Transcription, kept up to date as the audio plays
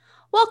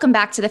Welcome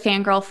back to the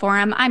Fangirl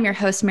Forum. I'm your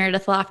host,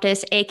 Meredith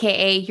Loftus,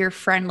 aka your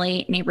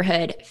friendly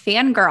neighborhood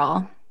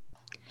fangirl.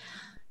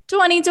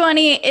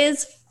 2020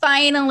 is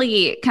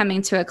finally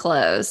coming to a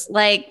close.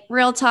 Like,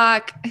 real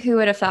talk, who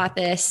would have thought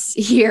this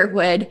year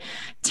would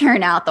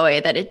turn out the way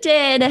that it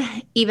did?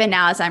 Even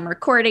now, as I'm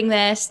recording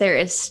this, there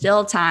is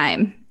still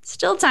time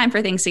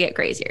for things to get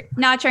crazier.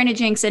 Not trying to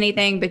jinx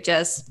anything, but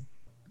just,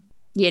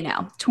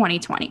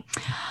 2020.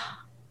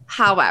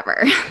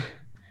 However,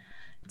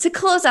 to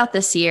close out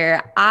this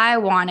year, I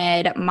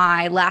wanted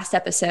my last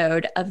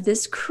episode of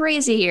this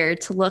crazy year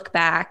to look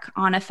back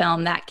on a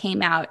film that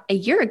came out a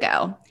year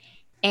ago,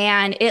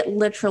 and it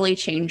literally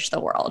changed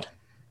the world.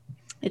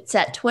 It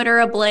set Twitter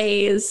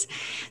ablaze,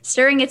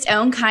 stirring its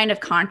own kind of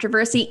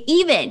controversy,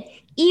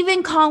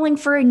 even calling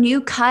for a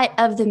new cut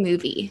of the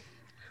movie.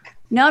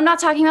 No, I'm not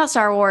talking about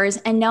Star Wars,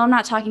 and no, I'm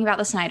not talking about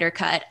the Snyder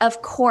Cut.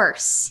 Of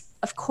course,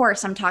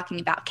 I'm talking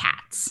about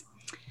Cats.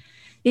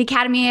 The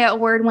Academy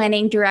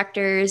Award-winning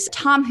director's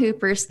Tom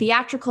Hooper's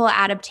theatrical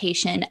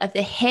adaptation of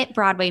the hit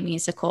Broadway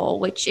musical,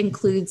 which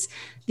includes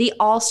the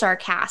all-star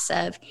cast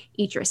of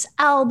Idris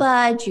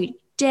Elba, Judi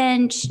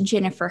Dench,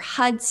 Jennifer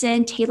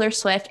Hudson, Taylor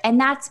Swift, and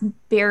that's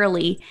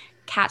barely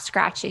cat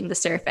scratching the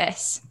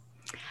surface.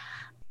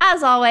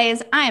 As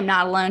always, I am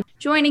not alone.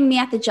 Joining me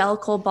at the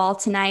Jellicle Ball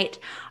tonight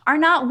are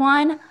not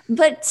one,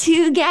 but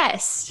two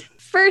guests.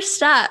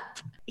 First up,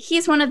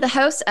 he's one of the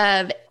hosts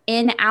of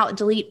In Out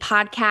Delete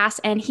podcast,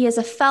 and he is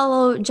a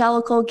fellow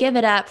Jellicle. Give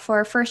it up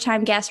for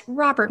first-time guest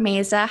Robert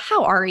Meza.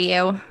 How are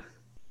you?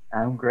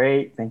 I'm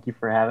great. Thank you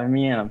for having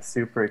me, and I'm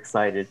super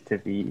excited to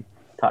be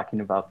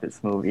talking about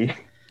this movie.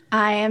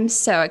 I am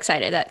so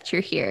excited that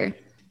you're here.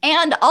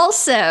 And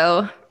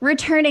also,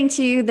 returning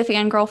to the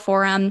Fangirl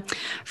Forum,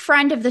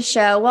 friend of the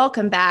show,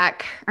 welcome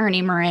back,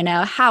 Ernie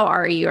Moreno. How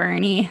are you,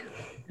 Ernie?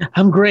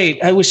 I'm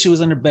great. I wish it was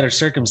under better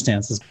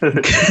circumstances.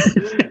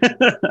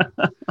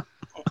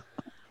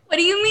 What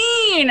do you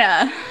mean?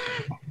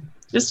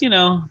 Just,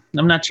 I'm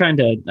not trying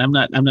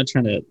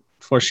to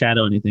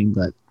foreshadow anything,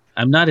 but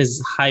I'm not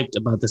as hyped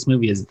about this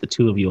movie as the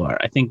two of you are.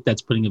 I think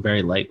that's putting it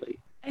very lightly.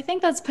 I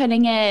think that's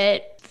putting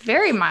it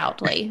very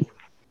mildly.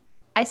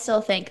 I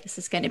still think this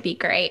is going to be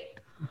great.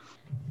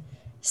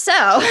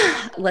 So,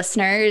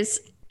 listeners,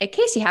 in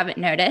case you haven't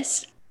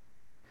noticed,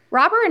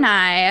 Robert and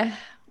I,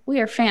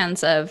 we are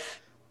fans of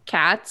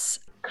Cats.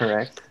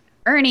 Correct.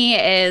 Ernie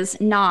is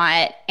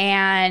not.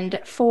 And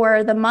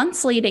for the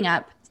months leading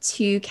up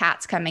to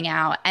Cats coming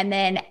out, and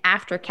then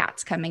after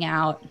Cats coming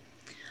out,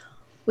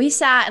 we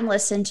sat and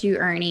listened to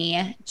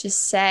Ernie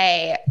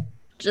say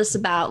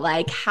about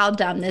like how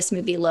dumb this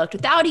movie looked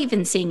without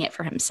even seeing it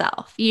for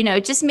himself,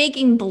 just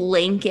making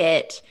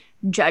blanket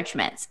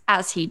judgments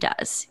as he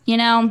does,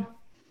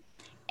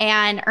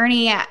 And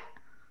Ernie, I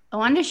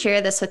wanted to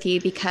share this with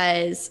you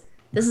because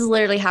this is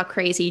literally how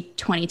crazy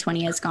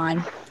 2020 has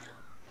gone.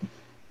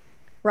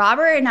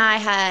 Robert and I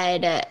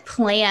had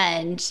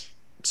planned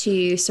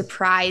to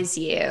surprise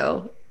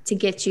you to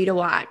get you to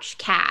watch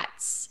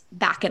Cats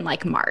back in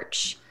like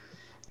March.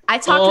 I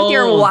talked with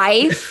your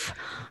wife.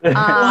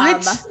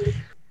 What?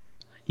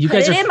 You put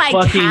guys it are in my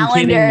fucking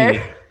calendar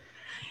kidding me.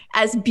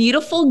 as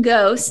Beautiful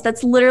Ghosts.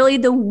 That's literally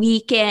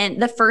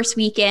the first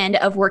weekend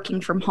of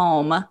working from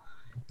home.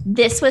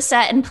 This was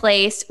set in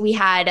place. We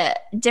had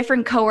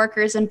different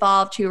coworkers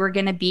involved who were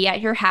going to be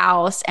at your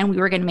house, and we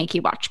were going to make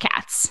you watch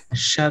Cats.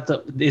 Shut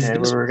up. We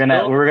were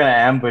gonna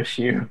ambush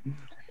you.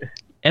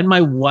 And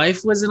my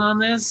wife wasn't on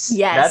this?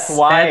 Yes. That's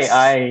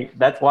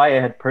why I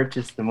had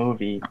purchased the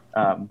movie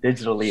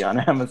digitally on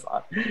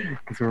Amazon,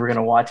 because we were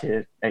gonna watch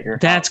it at your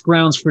That's house.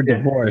 grounds for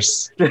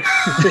divorce.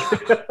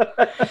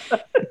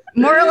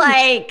 More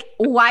like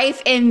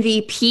wife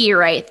MVP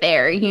right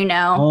there,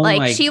 Oh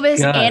like she was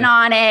God. in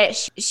on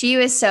it. She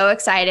was so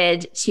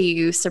excited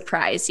to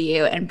surprise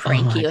you and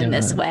prank you in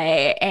this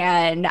way.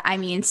 And I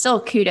mean,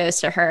 still kudos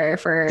to her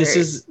for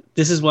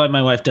This is why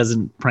my wife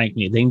doesn't prank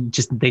me.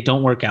 They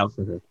don't work out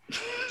for her.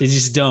 They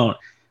just don't.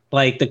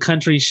 Like, the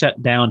country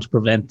shut down to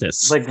prevent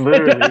this. Like,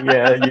 literally,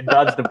 yeah, you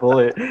dodged a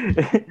bullet.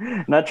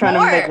 Not trying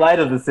to make light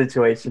of the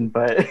situation,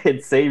 but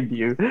it saved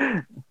you.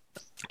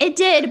 It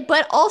did,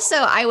 but also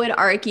I would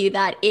argue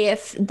that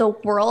if the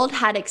world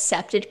had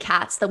accepted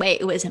Cats the way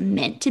it was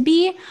meant to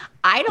be,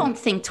 I don't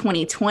think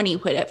 2020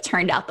 would have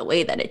turned out the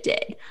way that it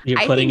did.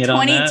 You're putting it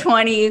on that?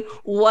 2020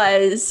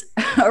 was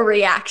a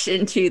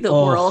reaction to the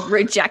world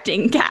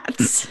rejecting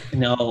Cats.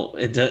 No,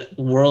 the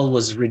world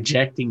was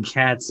rejecting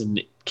Cats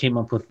and came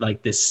up with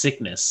like this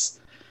sickness.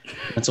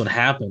 That's what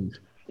happened.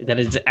 That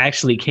it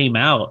actually came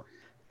out.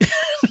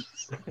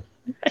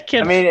 If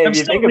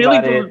you think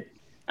about it,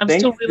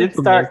 things did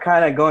start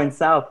kind of going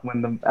south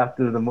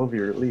after the movie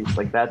release.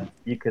 Like that,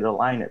 you could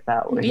align it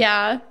that way.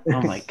 Yeah.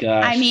 Oh my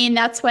gosh. I mean,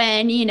 that's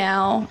when,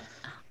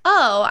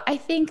 I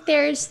think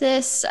there's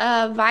this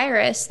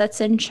virus that's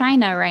in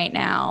China right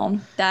now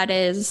that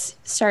is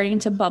starting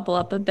to bubble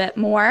up a bit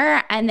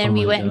more. And then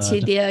we went into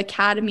the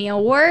Academy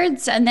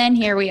Awards, and then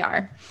here we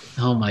are.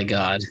 Oh my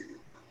God.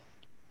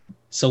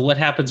 So what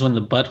happens when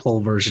the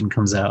butthole version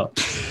comes out?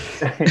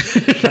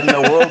 Then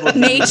the world will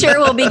nature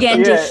will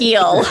begin to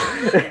heal.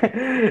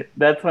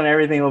 That's when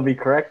everything will be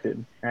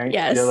corrected, right?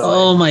 Yes.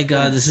 Oh my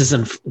God, this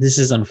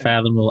is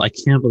unfathomable. I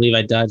can't believe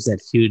I dodged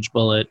that huge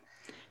bullet.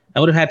 I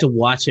would have had to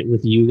watch it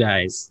with you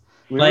guys.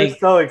 We were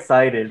so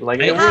excited. Like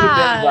it would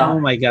have been. Oh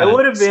my God! It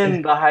would have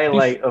been the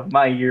highlight of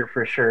my year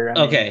for sure.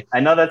 I mean, I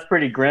know that's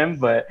pretty grim,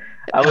 but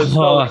I was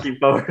so looking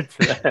forward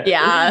to that.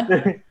 Yeah.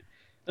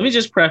 Let me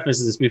just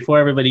preface this before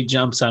everybody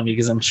jumps on me,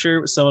 because I'm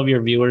sure some of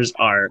your viewers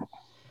are.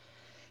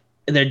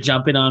 They're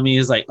jumping on me.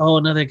 Is like, oh,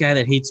 another guy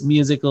that hates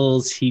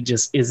musicals. He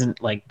just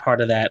isn't like part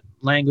of that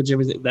language.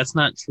 Everything. That's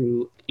not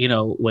true. You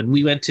know, when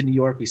we went to New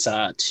York, we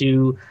saw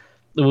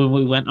when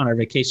we went on our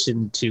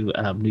vacation to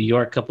New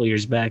York a couple of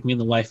years back, me and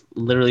the wife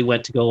literally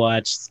went to go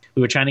watch.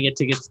 We were trying to get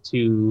tickets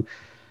to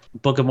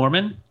Book of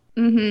Mormon,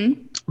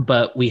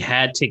 but we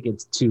had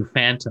tickets to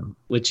Phantom,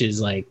 which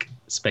is like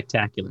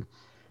spectacular.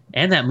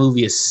 And that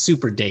movie is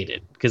super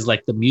dated because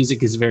like the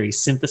music is very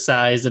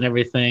synthesized and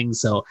everything.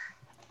 So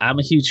I'm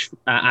a huge,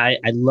 I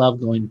love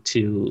going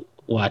to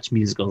watch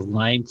musicals.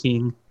 Lion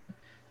King,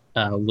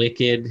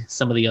 Wicked,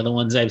 some of the other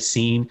ones I've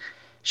seen.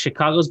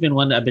 Chicago's been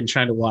one that I've been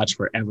trying to watch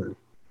forever,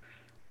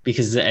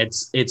 because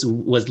it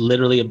was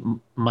literally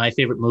my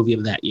favorite movie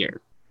of that year.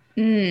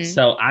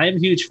 So I'm a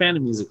huge fan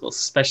of musicals,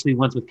 especially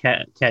ones with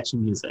catchy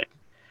music.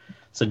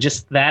 So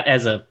just that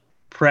as a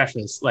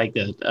preface, like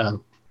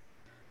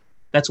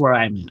that's where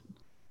I'm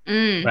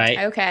at, right?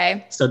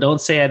 Okay. So don't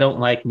say I don't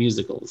like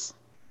musicals.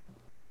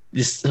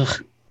 Just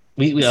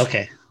we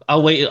okay.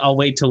 I'll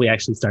wait till we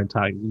actually start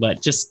talking.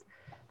 But just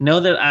know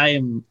that I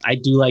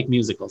do like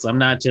musicals. I'm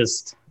not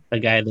just a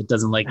guy that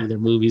doesn't like either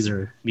movies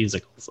or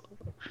musicals.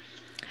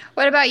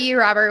 What about you,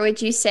 Robert?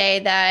 Would you say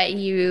that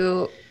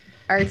you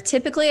are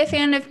typically a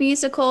fan of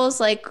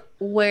musicals? Like,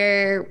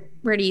 where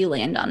do you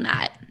land on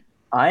that?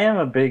 I am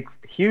a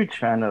huge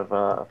fan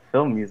of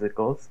film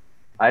musicals.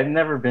 I've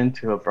never been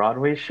to a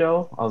Broadway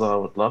show, although I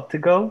would love to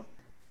go.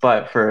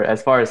 But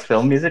as far as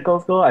film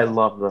musicals go, I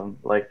love them.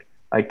 Like,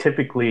 I can't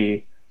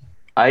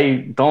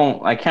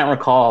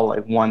recall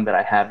like one that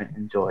I haven't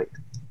enjoyed.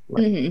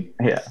 Like,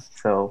 yeah.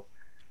 So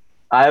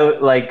I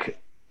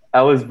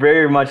was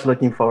very much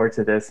looking forward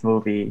to this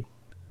movie,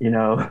 you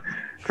know,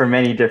 for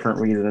many different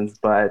reasons,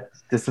 but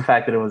just the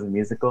fact that it was a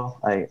musical,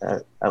 I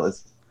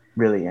was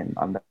really in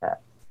on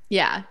that.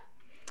 Yeah.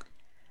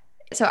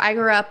 So I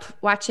grew up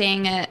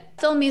watching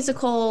film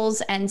musicals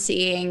and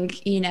seeing,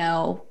 you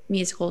know,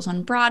 musicals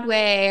on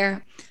Broadway.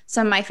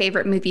 Some of my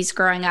favorite movies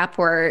growing up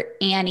were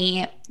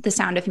Annie, The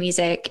Sound of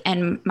Music,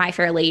 and My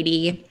Fair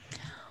Lady.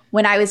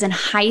 When I was in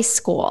high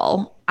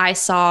school, I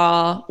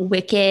saw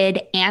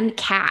Wicked and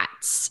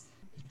Cats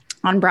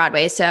on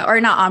Broadway. Or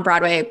not on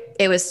Broadway,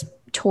 it was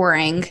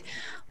touring,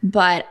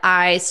 but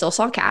I still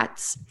saw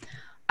Cats.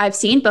 I've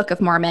seen Book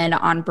of Mormon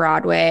on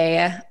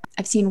Broadway.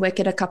 I've seen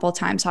Wicked a couple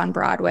times on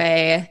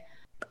Broadway.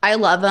 I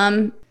love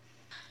them.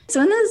 So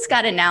when this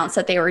got announced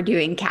that they were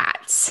doing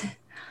Cats,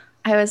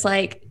 I was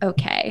like,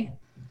 okay,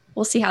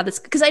 we'll see how this,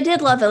 because I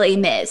did love Les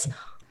Mis.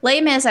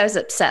 Les Mis I was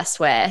obsessed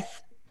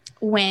with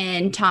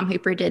when Tom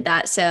Hooper did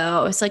that. So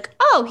I was like,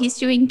 oh, he's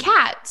doing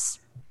Cats.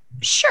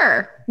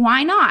 Sure,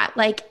 why not?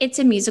 Like, it's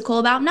a musical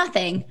about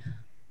nothing.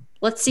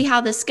 Let's see how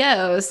this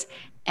goes.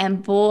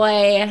 And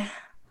boy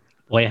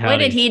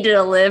did he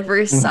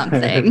deliver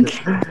something.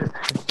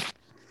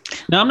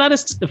 Now, I'm not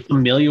as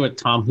familiar with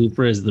Tom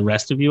Hooper as the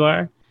rest of you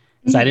are,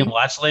 because I didn't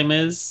watch Les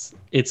Mis.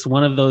 It's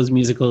one of those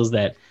musicals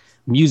that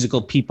musical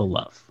people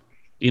love.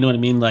 You know what I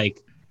mean?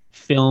 Like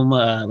film,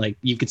 like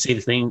you could say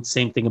the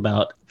same thing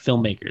about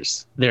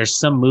filmmakers. There are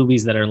some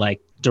movies that are like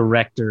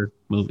director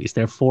movies.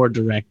 They're for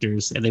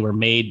directors, and they were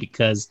made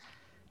because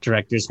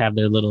directors have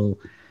their little,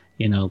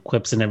 you know,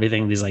 quips and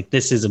everything. These like,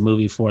 this is a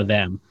movie for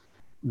them.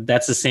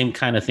 That's the same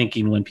kind of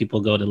thinking when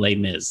people go to Les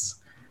Mis.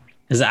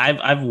 Because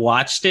I've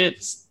watched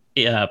it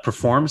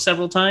perform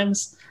several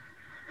times.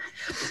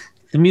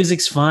 The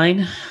music's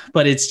fine,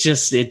 but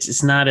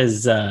it's not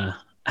as I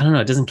don't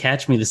know, it doesn't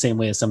catch me the same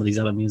way as some of these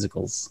other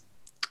musicals.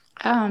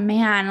 Oh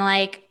man,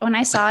 like when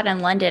I saw it in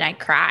London, I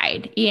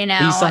cried, you know.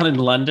 You saw it in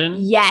London?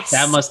 Yes.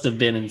 That must have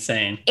been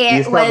insane.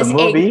 You saw the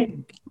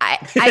movie?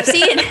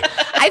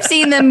 I've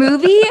seen the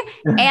movie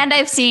and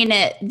I've seen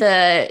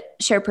the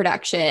show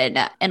production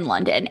in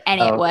London, and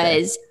it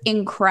was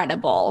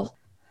incredible.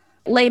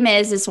 Les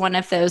Mis is one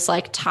of those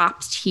like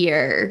top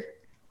tier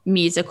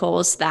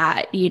musicals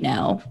that, you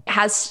know,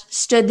 has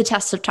stood the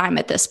test of time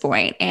at this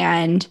point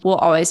and will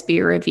always be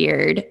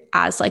revered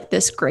as like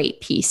this great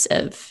piece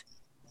of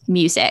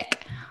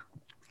music.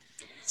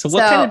 So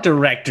what kind of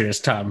director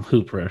is Tom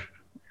Hooper?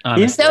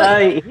 I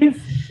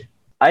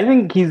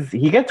think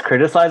he gets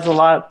criticized a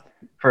lot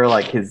for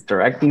like his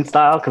directing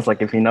style, because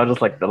like if you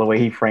notice like the way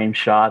he frames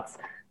shots,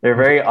 they're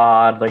very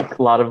odd. Like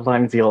a lot of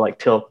times he'll like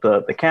tilt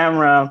the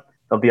camera.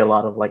 There'll be a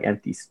lot of like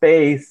empty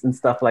space and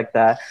stuff like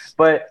that.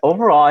 But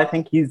overall, I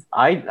think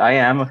I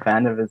am a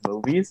fan of his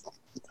movies,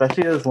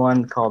 especially there's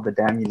one called The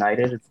Damned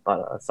United. It's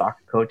about a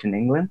soccer coach in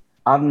England.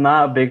 I'm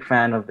not a big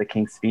fan of The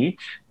King's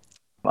Speech.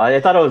 I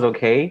thought it was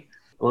okay.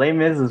 Les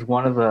Mis is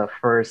one of the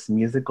first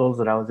musicals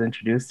that I was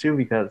introduced to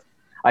because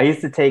I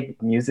used to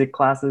take music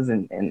classes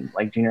in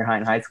like junior high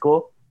and high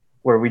school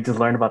where we just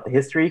learned about the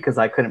history because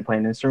I couldn't play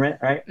an instrument,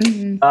 right?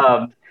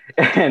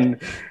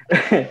 And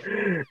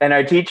and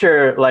our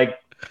teacher, like,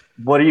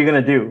 what are you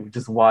gonna do?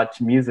 Just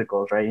watch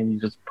musicals, right? And you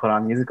just put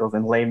on musicals.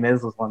 And Les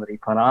Mis was one that he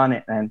put on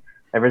it. And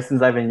ever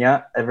since I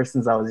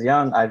was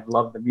young, I've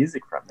loved the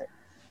music from it.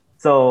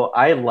 So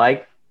I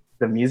like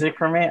the music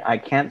from it. I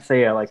can't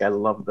say I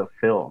love the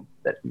film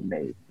that he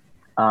made.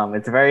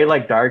 It's very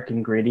like dark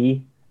and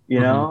gritty, you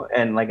know,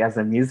 and like as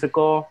a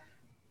musical,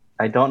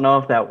 I don't know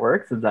if that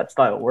works, if that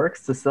style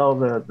works to sell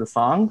the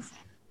songs,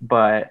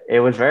 but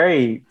it was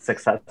very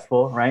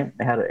successful, right?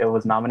 It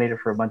was nominated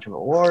for a bunch of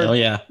awards. Oh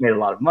yeah, made a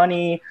lot of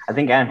money. I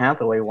think Anne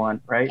Hathaway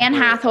won, right? Anne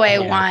Hathaway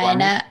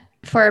won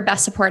for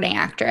Best Supporting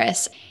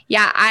Actress.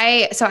 Yeah,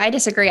 I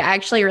disagree. I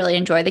actually really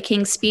enjoy The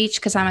King's Speech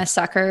because I'm a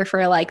sucker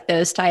for like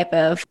those type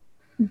of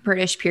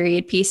British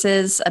period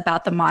pieces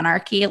about the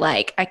monarchy.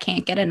 Like I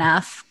can't get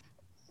enough.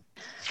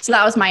 So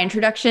that was my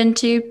introduction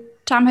to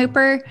Tom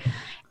Hooper.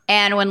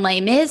 And when Les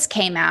Mis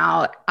came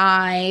out,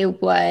 I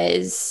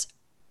was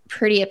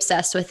pretty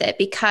obsessed with it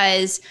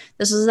because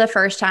this was the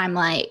first time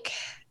like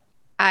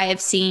I have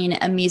seen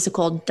a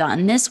musical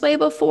done this way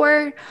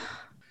before.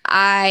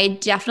 I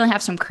definitely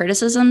have some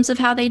criticisms of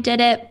how they did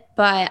it,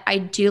 but I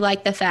do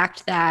like the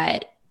fact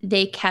that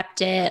they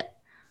kept it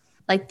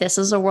like this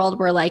is a world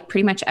where like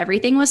pretty much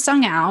everything was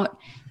sung out.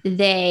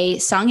 They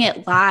sung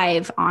it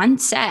live on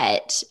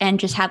set and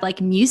just had like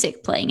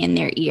music playing in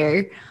their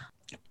ear.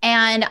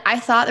 And I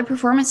thought the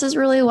performances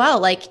really well.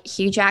 Like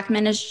Hugh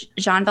Jackman as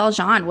Jean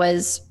Valjean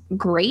was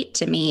great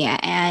to me.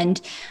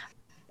 And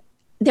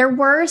there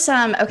were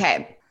some,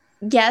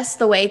 yes,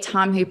 the way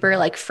Tom Hooper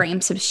like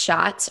frames his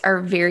shots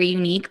are very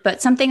unique,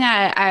 but something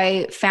that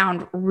I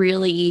found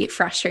really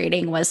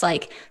frustrating was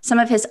like some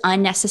of his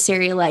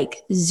unnecessary like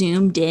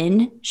zoomed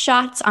in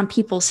shots on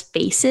people's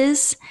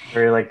faces.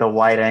 Or like the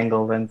wide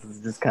angle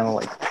lenses just kind of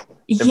like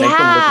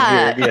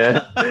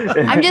yeah.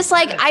 I'm just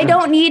like, I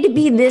don't need to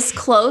be this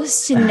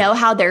close to know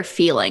how they're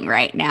feeling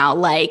right now.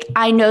 Like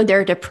I know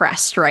they're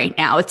depressed right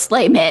now. It's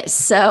Les Mis,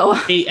 so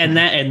and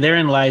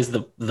therein lies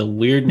the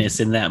weirdness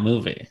in that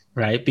movie,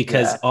 right?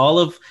 Because all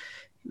of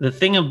the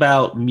thing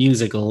about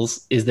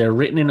musicals is they're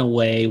written in a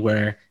way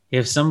where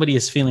if somebody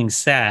is feeling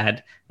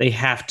sad, they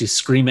have to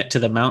scream it to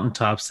the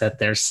mountaintops that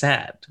they're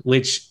sad,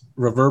 which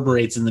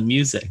reverberates in the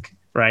music,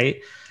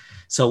 right?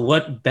 So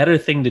what better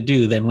thing to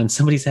do than when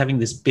somebody's having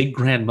this big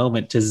grand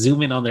moment to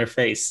zoom in on their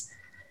face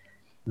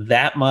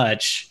that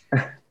much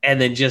and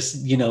then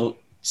just,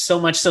 so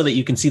much so that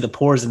you can see the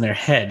pores in their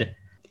head.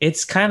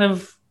 It's kind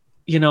of,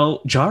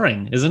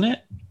 jarring, isn't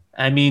it?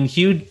 I mean,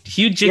 Hugh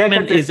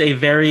Jackman is a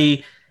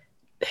very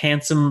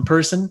handsome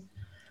person,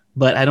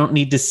 but I don't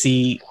need to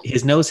see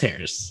his nose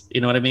hairs.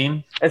 You know what I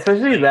mean?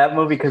 Especially that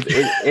movie because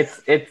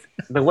it's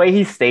the way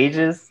he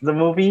stages the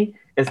movie.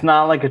 It's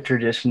not like a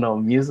traditional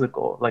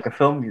musical, like a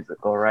film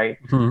musical, right?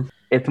 Mm-hmm.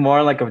 It's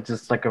more like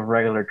just like a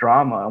regular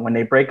drama. When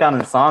they break out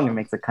in song, it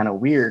makes it kind of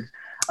weird.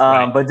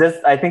 Right. But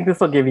I think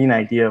this will give you an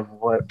idea of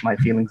what my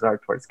feelings are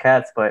towards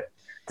Cats. But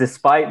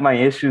despite my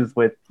issues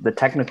with the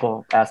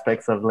technical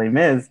aspects of Les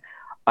Mis,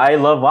 I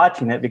love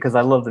watching it because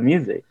I love the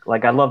music.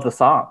 Like I love the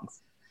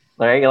songs,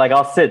 right? Like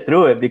I'll sit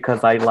through it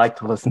because I like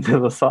to listen to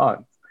the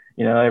songs.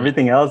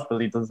 Everything else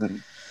really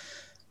doesn't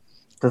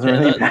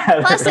really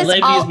matter. Plus, the Les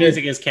Mis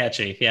music is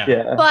catchy,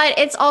 yeah. But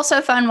it's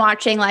also fun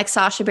watching like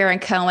Sacha Baron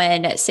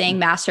Cohen sing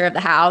 "Master of the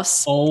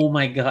House." Oh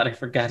my god, I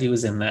forgot he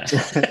was in that.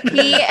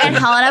 He and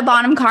Helena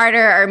Bonham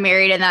Carter are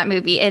married in that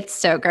movie. It's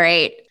so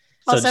great.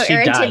 So also, she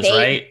dies,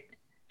 right?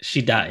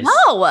 She dies.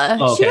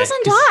 No, she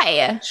doesn't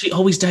die. She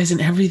always dies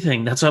in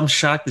everything. That's why I'm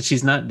shocked that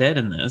she's not dead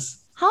in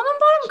this. Helena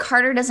Bonham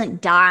Carter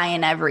doesn't die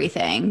in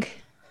everything.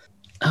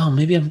 Oh,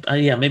 maybe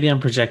I'm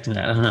projecting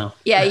that. I don't know.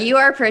 Yeah, you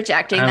are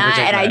projecting that,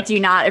 and I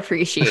do not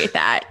appreciate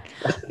that.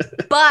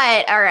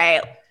 But all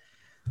right,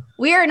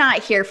 we are not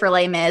here for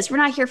Les Mis. We're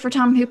not here for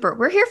Tom Hooper.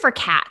 We're here for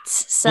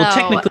Cats. So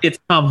technically, it's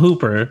Tom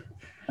Hooper.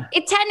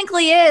 It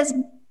technically is,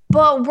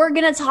 but we're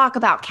gonna talk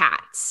about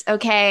Cats.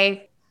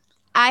 Okay,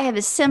 I have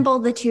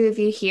assembled the two of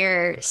you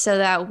here so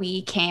that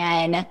we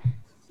can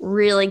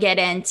really get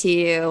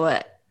into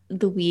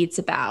the weeds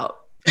about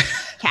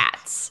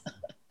cats.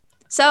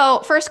 So,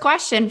 first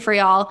question for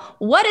y'all.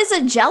 What is a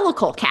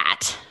Jellicle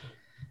cat?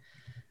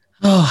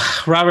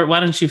 Oh, Robert,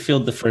 why don't you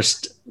field the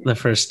first I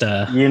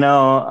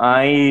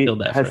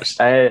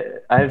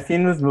have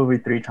seen this movie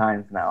 3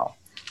 times now.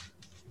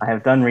 I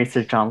have done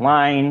research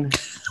online.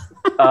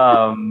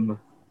 And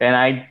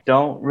I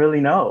don't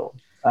really know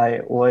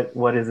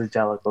what is a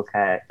Jellicle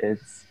cat.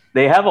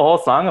 They have a whole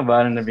song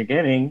about it in the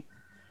beginning,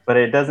 but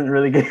it doesn't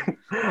really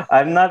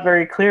I'm not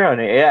very clear on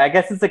it. I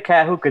guess it's a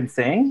cat who can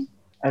sing.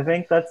 I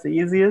think that's the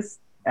easiest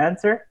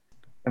answer.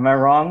 Am I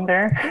wrong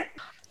there?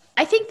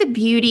 I think the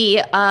beauty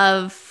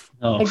of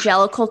a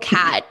Jellicle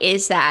cat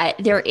is that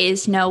there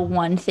is no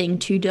one thing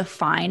to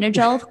define a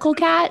Jellicle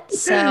cat.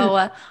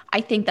 So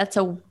I think that's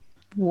a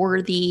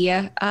worthy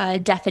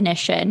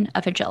definition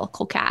of a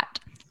Jellicle cat.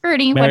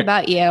 Ernie, what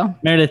about you?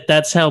 Meredith,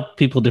 that's how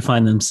people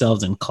define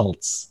themselves in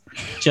cults.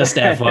 Just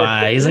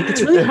FYI. He's like,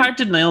 it's really hard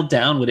to nail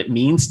down what it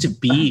means to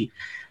be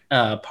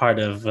part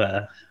of.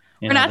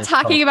 We're not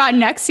talking about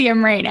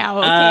NXIVM right now,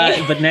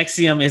 okay? But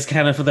NXIVM is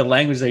kind of the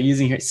language they're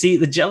using here. See,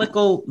 the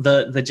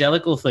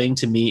Jellicle thing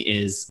to me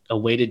is a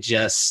way to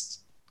just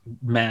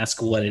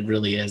mask what it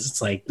really is.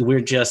 It's like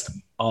we're just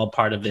all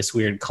part of this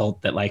weird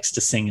cult that likes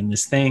to sing in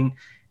this thing,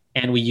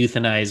 and we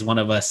euthanize one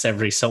of us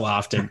every so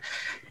often.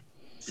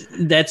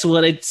 That's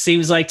what it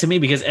seems like to me,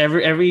 because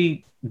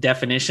every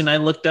definition I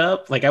looked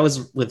up, like I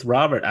was with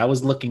Robert, I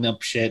was looking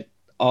up shit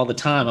all the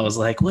time. I was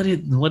like, what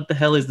the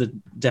hell is the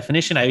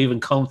definition? I even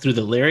combed through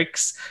the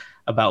lyrics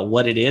about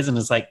what it is, and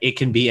it's like it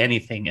can be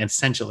anything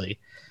essentially.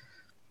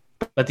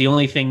 But the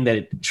only thing that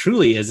it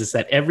truly is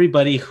that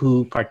everybody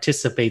who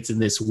participates in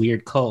this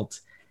weird cult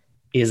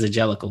is a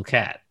Jellicle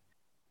cat.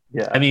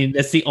 Yeah. I mean,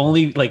 that's the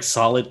only like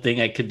solid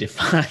thing I could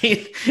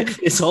define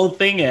this whole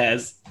thing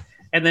as.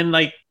 And then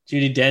like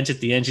Judi Dench at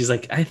the end, she's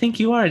like, I think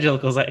you are a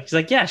Jellicle. She's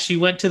like, yeah, she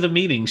went to the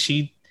meeting.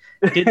 She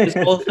did this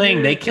whole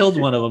thing. They killed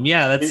one of them.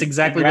 Yeah, that's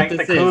exactly what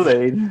this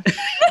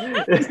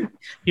is.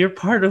 You're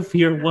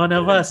one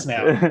of us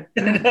now.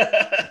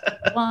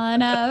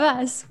 One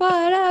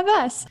of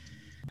us.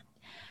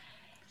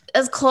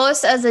 As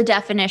close as a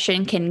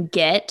definition can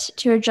get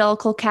to a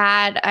Jellicle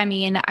cat, I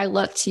mean, I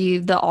looked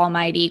to the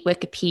almighty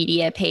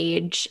Wikipedia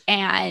page,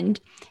 and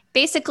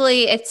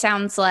basically it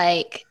sounds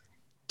like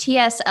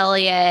T.S.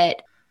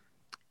 Eliot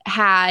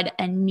had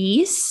a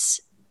niece,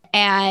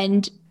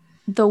 and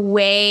the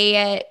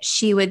way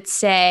she would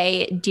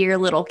say dear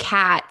little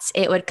cats,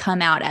 it would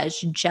come out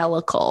as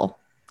Jellicle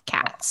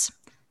cats.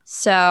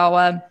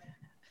 So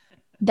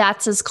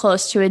that's as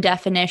close to a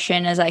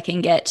definition as I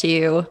can get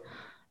to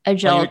a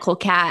Jellicle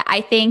cat.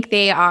 I think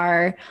they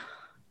are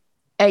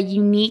a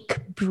unique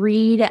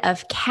breed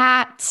of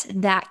cat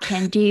that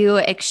can do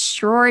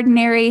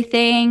extraordinary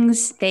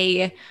things.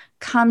 They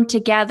come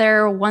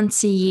together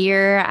once a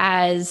year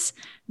as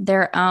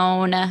their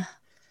own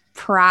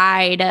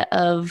pride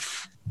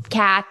of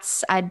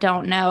cats. I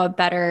don't know a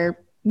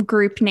better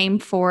group name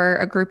for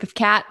a group of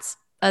cats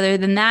other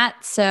than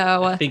that.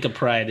 So I think a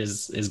pride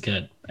is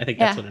good. I think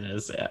that's what it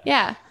is.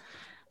 Yeah.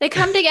 They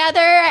come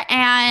together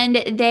and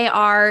they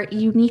are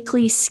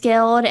uniquely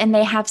skilled, and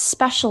they have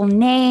special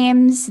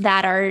names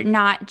that are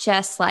not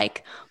just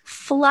like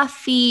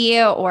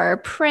Fluffy or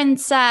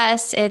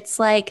Princess. It's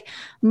like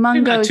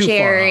Mungo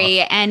Jerry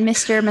and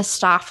Mr.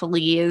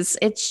 Mistopheles.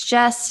 It's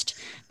just,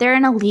 they're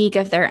in a league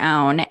of their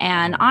own.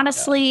 And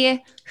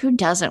honestly, who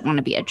doesn't want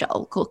to be a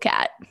Jellicle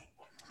cat?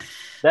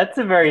 That's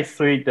a very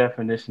sweet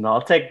definition. I'll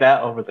take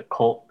that over the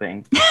cult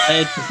thing.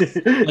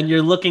 When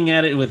you're looking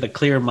at it with a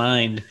clear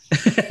mind.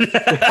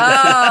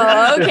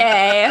 Oh,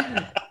 okay.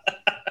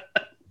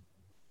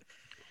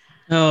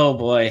 Oh,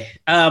 boy.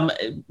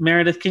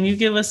 Meredith, can you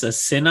give us a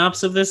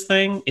synopsis of this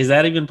thing? Is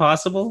that even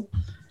possible?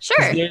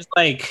 Sure. There's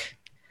like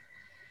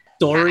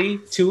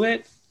story to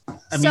it.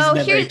 So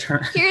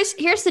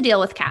here's the deal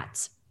with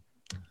Cats.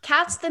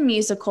 Cats, the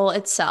musical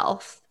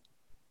itself,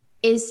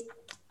 is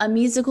a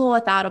musical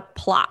without a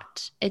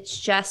plot. It's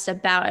just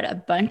about a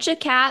bunch of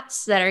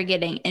cats that are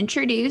getting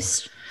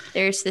introduced.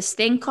 There's this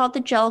thing called the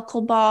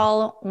Jellicle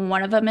Ball.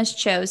 One of them is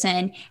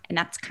chosen, and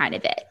that's kind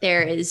of it.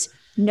 There is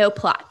no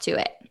plot to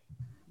it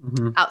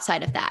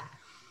outside of that.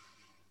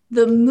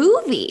 The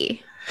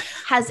movie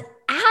has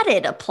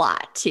added a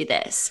plot to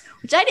this,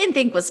 which I didn't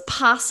think was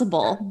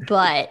possible,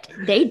 but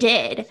they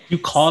did. You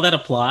call that a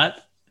plot?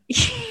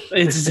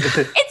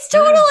 It's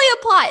totally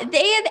a plot.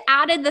 They had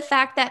added the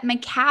fact that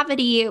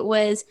Macavity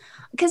was,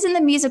 because in the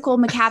musical,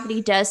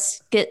 Macavity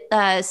does get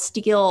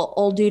steal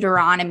Old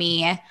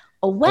Deuteronomy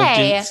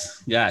away.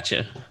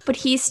 Gotcha. But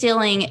he's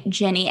stealing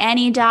Jenny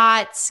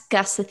Anydots,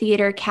 Gus the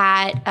Theater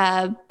Cat,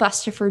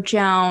 Bustopher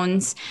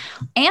Jones,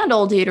 and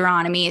Old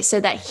Deuteronomy so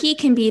that he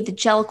can be the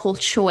Jellicle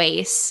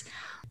choice.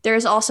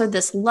 There's also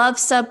this love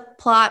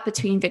subplot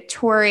between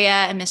Victoria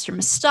and Mr.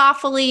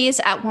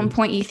 Mistopheles. At one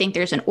point, you think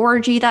there's an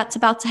orgy that's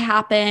about to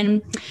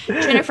happen.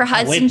 Jennifer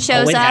Hudson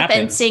shows up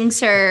and sings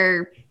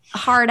her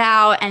heart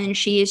out, and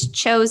she is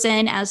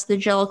chosen as the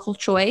Jellicle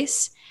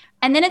choice.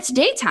 And then it's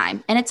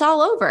daytime, and it's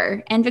all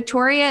over. And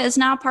Victoria is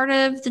now part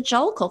of the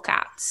Jellicle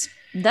cats.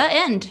 The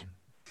end.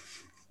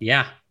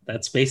 Yeah,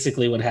 that's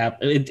basically what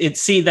happened.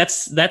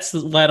 That's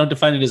why I don't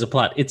define it as a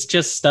plot. It's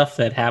just stuff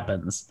that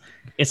happens.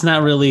 It's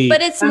not really,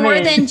 but it's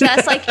more than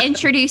just like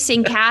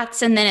introducing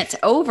cats and then it's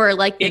over.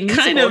 Like the it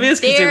musical. Kind of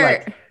is.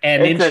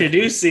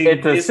 Introducing.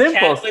 It's a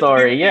simple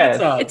story.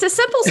 Yeah, it's a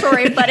simple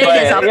story, but it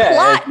is a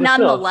plot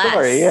nonetheless.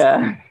 Story,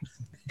 yeah.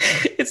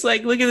 It's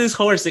like, look at this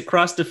horse that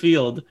crossed the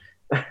field.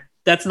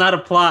 That's not a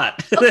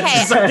plot. Okay,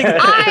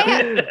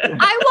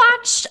 I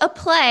watched a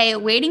play,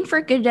 Waiting for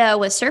Godot,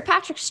 with Sir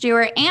Patrick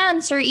Stewart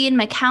and Sir Ian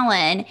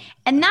McKellen,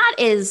 and that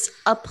is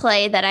a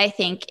play that I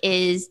think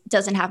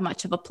doesn't have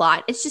much of a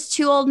plot. It's just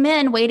two old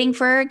men waiting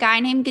for a guy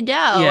named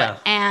Godot,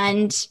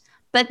 and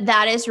but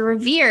that is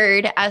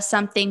revered as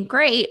something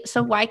great.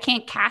 So why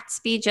can't Cats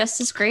be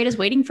just as great as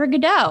Waiting for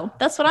Godot?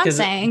 That's what I'm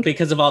saying.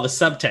 Because of all the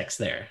subtext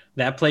there.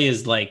 That play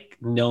is like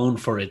known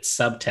for its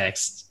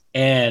subtext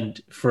and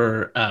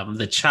for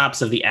the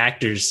chops of the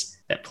actors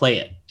that play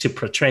it to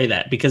portray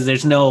that. Because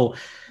there's no,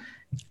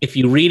 if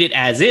you read it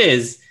as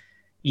is,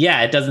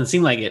 yeah, it doesn't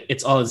seem like it.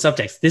 It's all in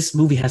subtext. This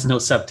movie has no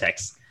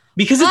subtext.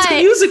 Because it's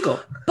a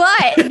musical.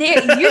 But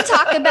you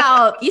talk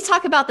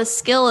about the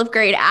skill of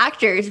great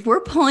actors. We're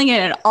pulling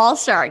in an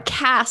all-star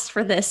cast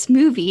for this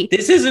movie.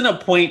 This isn't a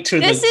point to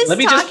this.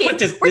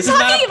 We're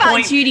talking about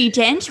Judi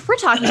Dench. We're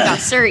talking about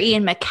Sir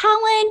Ian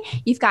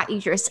McKellen. You've got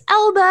Idris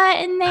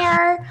Elba in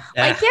there.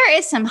 Like there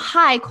is some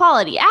high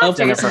quality actors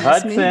in this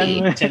movie.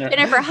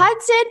 Jennifer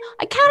Hudson,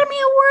 Academy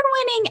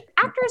Award-winning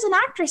actors and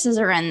actresses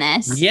are in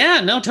this.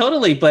 Yeah, no,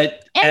 totally.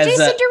 But and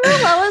Jason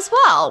Derulo as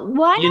well.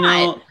 Why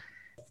not?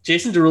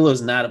 Jason Derulo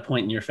is not a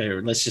point in your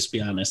favor. Let's just be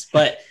honest.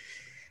 But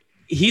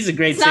he's a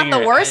great singer. It's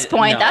not the worst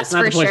point, that's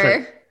for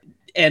sure.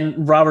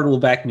 And Robert will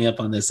back me up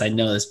on this. I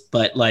know this.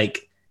 But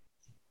like,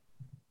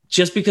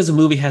 just because a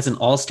movie has an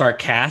all-star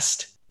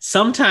cast,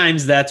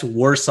 sometimes that's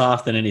worse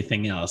off than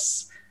anything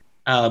else.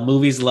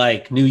 Movies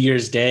like New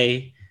Year's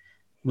Day,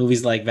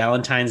 movies like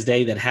Valentine's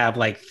Day that have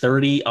like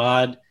 30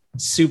 odd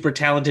super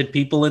talented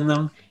people in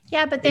them.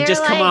 Yeah, but they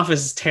just come off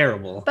as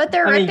terrible. But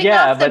they're ripping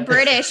off the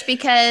British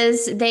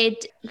because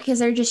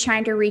they're just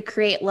trying to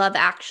recreate Love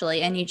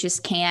Actually, and you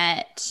just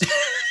can't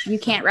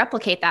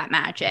replicate that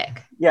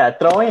magic. Yeah,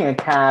 throwing a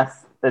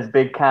cast, this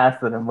big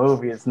cast in a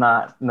movie does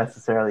not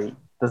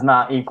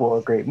equal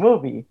a great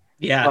movie.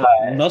 Yeah,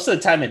 but most of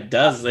the time it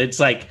does. It's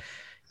like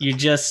you're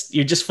just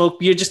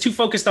too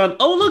focused on,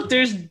 oh look,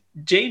 there's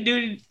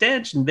Judi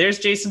Dench and there's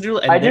Jason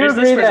Derulo. And I do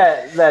agree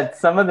that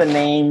some of the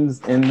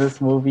names in this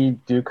movie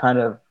do kind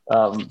of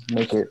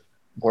make it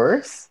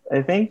worse,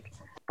 I think,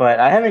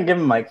 but I haven't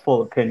given my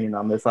full opinion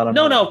on this. I don't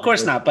know. No, of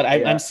course not. But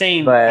I'm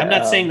saying, I'm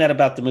not saying that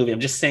about the movie. I'm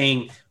just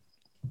saying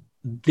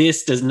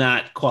this does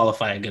not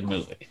qualify a good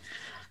movie.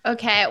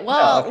 Okay,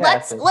 well,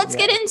 let's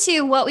get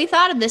into what we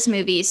thought of this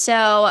movie.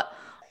 So,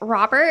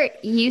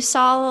 Robert, you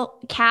saw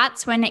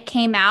Cats when it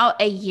came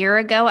out a year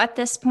ago. At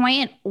this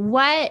point,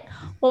 what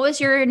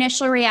was your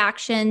initial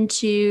reaction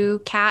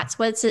to Cats?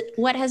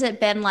 What has it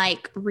been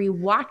like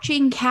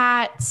rewatching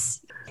Cats?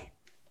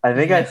 I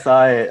think I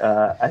saw it.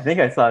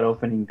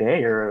 Opening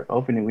day or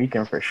opening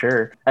weekend for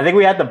sure. I think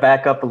we had to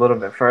back up a little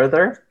bit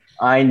further.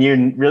 I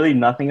knew really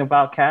nothing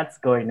about Cats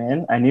going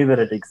in. I knew that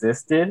it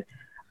existed.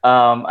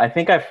 I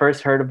think I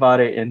first heard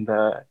about it in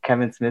the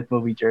Kevin Smith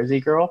movie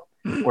Jersey Girl,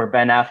 where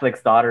Ben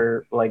Affleck's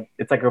daughter, like,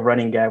 it's like a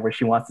running gag where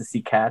she wants to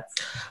see cats,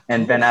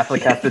 and Ben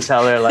Affleck has to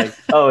tell her like,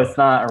 "Oh, it's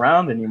not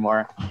around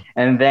anymore."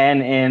 And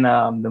then in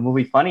the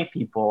movie Funny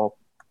People,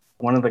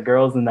 one of the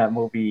girls in that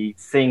movie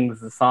sings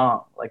the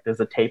song. Like there's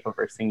a tape of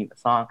her singing the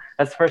song.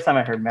 That's the first time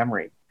I heard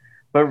Memory.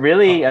 But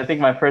really, I think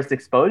my first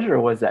exposure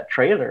was the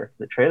trailer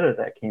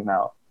that came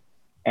out.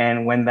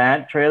 And when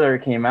that trailer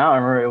came out, I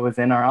remember it was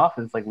in our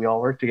office, like we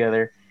all worked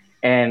together,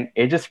 and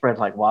it just spread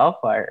like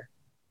wildfire.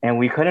 And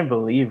we couldn't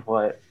believe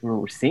what we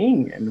were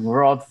seeing. And we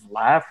were all just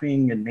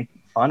laughing and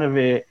making fun of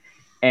it.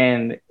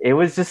 And it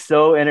was just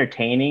so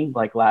entertaining,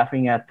 like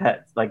laughing at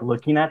that, like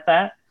looking at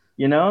that,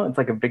 it's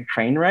like a big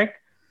train wreck.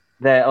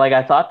 That like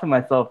I thought to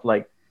myself,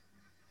 like,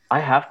 I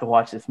have to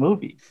watch this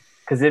movie,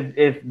 because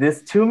if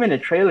this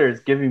 2-minute trailer is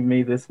giving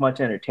me this much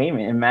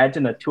entertainment,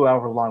 imagine a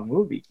 2-hour long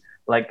movie.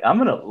 Like I'm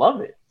gonna love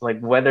it, like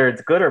whether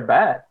it's good or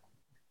bad.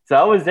 So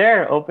I was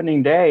there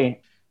opening day,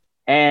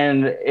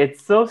 and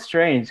it's so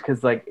strange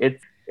because like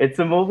it's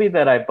a movie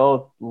that I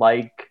both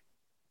like,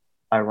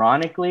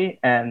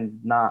 ironically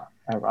and not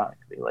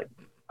ironically. Like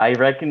I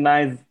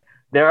recognize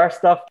there are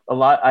stuff a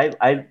lot.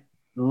 I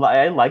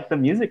like the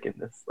music in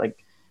this, like.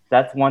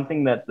 That's one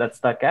thing that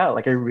stuck out.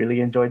 Like I really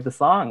enjoyed the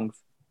songs,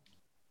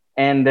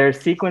 and there's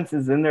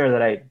sequences in there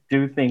that I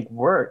do think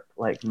work,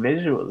 like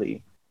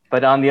visually.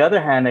 But on the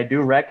other hand, I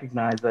do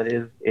recognize that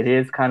it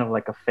is kind of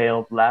like a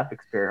failed lab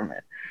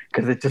experiment,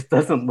 because it just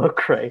doesn't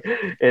look right.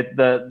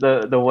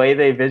 The way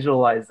they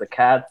visualize the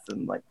cats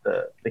and like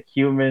the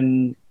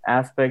human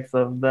aspects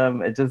of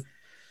them,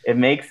 it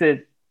makes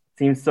it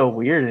seem so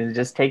weird, and it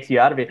just takes you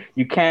out of it.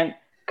 You can't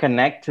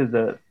connect to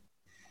the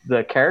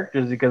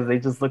characters because they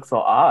just look so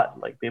odd.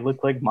 Like they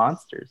look like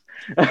monsters.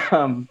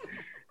 So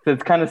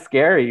it's kind of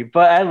scary.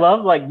 But I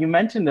love, like you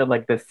mentioned it,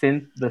 like the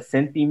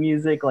synthy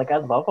music. Like I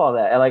love all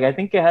that. And, like I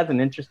think it has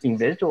an interesting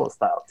visual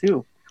style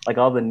too. Like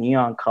all the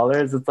neon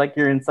colors. It's like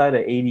you're inside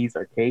an 80s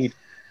arcade.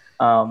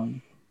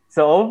 So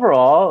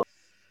overall,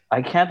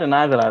 I can't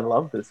deny that I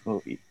love this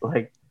movie.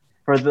 Like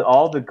for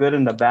all the good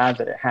and the bad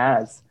that it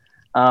has.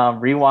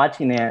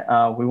 Rewatching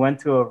it, we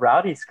went to a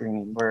rowdy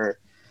screening where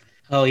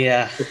oh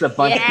yeah, it's a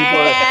bunch of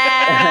people.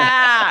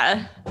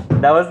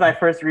 That was my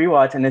first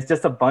rewatch, and it's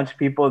just a bunch of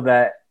people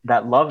that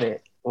love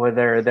it,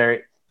 whether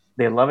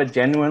they love it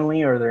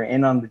genuinely or they're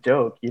in on the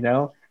joke.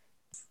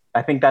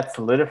 I think that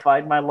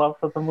solidified my love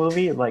for the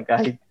movie.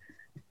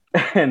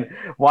 And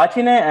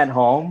watching it at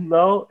home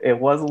though, it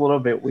was a little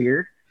bit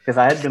weird because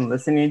I had been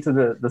listening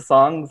to the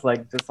songs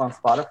like just on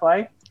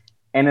Spotify,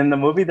 and in the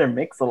movie they're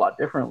mixed a lot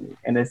differently,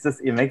 and it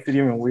makes it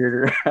even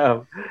weirder.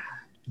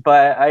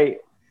 But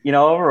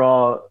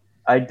overall,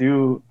 I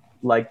do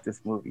like this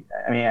movie.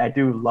 I mean, I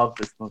do love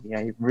this movie.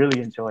 I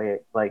really enjoy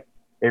it. Like,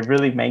 it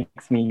really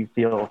makes me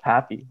feel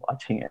happy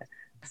watching it.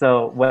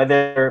 So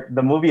whether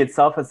the movie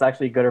itself is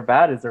actually good or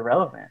bad is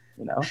irrelevant,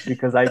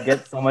 because I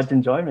get so much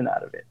enjoyment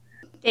out of it.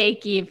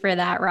 Thank you for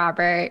that,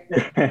 Robert.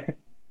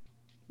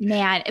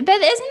 Man, but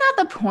isn't that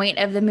the point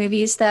of the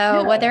movies,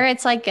 though? Yeah. Whether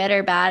it's like good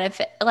or bad, if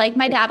like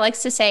my dad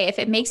likes to say, if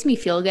it makes me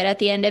feel good at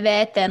the end of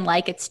it, then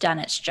like it's done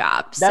its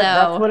job.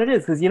 That's what it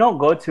is, because you don't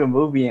go to a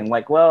movie and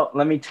like, well,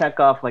 let me check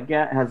off like,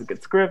 yeah, it has a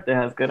good script, it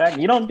has good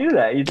acting. You don't do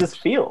that. You just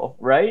feel,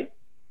 right?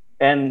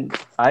 And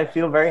I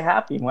feel very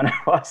happy when I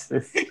watch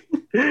this.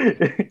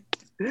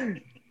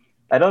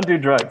 I don't do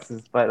drugs,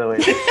 by the way.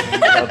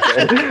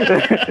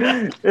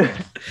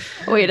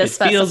 Way to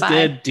specify. Feels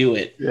good, do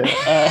it.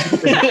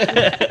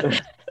 Yeah.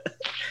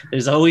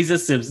 There's always a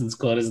Simpsons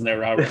quote, isn't there,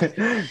 Robert?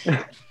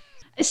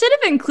 I should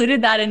have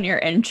included that in your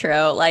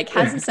intro. Like,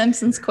 has a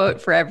Simpsons quote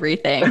for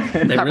everything.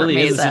 There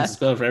really is a Simpsons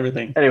quote for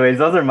everything. Anyways,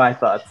 those are my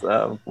thoughts.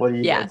 What do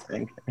you guys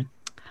think?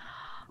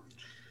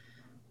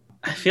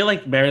 I feel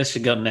like Meredith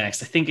should go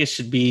next. I think it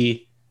should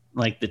be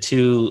like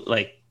two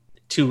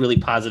really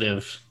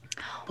positive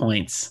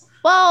points.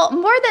 Well,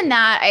 more than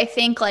that, I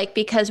think like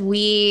because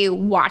we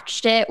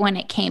watched it when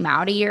it came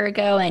out a year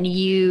ago and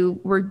you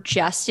were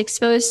just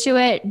exposed to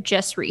it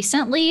just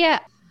recently,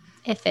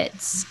 if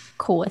it's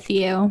cool with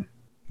you.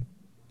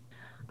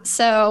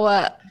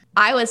 So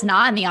I was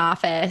not in the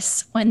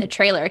office when the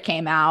trailer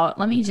came out.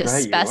 Let me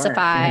just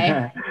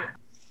specify.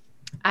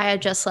 I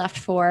had just left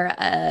for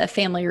a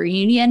family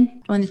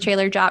reunion when the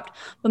trailer dropped.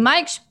 But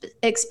my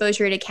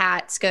exposure to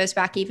Cats goes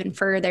back even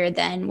further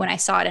than when I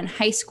saw it in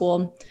high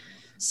school.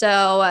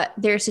 So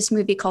there's this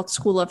movie called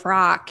School of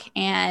Rock,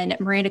 and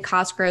Miranda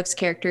Cosgrove's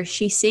character,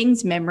 she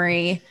sings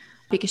Memory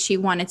because she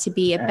wanted to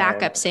be a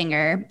backup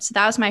singer. So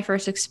that was my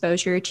first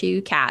exposure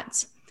to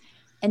Cats.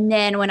 And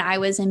then when I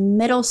was in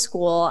middle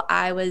school,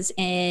 I was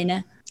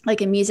in like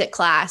a music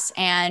class,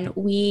 and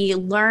we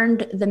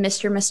learned the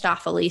Mr.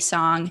 Mistopheles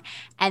song,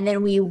 and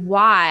then we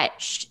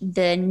watched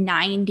the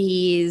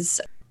 90s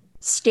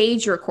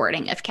stage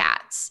recording of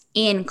Cats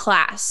in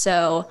class.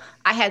 So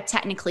I had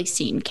technically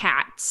seen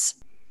Cats.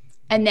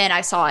 And then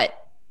I saw it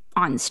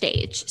on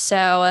stage.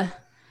 So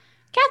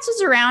Cats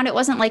was around. It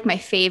wasn't like my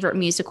favorite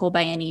musical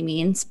by any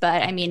means,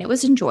 but I mean, it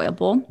was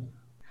enjoyable.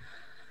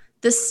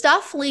 The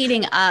stuff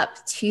leading up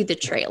to the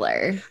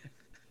trailer,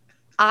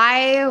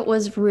 I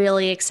was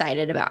really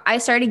excited about. I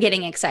started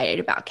getting excited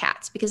about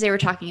Cats because they were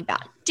talking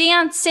about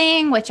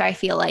dancing, which I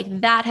feel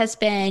like that has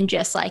been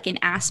just like an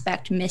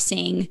aspect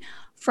missing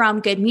from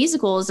good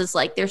musicals, is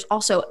like there's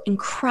also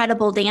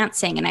incredible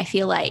dancing. And I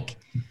feel like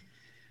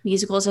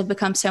musicals have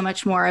become so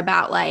much more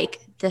about like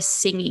the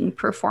singing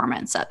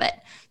performance of it.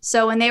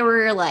 So when they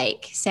were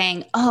like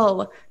saying,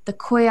 oh, the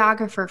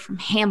choreographer from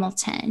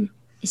Hamilton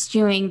is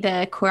doing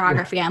the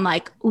choreography, I'm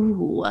like,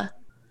 ooh,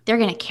 they're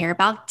going to care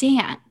about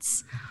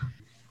dance.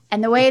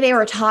 And the way they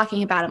were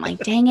talking about it, I'm like,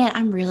 dang it,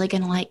 I'm really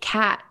going to like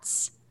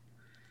Cats.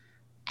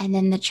 And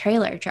then the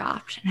trailer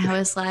dropped and I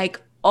was like,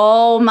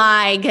 oh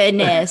my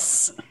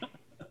goodness,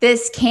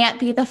 this can't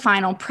be the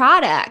final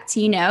product,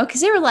 because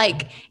they were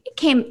like,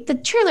 the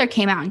trailer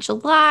came out in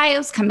July, it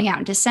was coming out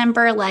in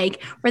December.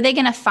 Like, were they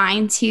going to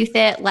fine tooth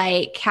it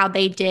like how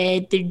they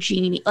did the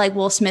Genie, like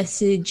Will Smith's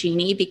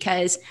Genie?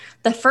 Because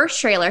the first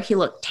trailer, he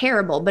looked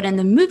terrible, but in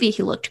the movie,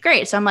 he looked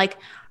great. So I'm like,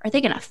 are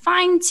they going to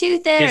fine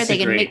tooth it? Are they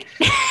going to make...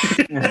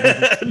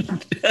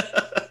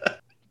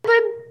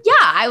 But yeah,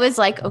 I was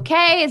like,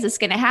 okay, is this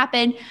going to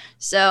happen?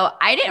 So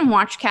I didn't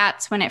watch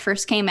Cats when it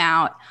first came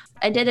out.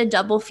 I did a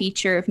double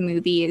feature of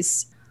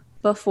movies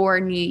before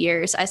New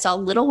Year's. I saw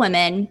Little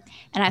Women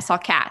and I saw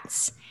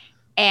Cats.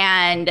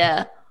 And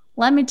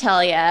let me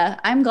tell you,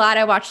 I'm glad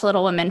I watched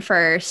Little Women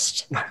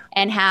first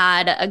and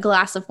had a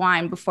glass of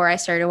wine before I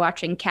started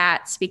watching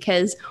Cats,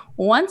 because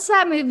once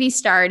that movie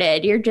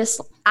started,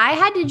 I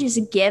had to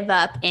just give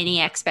up any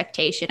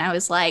expectation. I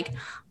was like,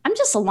 I'm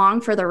just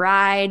along for the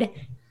ride.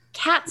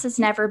 Cats has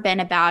never been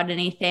about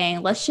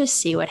anything. Let's just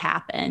see what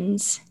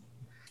happens.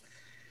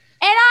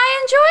 And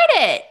I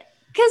enjoyed it.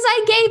 Because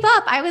I gave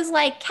up. I was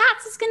like,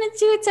 Cats is going to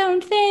do its own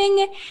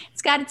thing.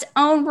 It's got its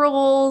own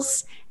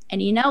rules.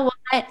 And you know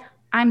what?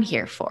 I'm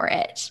here for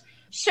it.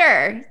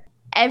 Sure,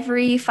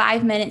 every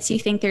 5 minutes you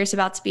think there's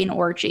about to be an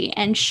orgy.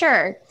 And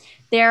sure,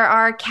 there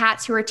are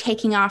cats who are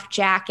taking off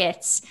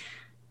jackets,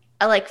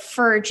 like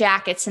fur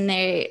jackets. And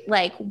they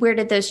like, where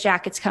did those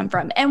jackets come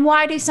from? And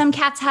why do some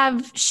cats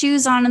have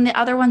shoes on and the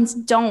other ones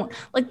don't?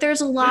 Like,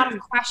 there's a lot of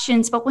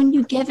questions. But when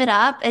you give it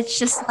up, it's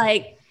just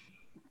like,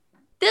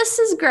 this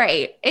is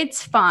great.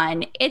 It's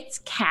fun. It's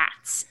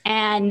Cats.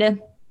 And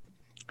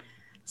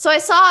so I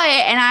saw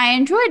it and I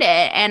enjoyed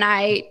it. And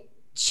I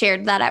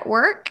shared that at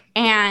work.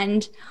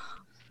 And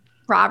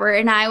Robert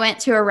and I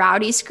went to a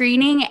rowdy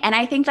screening. And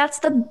I think that's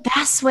the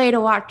best way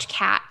to watch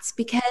Cats,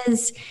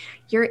 because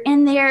you're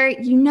in there,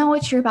 you know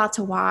what you're about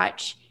to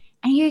watch.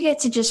 and you get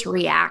to just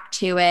react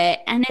to it.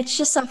 And it's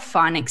just a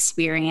fun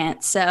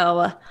experience.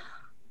 So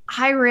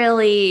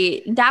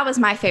that was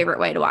my favorite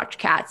way to watch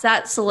Cats.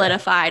 That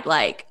solidified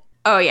like,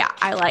 oh yeah,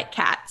 I like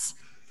Cats.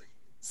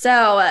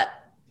 So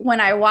when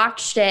I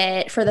watched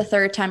it for the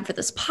third time for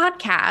this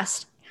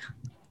podcast,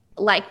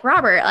 like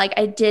Robert, like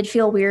I did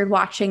feel weird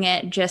watching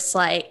it just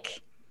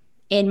like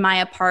in my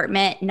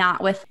apartment,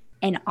 not with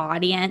an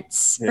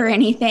audience or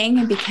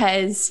anything,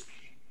 because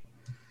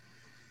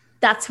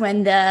that's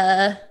when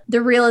the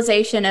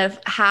realization of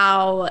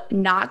how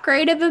not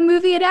great of a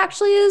movie it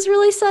actually is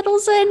really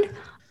settles in.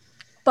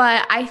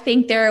 But I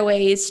think there are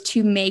ways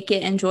to make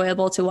it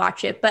enjoyable to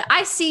watch it. But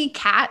I see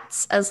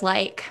Cats as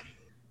like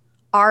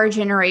our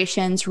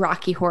generation's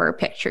Rocky Horror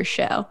Picture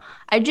Show.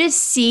 I just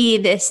see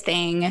this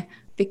thing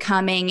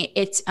becoming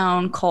its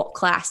own cult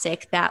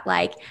classic that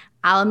like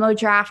Alamo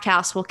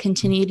Drafthouse will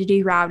continue to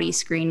do rowdy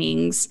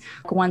screenings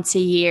once a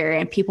year,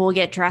 and people will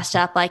get dressed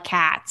up like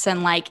cats,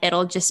 and like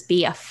it'll just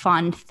be a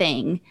fun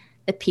thing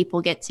that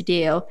people get to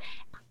do.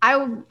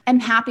 I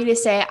am happy to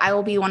say I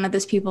will be one of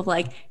those people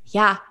like,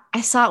 yeah, I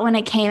saw it when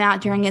it came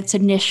out during its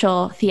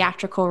initial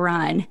theatrical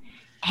run,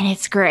 and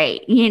it's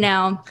great, you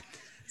know?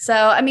 So,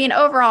 I mean,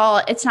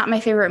 overall, it's not my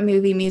favorite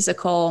movie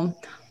musical,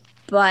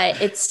 but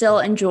it's still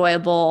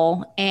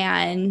enjoyable,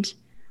 and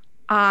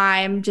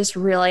I'm just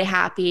really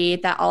happy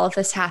that all of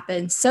this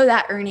happened so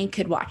that Ernie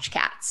could watch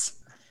Cats.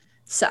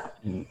 So,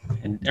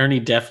 and Ernie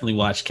definitely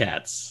watched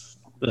Cats.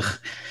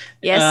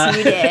 Yes,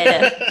 you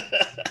did.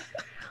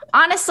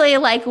 Honestly,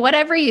 like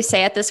whatever you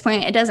say at this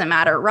point, it doesn't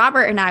matter.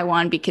 Robert and I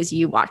won because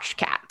you watched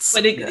Cats.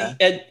 But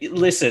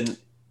listen,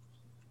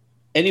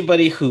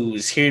 anybody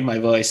who's hearing my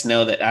voice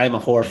know that I'm a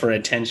whore for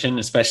attention,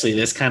 especially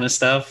this kind of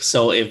stuff.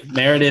 So if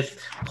Meredith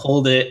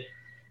pulled it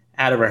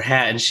out of her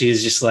hat and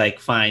she's just like,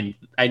 fine,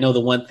 I know the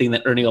one thing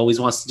that Ernie always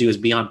wants to do is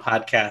be on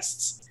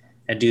podcasts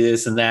and do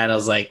this and that. I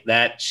was like,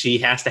 that she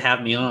has to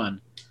have me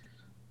on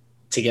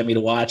to get me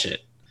to watch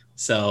it.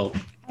 So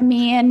I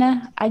mean,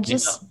 I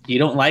just you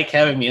don't like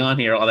having me on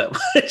here all that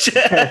much.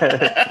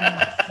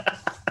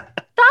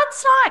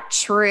 That's not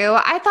true.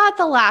 I thought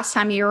the last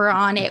time you were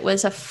on, it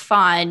was a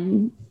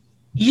fun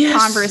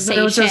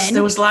conversation.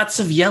 There was lots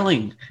of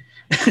yelling.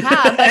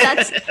 Yeah,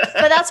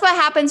 but that's what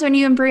happens when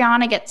you and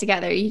Brianna get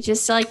together. You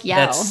just like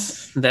yell.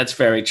 That's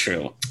very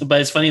true.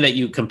 But it's funny that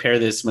you compare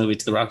this movie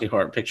to the Rocky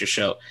Horror Picture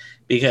Show,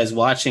 because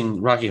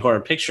watching Rocky Horror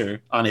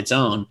Picture on its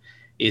own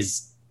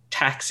is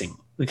taxing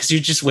because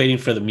you're just waiting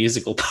for the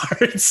musical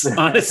parts.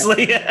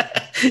 Honestly,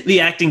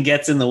 the acting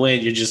gets in the way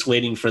and you're just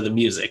waiting for the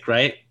music,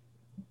 right?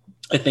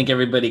 I think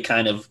everybody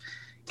kind of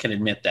can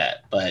admit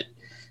that. But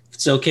if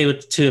it's okay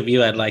with the two of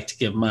you, I'd like to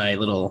give my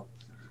little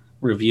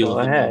review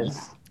of the movie.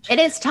 It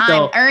is time.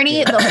 So,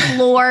 Ernie, the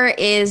floor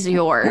is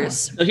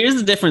yours. So here's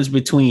the difference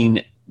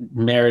between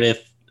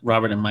Meredith,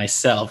 Robert, and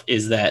myself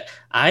is that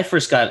I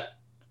first got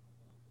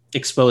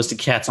exposed to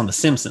Cats on The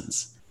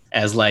Simpsons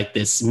as like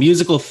this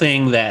musical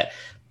thing that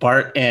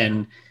Bart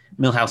and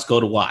Milhouse go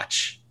to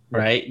watch,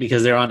 right?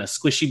 Because they're on a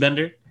squishy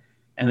bender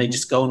and they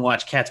just go and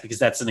watch Cats because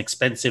that's an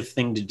expensive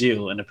thing to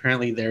do. And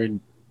apparently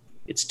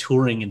it's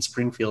touring in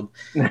Springfield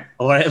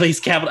or at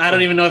least Capital. I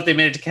don't even know if they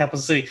made it to Capital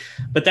City,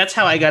 but that's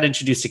how I got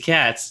introduced to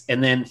Cats.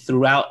 And then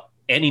throughout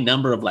any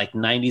number of like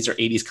 90s or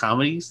 80s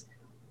comedies,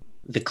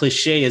 the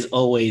cliche is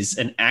always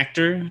an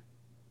actor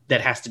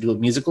that has to do a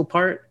musical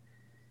part.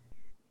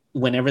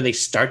 Whenever they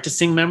start to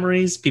sing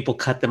memories, people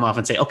cut them off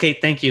and say, okay,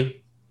 thank you.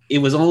 It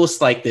was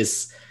almost like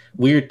this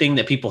weird thing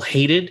that people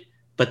hated,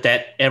 but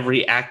that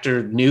every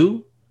actor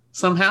knew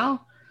somehow.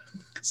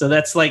 So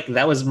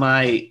that was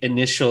my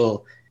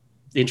initial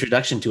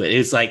introduction to it.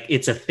 It's like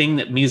it's a thing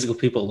that musical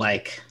people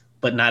like,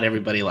 but not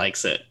everybody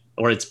likes it,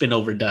 or it's been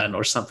overdone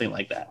or something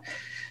like that.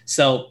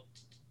 So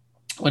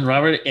when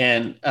Robert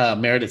and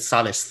Meredith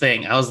saw this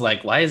thing, I was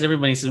like, why is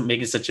everybody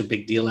making such a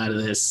big deal out of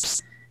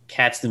this?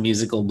 Cats the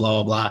musical,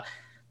 blah, blah, blah.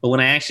 But when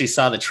I actually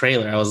saw the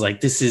trailer, I was like,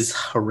 this is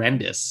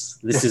horrendous.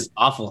 This is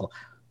awful.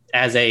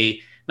 I'm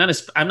not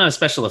a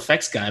special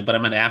effects guy, but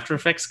I'm an After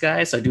Effects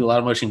guy, so I do a lot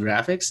of motion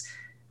graphics.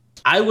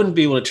 I wouldn't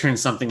be able to turn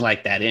something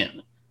like that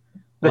in.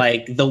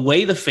 Like the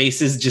way the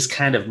faces just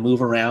kind of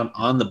move around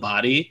on the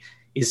body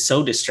is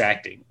so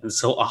distracting and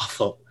so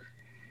awful.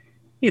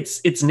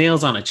 It's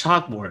nails on a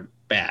chalkboard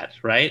bad,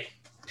 right?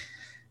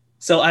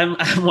 So I'm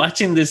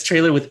watching this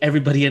trailer with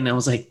everybody and I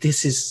was like,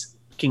 this is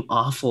fucking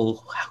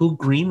awful. Who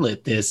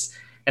greenlit this?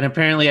 And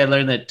apparently I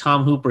learned that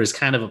Tom Hooper is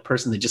kind of a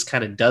person that just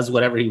kind of does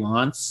whatever he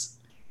wants.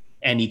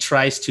 And he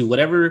tries to,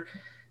 whatever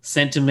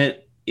sentiment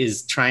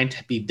is trying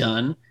to be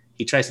done,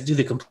 he tries to do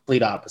the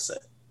complete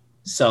opposite.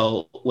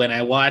 So when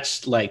I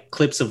watched like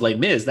clips of Les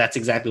Mis, that's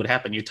exactly what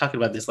happened. You're talking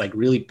about this like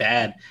really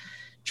bad,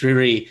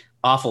 dreary,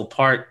 awful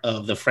part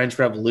of the French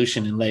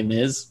Revolution in Les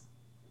Mis.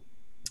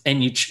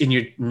 And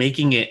you're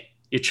making it,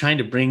 you're trying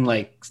to bring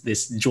like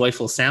this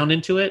joyful sound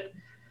into it.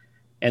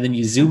 And then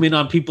you zoom in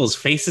on people's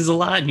faces a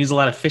lot and use a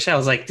lot of fisheye. I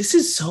was like, this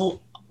is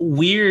so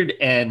weird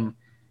and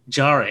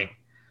jarring.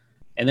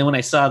 And then when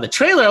I saw the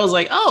trailer, I was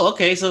like, oh,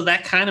 okay, so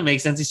that kind of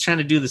makes sense. He's trying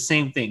to do the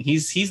same thing.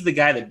 He's the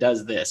guy that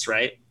does this,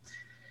 right?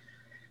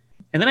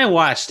 And then I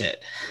watched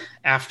it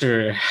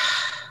after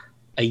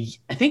I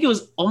think it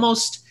was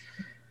almost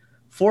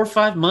 4 or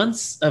 5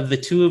 months of the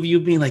two of you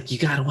being like, you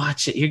got to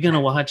watch it. You're going to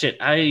watch it.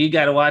 You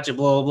got to watch it,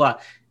 blah, blah,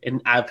 blah.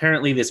 And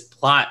apparently this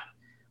plot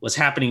was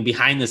happening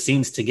behind the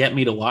scenes to get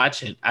me to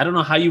watch it. I don't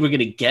know how you were going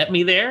to get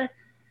me there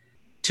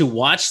to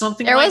watch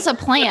something. There was a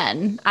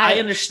plan. I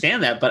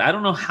understand that, but I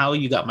don't know how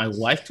you got my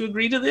wife to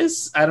agree to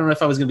this. I don't know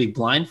if I was going to be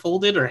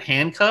blindfolded or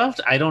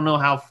handcuffed. I don't know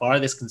how far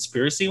this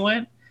conspiracy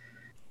went.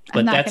 But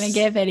I'm not going to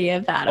give any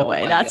of that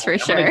away. That's for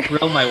sure. I'm going to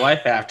grill my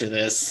wife after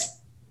this.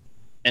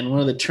 And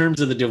one of the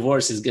terms of the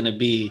divorce is going to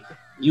be,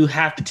 you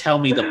have to tell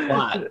me the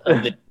plot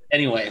of it.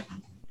 Anyway,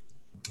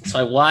 so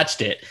I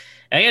watched it.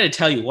 And I got to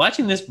tell you,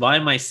 watching this by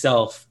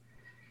myself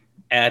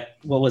at,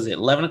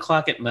 11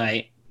 o'clock at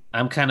night,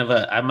 I'm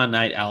a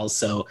night owl,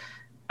 so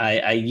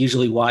I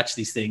usually watch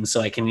these things so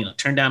I can,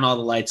 turn down all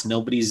the lights.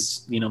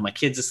 Nobody's, my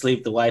kid's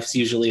asleep. The wife's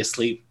usually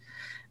asleep.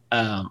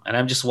 And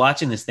I'm just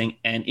watching this thing,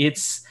 and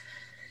it's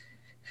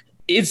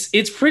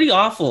pretty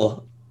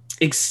awful,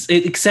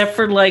 except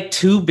for like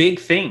two big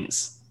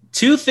things.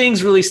 Two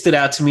things really stood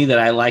out to me that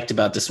I liked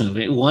about this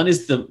movie. One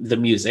is the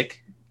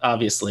music.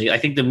 Obviously, I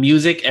think the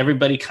music,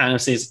 everybody kind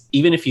of says,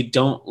 even if you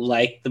don't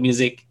like the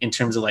music in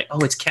terms of like, oh,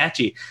 it's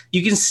catchy,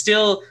 you can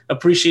still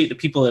appreciate the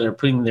people that are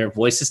putting their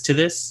voices to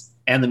this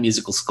and the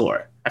musical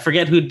score. I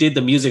forget who did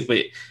the music, but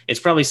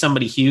it's probably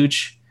somebody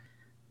huge.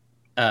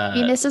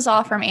 This is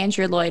all from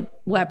Andrew Lloyd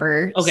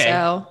Webber.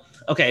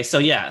 Okay. So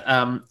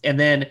yeah. And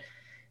then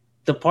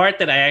the part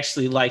that I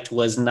actually liked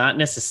was not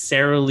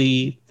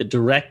necessarily the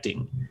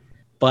directing,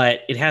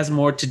 but it has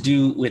more to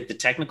do with the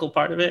technical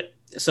part of it.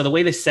 So the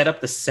way they set up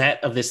the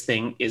set of this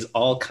thing is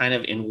all kind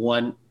of in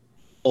one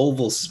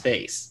oval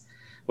space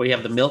where you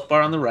have the milk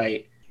bar on the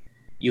right.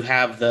 You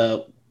have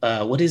the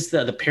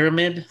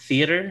pyramid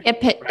theater?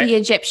 Right? The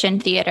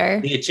Egyptian theater.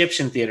 The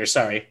Egyptian theater,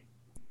 sorry.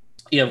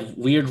 You have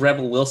weird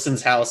Rebel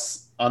Wilson's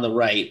house on the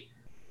right.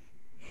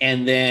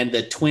 And then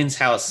the twins'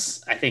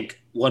 house, I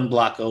think, one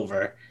block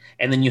over.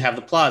 And then you have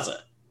the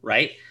plaza,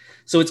 right?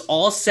 So it's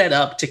all set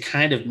up to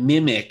kind of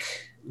mimic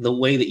the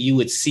way that you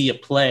would see a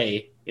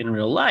play in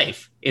real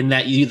life, in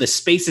that the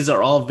spaces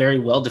are all very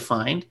well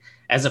defined,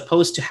 as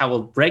opposed to how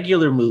a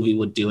regular movie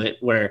would do it,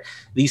 where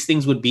these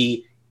things would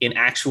be in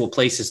actual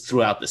places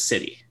throughout the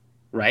city,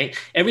 right?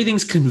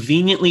 Everything's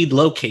conveniently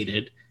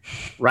located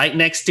right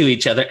next to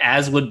each other,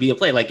 as would be a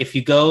play. Like if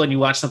you go and you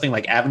watch something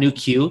like Avenue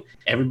Q,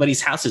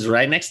 everybody's house is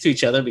right next to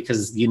each other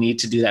because you need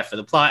to do that for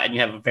the plot and you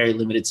have a very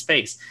limited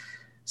space.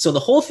 So the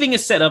whole thing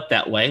is set up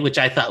that way, which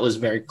I thought was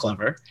very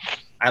clever.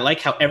 I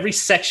like how every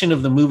section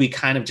of the movie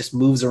kind of just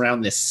moves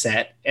around this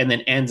set and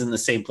then ends in the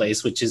same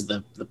place, which is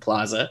the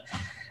plaza.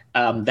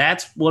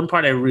 That's one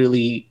part I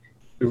really,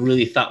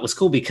 really thought was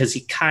cool, because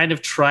he kind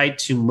of tried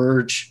to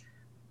merge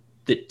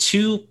the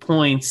 2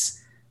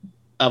 points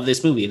of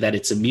this movie, that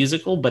it's a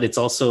musical, but it's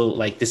also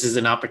like this is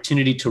an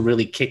opportunity to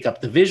really kick up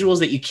the visuals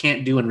that you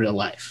can't do in real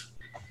life,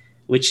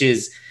 which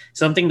is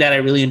something that I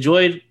really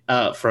enjoyed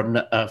for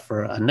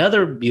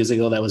another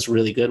musical that was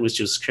really good, which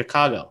was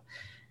Chicago.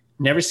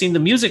 Never seen the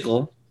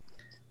musical,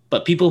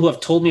 but people who have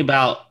told me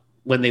about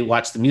when they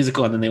watch the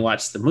musical and then they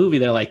watch the movie,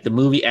 they're like, the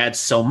movie adds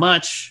so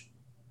much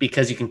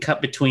because you can cut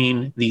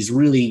between these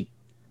really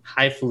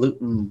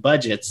highfalutin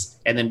budgets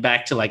and then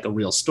back to like a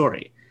real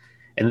story.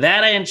 And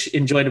that I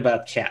enjoyed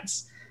about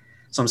Cats.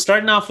 So I'm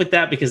starting off with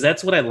that because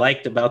that's what I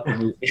liked about the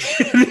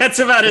movie. That's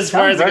about as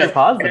far as it goes.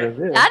 Positive,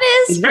 yeah.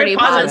 That is pretty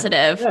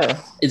positive.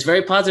 Yeah. It's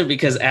very positive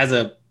because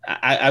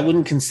I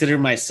wouldn't consider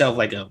myself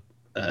like a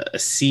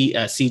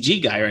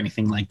CG guy or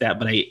anything like that,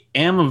 but I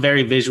am a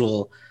very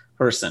visual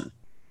person.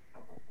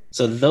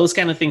 So those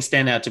kind of things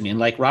stand out to me. And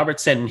like Robert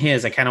said in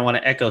his, I kind of want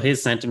to echo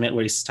his sentiment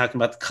where he's talking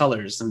about the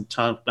colors and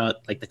talking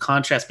about like the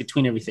contrast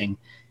between everything.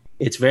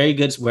 It's very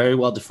good. It's very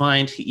well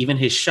defined. Even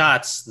his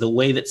shots, the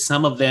way that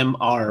some of them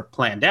are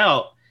planned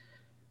out,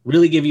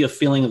 really give you a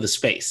feeling of the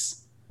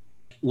space.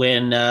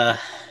 When,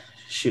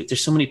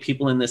 there's so many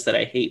people in this that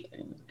I hate.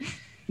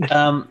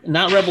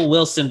 Not Rebel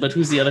Wilson, but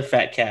who's the other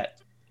fat cat?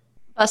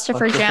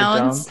 Christopher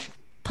Jones,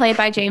 played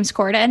by James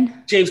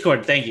Corden. James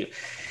Corden, thank you.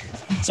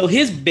 So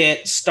his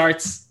bit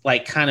starts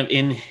like kind of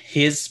in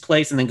his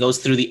place and then goes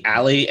through the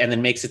alley and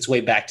then makes its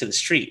way back to the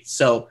street.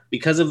 So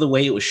because of the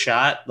way it was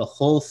shot, the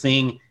whole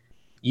thing,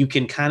 you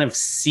can kind of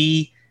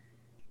see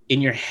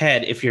in your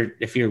head, if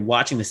you're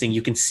watching this thing,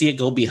 you can see it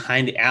go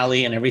behind the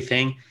alley and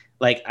everything.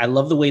 Like, I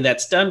love the way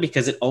that's done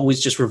because it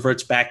always just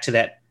reverts back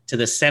to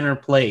the center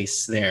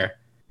place there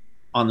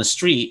on the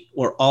street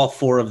where all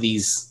four of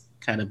these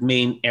kind of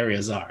main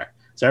areas are.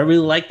 So I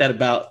really like that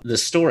about the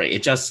story.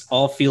 It just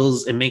all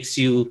feels, it makes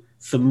you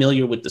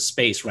familiar with the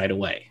space right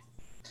away.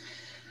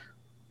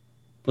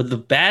 But the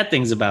bad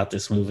things about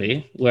this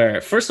movie,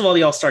 where first of all,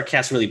 the all-star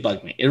cast really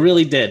bugged me. It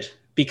really did,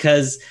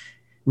 because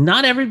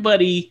not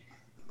everybody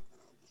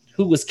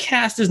who was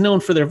cast is known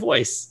for their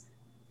voice.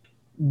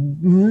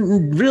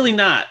 Really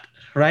not,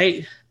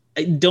 right?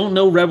 I don't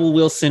know Rebel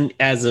Wilson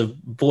as a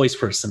voice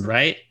person,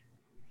 right?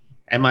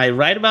 Am I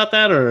right about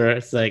that? Or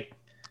it's like,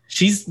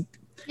 she's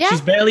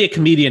barely a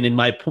comedian in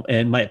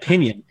my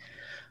opinion,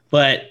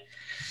 but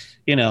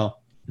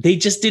they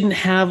just didn't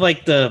have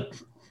like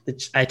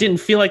I didn't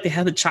feel like they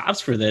had the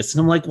chops for this. And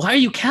I'm like, why are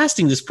you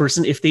casting this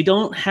person if they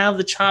don't have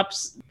the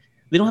chops?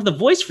 They don't have the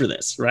voice for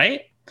this,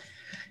 right?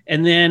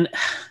 And then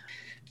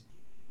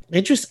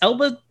Idris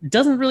Elba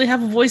doesn't really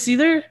have a voice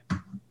either.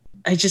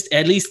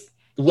 At least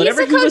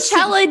whatever he's a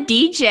Coachella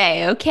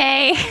DJ,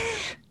 okay?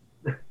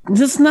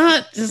 That's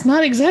not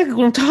exactly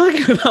what I'm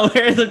talking about.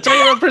 I'm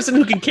talking about a person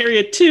who can carry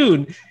a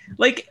tune.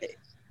 Like,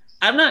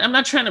 I'm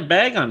not trying to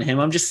bag on him.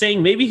 I'm just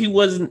saying maybe he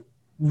wasn't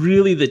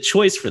really the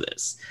choice for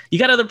this. You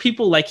got other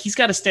people, like he's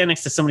got to stand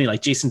next to somebody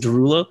like Jason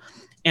Derulo,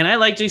 and I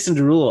like Jason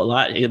Derulo a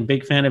lot. I'm a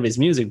big fan of his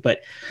music,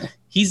 but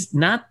he's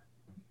not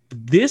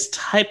this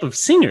type of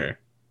singer,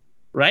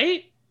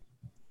 right?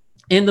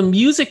 And the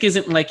music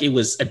isn't like it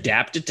was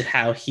adapted to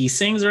how he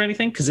sings or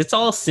anything, because it's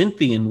all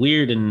synthy and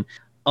weird and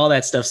all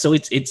that stuff. So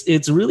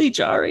it's really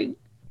jarring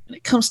when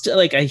it comes to,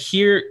 like, I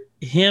hear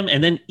him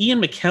and then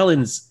Ian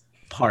McKellen's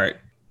part.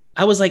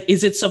 I was like,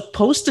 is it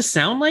supposed to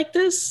sound like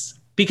this?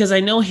 Because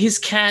I know his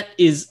cat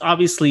is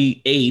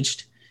obviously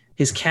aged.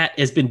 His cat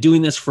has been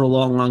doing this for a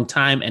long, long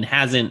time and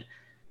hasn't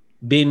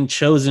been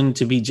chosen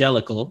to be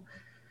Jellicle.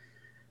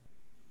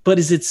 But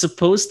is it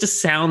supposed to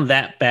sound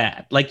that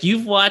bad? Like,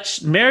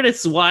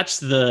 Meredith's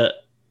watched the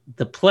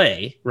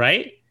play,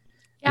 right?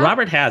 Yeah.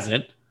 Robert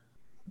hasn't,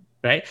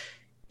 right?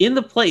 In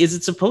the play, is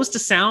it supposed to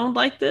sound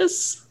like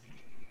this?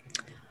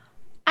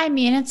 I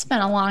mean, it's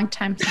been a long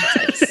time since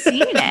I've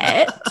seen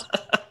it.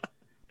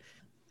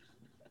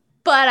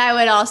 But I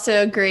would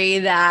also agree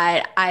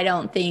that I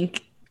don't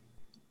think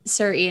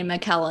Sir Ian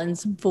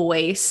McKellen's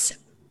voice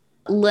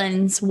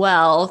lends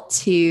well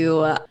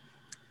to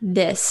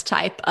this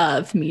type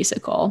of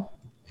musical.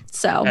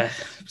 So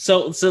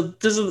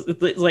this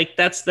is like,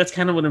 that's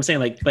kind of what I'm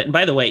saying. Like, but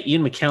by the way,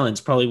 Ian McKellen's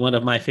probably one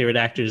of my favorite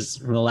actors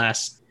in the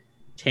last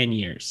 10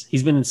 years.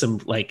 He's been in some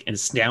like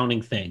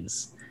astounding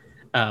things,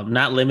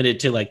 not limited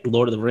to like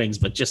Lord of the Rings,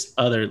 but just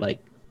other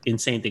like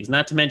insane things.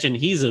 Not to mention,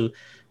 he's a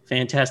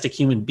fantastic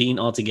human being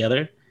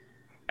altogether.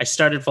 I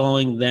started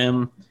following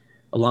them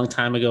a long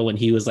time ago when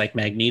he was like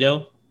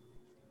Magneto,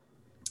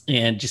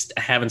 and just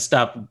I haven't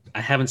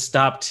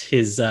stopped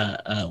his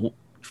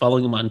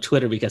following him on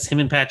Twitter, because him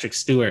and Patrick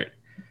Stewart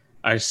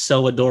are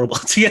so adorable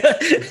together.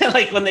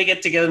 Like, when they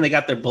get together and they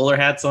got their bowler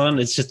hats on,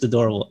 it's just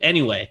adorable.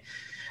 Anyway,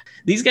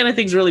 these kind of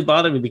things really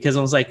bother me, because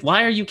I was like,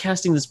 why are you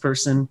casting this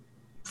person?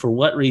 For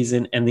what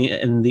reason? And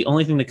the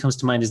only thing that comes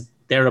to mind is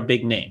they're a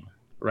big name,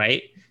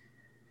 right?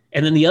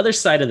 And then the other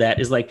side of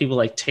that is like people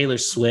like Taylor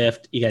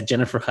Swift. You got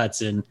Jennifer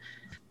Hudson.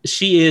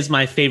 She is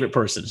my favorite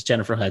person, is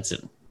Jennifer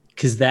Hudson,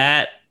 because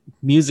that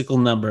musical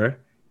number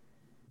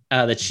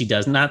that she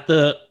does, not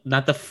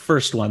the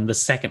first one, the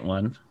second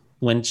one,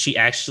 when she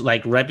actually,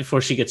 like, right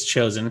before she gets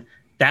chosen,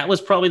 that was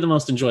probably the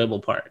most enjoyable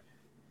part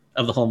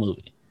of the whole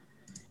movie.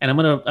 And I'm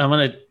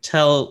gonna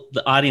tell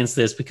the audience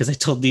this, because I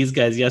told these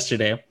guys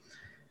yesterday.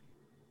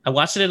 I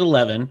watched it at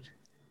 11,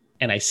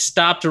 and I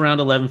stopped around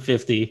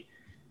 11:50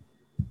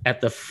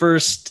 at the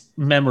first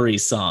Memory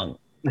song,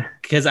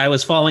 because I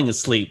was falling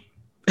asleep.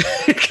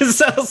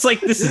 Because I was like,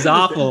 this is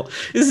awful.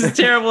 This is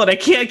terrible, and I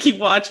can't keep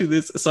watching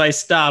this. So I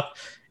stopped,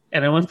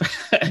 and I went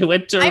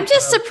to... I'm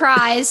just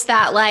surprised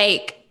that,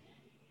 like,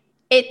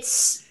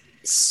 it's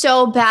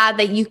so bad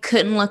that you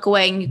couldn't look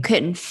away and you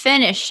couldn't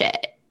finish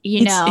it.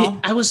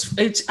 I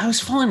was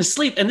falling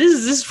asleep, and this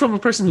is from a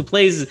person who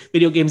plays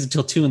video games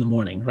until 2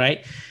 a.m,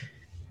 right?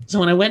 So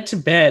when I went to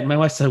bed, my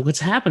wife said, "What's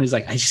happened?" He's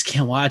like, "I just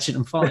can't watch it.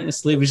 I'm falling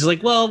asleep." She's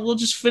like, "Well, we'll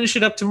just finish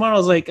it up tomorrow." I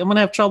was like, "I'm gonna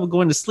have trouble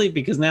going to sleep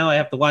because now I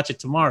have to watch it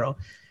tomorrow."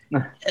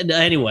 And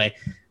anyway,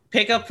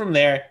 pick up from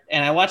there,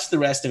 and I watched the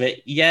rest of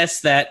it.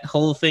 Yes, that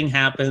whole thing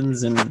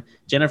happens, and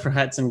Jennifer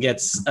Hudson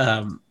gets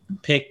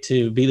picked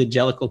to be the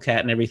Jellicle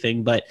cat and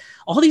everything. But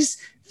all these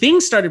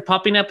things started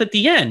popping up at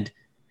the end.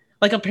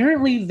 Like,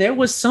 apparently there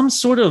was some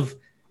sort of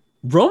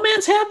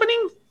romance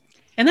happening,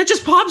 and that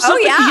just pops up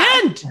at the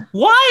end.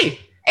 Why?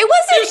 It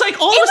was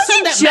like all of a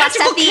sudden that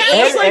magical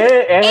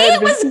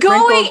cat was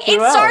going.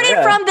 It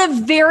started from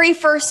the very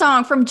first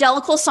song, from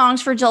Jellicle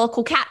Songs for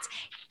Jellicle Cats.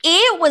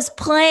 It was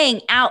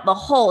playing out the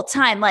whole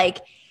time. Like,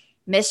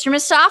 Mr.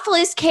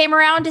 Mistopheles came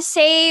around to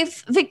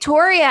save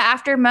Victoria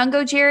after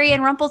Mungo Jerry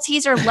and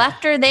Rumpelteazer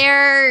left her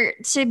there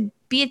to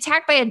be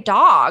attacked by a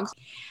dog.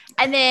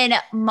 And then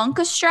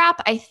Munkustrap,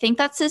 I think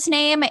that's his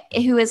name,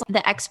 who is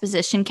the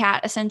exposition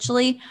cat,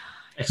 essentially.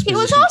 He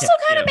was also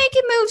kind of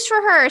making moves for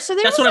her. So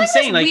there was like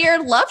this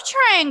weird love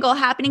triangle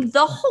happening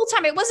the whole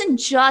time. It wasn't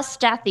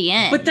just at the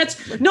end. But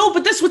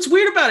that's what's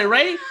weird about it,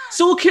 right?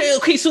 So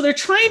okay, so they're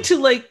trying to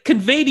like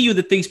convey to you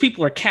that these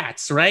people are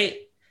cats, right?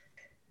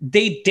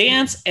 They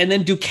dance and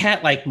then do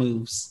cat-like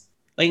moves.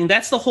 Like, and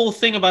that's the whole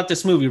thing about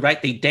this movie,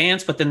 right? They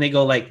dance, but then they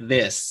go like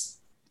this.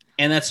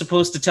 And that's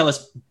supposed to tell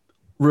us,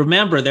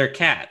 remember, they're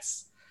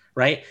cats,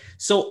 right?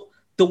 So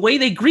the way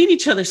they greet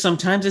each other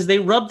sometimes is they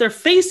rub their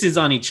faces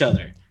on each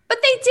other. But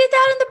they did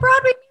that in the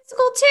Broadway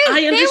musical too.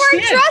 I understand. They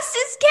were dressed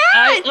as cats.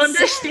 I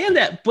understand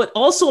that. But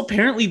also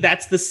apparently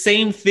that's the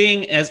same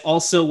thing as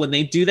also when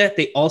they do that,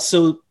 they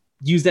also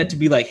use that to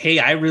be like, hey,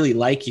 I really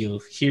like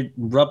you. Here,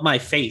 rub my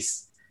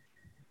face.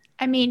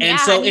 I mean, And yeah,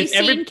 so have you if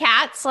seen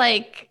cats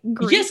like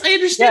greet? Yes, I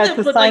understand Yeah, that,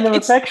 it's a but sign like of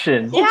it's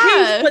affection. okay.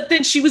 Yeah. But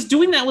then she was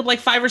doing that with like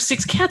 5 or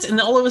 6 cats, and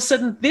then all of a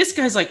sudden, this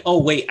guy's like, "Oh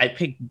wait, I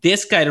picked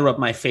this guy to rub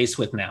my face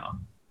with now."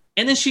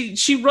 And then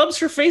she rubs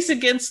her face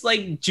against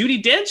like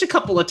Judi Dench a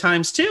couple of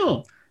times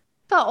too.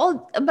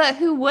 But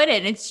who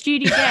wouldn't? It's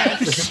Judi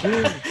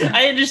Dench.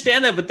 I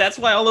understand that, but that's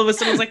why all of a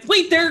sudden I was like,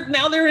 "Wait,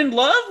 they're in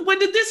love? When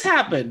did this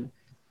happen?"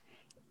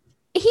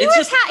 He had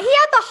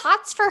the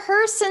hots for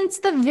her since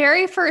the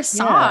very first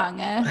song.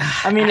 Yeah,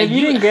 I mean, if you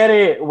didn't get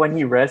it when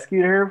he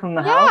rescued her from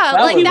the house, that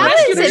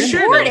was interesting.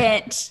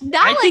 important.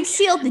 That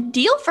sealed the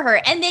deal for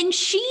her. And then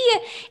she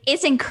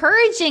is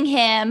encouraging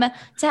him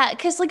to,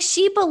 because like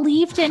she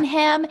believed in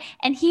him,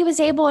 and he was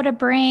able to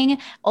bring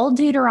old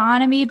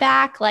Deuteronomy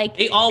back. Like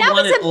They all that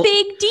was wanted a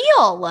big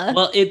deal.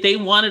 Well, they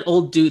wanted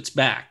old Dudes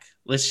back.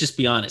 Let's just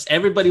be honest.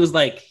 Everybody was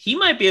like, he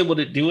might be able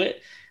to do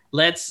it.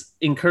 Let's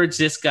encourage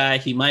this guy.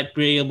 He might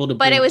be able to.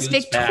 But it was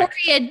Dudes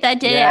Victoria back. that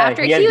did it Yeah,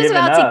 after he had he was given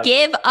about up. to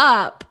give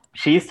up.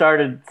 She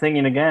started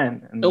singing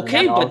again. And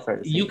Okay, they all but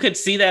started you singing. could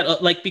see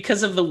that, like,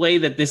 because of the way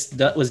that this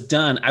was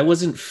done, I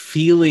wasn't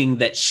feeling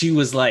that she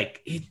was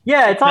like,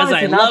 Yeah, it's because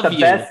honestly I not love the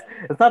you. best.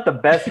 It's not the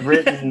best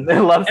written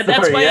love story And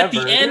that's why at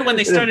ever. the end, when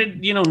they started,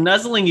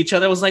 nuzzling each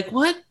other, I was like,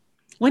 what?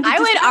 When did I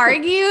this would happen?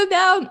 argue,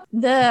 though,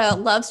 the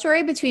love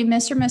story between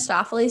Mr.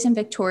 Mistopheles and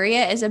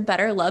Victoria is a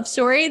better love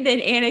story than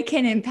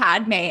Anakin and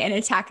Padme in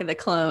Attack of the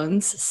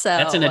Clones. So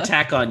That's an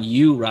attack on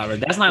you, Robert.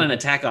 That's not an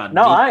attack on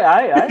No, me.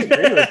 I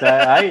agree with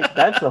that.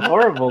 That's a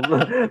horrible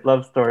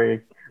love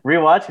story.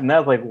 Rewatching that, I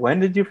was like, when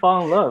did you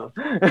fall in love?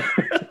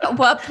 At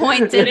what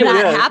point did that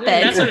Yeah.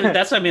 happen?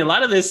 That's what I mean. A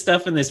lot of this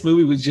stuff in this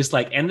movie was just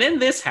like, and then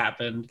this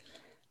happened.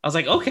 I was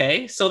like,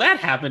 okay, so that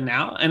happened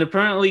now. And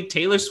apparently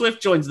Taylor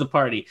Swift joins the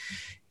party.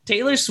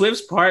 Taylor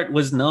Swift's part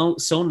was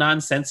so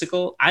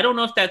nonsensical. I don't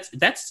know if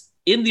that's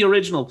in the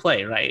original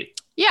play, right?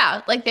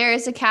 Yeah, like there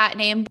is a cat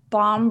named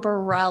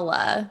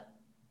Bombarella.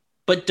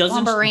 But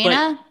doesn't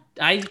Bombarina?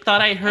 but I thought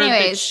I heard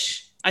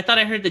Anyways.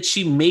 that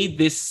she made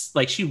this,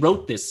 like she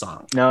wrote this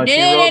song. No,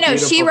 No.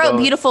 She wrote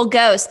Ghost. Beautiful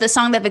Ghost, the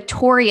song that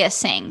Victoria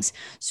sings.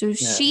 So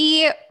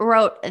she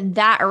wrote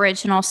that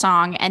original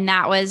song, and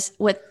that was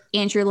with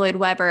Andrew Lloyd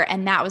Webber,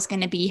 and that was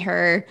going to be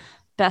her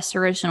best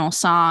original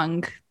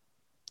song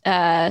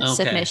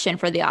submission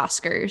for the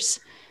Oscars.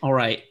 All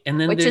right.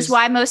 And then which is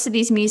why most of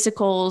these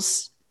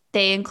musicals,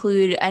 they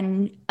include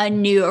a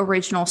new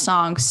original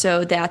song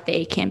so that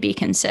they can be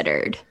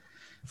considered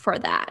for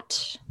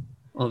that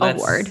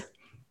award.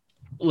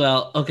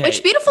 Well, okay.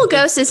 Which Beautiful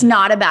Ghost is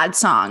not a bad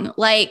song.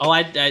 Like,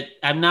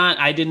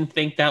 I didn't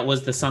think that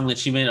was the song that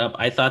she made up.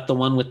 I thought the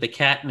one with the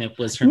catnip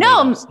was her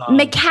no, made-up song.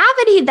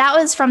 McCavity, that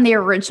was from the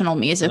original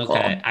musical.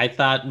 Okay. I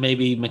thought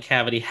maybe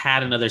McCavity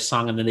had another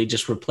song and then they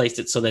just replaced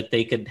it so that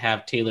they could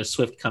have Taylor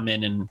Swift come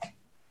in and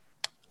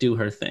do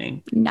her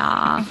thing.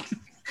 Nah.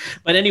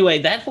 But anyway,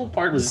 that whole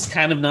part was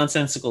kind of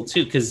nonsensical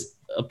too, because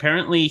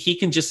apparently he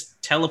can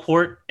just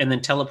teleport and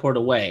then teleport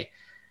away.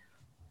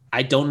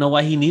 I don't know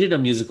why he needed a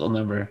musical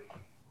number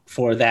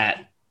for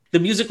that. The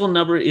musical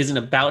number isn't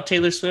about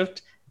Taylor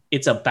Swift.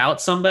 It's about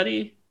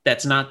somebody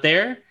that's not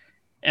there.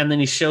 And then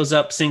he shows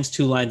up, sings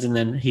 2 lines, and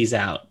then he's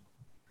out.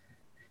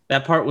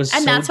 That part was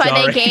and so that's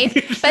why jarring.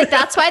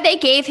 that's why they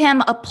gave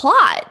him a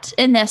plot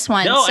in this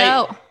one.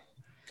 No,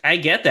 I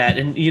get that.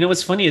 And you know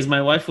what's funny is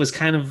my wife was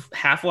kind of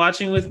half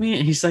watching with me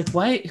and he's like,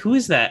 why? Who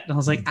is that? And I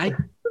was like, I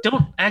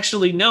don't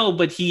actually know,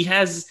 but he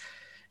has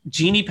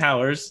genie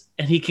powers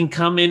and he can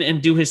come in and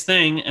do his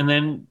thing. And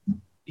then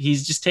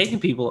he's just taking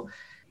people.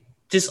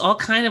 Just all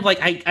kind of like,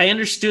 I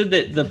understood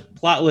that the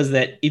plot was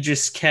that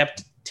Idris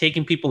kept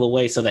taking people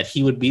away so that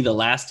he would be the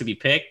last to be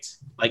picked,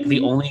 like the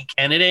only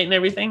candidate and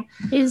everything.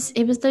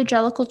 It was the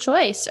Jellicle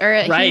choice, or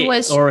right. He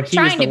was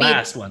the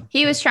last one.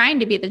 He was trying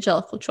to be the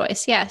Jellicle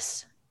choice.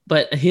 Yes.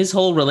 But his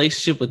whole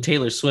relationship with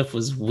Taylor Swift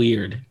was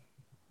weird,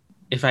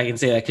 if I can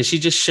say that, because she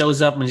just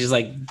shows up and she's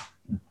like,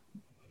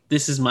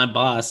 this is my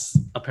boss,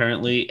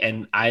 apparently,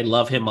 and I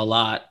love him a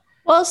lot.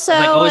 Well,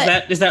 so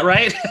is that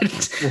right?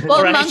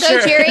 Well, right, Mungo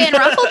sure. Jerry and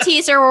Ruffle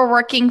Teaser were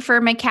working for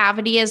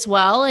McCavity as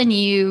well, and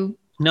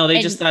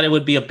they just thought it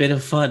would be a bit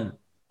of fun,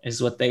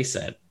 is what they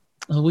said.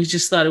 Oh, we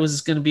just thought it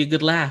was going to be a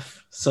good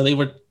laugh, so they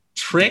were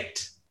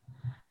tricked.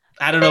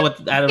 I don't know what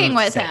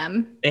with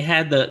him. They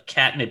had the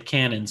catnip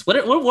cannons.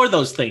 What were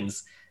those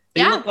things?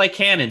 They look like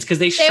cannons because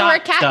they shot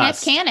were catnip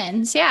dust.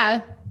 cannons.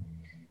 Yeah.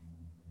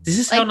 This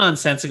is how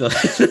nonsensical.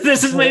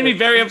 This has made me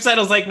very upset.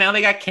 I was like, now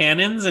they got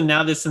cannons and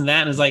now this and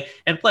that. And it's like,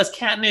 and plus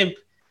catnip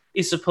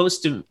is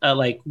supposed to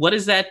what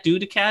does that do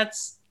to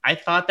cats? I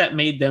thought that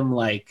made them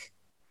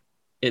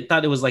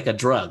it was like a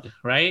drug,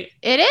 right?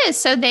 It is.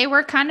 So they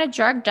were kind of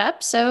drugged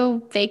up,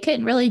 so they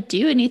couldn't really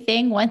do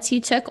anything once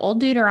he took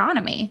Old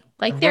Deuteronomy.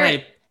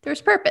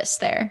 There's purpose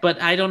there.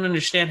 But I don't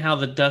understand how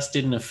the dust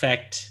didn't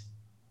affect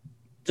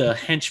the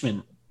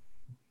henchmen.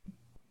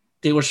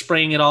 They were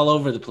spraying it all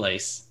over the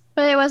place.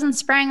 But it wasn't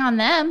spraying on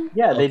them.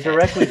 Yeah, they Okay.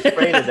 directly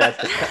sprayed it at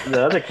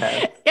the other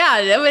cats. Yeah,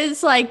 it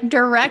was like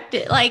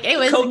directed. Like it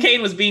was.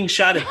 Cocaine was being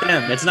shot at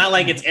them. It's not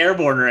like it's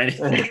airborne or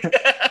anything.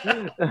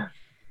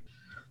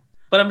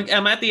 But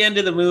I'm at the end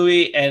of the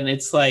movie, and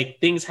it's like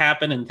things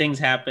happen and things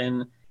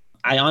happen.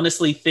 I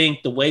honestly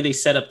think the way they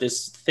set up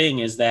this thing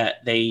is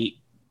that they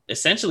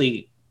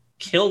essentially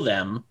kill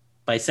them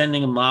by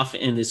sending them off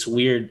in this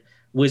weird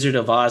Wizard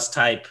of Oz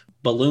type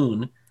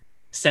balloon,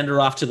 send her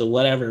off to the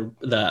whatever,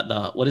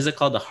 the what is it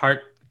called? The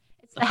heart?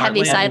 It's the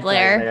heavy side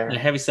layer. The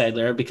heavy side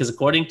layer, because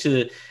according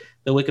to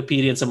the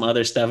Wikipedia and some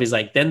other stuff, he's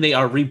like, then they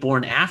are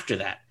reborn after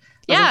that.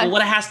 I was like, well,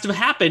 what has to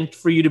happen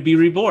for you to be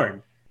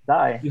reborn?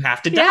 Die. You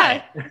have to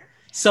Yeah. die.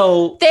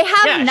 So They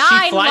have yeah,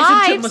 9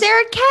 lives.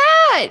 They're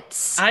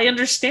cats. I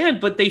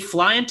understand, but they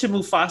fly into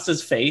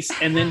Mufasa's face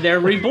and then they're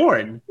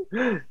reborn.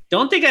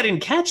 Don't think I didn't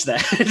catch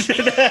that.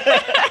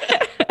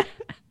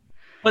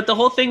 But the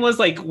whole thing was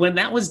like, when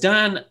that was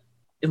done,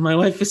 and my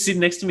wife was sitting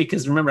next to me,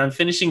 because remember, I'm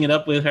finishing it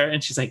up with her,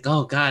 and she's like,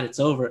 oh God, it's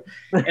over.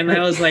 And I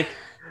was like,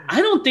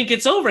 I don't think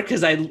it's over,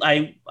 because I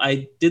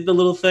did the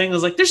little thing. I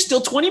was like, there's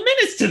still 20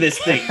 minutes to this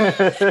thing.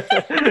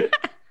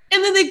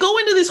 And then they go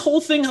into this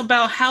whole thing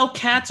about how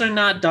cats are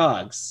not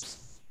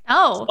dogs.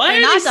 Oh, Why they're are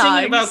they not singing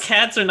dogs. about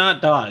cats are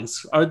not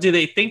dogs? Or do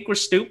they think we're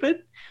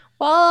stupid?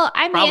 Well,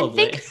 I mean,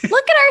 Probably.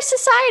 look at our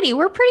society.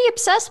 We're pretty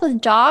obsessed with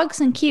dogs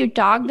and cute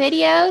dog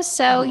videos.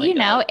 So, Oh my you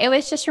know, it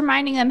was just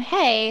reminding them,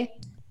 hey,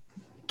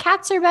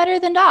 cats are better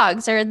than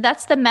dogs. Or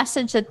that's the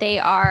message that they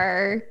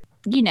are,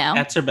 you know,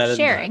 Cats are better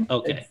sharing. than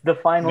dogs. Okay. It's the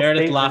final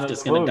Meredith statement Loft of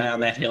is the going to movie. die on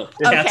that hill.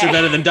 Okay. Cats are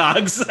better than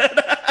dogs.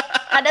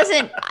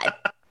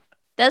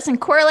 That doesn't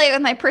correlate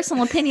with my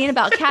personal opinion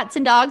about cats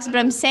and dogs, but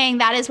I'm saying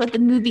that is what the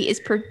movie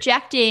is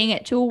projecting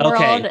to a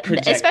world,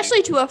 projecting.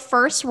 especially to a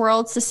first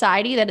world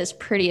society that is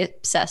pretty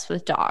obsessed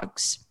with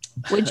dogs.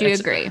 Would you That's-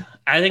 agree?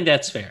 I think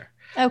that's fair.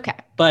 Okay.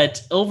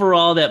 But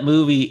overall, that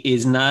movie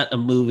is not a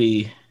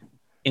movie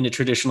in a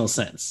traditional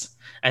sense.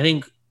 I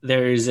think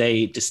there's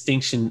a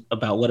distinction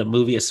about what a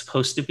movie is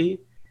supposed to be,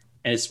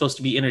 and it's supposed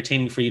to be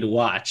entertaining for you to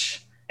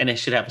watch, and it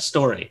should have a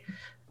story.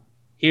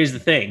 Here's the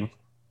thing.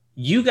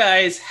 You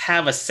guys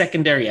have a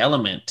secondary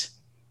element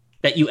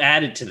that you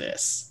added to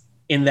this,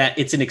 in that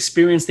it's an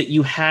experience that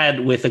you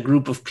had with a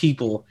group of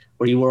people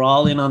where you were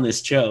all in on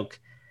this joke.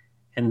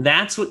 And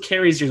that's what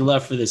carries your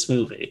love for this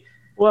movie,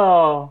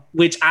 Well,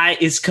 which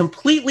is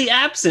completely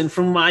absent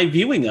from my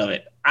viewing of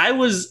it. I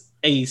was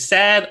a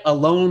sad,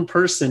 alone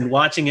person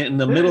watching it in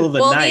the middle of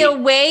the Well, night. the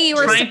way you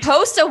were trying-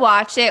 supposed to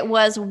watch it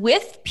was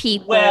with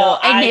people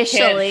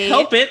initially. I can't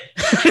help it.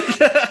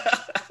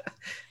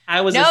 I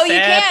was No, a sad, you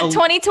can't.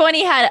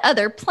 2020 had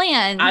other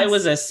plans. I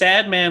was a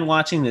sad man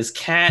watching this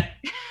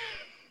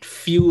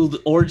cat-fueled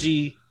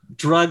orgy,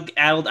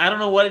 drug-addled. I don't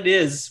know what it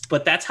is,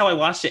 but that's how I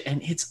watched it,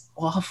 and it's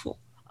awful.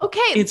 okay.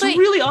 It's but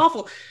really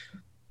awful.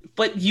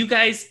 But you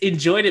guys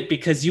enjoyed it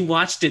because you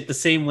watched it the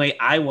same way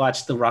I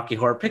watched the Rocky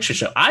Horror Picture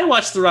Show. I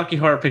watched the Rocky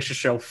Horror Picture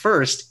Show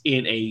first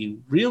in a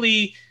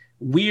really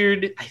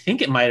weird, I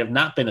think it might have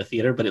not been a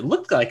theater, but it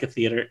looked like a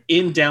theater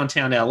in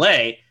downtown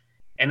LA.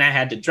 And I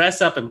had to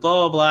dress up and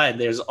blah, blah, blah. And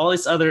there's all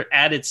this other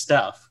added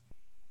stuff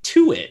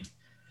to it.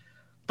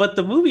 But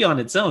the movie on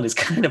its own is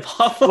kind of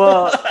awful.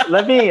 well,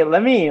 let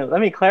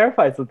me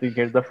clarify something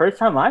here. The first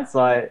time I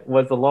saw it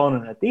was alone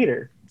in a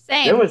theater.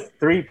 same. There was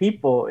 3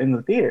 people in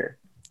the theater.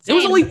 There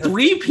was Same. only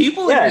 3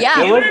 people Yeah, in the Yeah.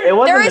 theater? it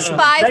wasn't There was until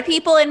 5 the sec-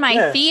 people in my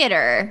Yeah.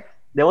 theater.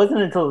 It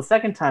wasn't until the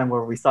second time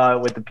where we saw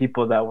it with the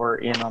people that were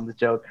in on the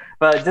joke.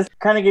 But just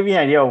kind of give you an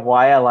idea of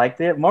why I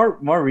liked it. More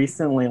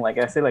recently, like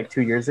I say, like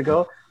 2 years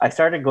ago, I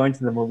started going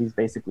to the movies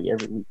basically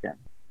every weekend,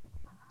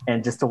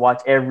 and just to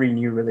watch every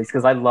new release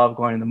because I love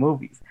going to the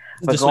movies.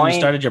 Is But this when you going-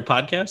 started your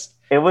podcast?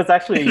 It was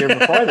actually a year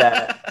before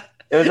that.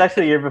 It was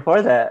actually a year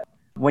before that.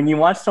 When you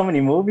watch so many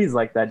movies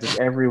like that, just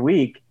every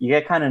week, you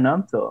get kind of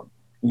numb to them.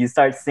 You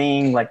start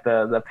seeing like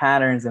the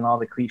patterns and all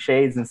the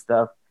cliches and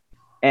stuff.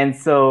 And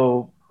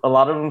so a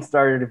lot of them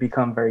started to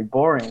become very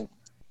boring.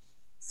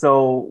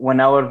 So when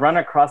I would run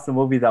across a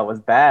movie that was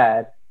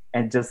bad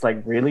and just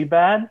like really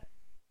bad,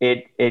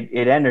 it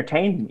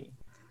entertained me.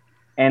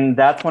 And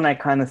that's when I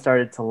kind of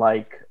started to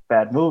like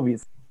bad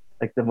movies,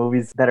 like the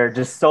movies that are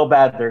just so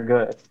bad they're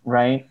good,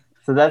 right?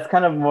 So that's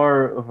kind of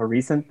more of a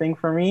recent thing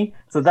for me.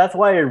 So that's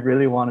why I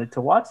really wanted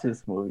to watch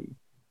this movie.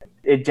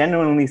 It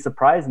genuinely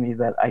surprised me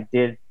that I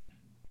did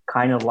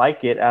kind of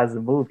like it as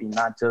a movie,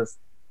 not just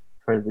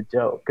for the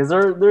joke. Because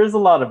there's a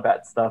lot of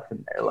bad stuff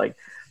in there. Like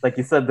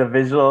you said, the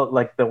visual,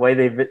 like the way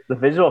the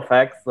visual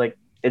effects, like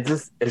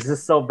it's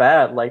just so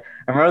bad. Like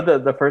I remember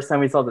the first time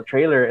we saw the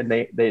trailer and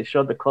they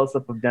showed the close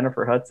up of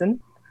Jennifer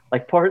Hudson.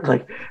 Like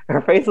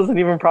her face wasn't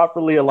even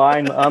properly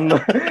aligned on the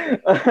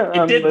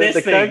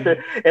the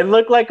character. It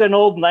looked like an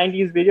old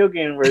 90s video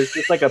game where it's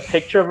just like a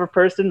picture of a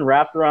person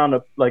wrapped around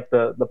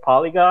the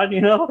polygon,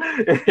 you know?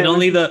 And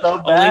only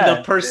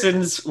the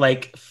person's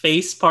like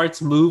face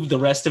parts moved. The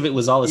rest of it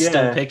was all a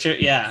still picture.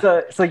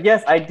 Yeah. So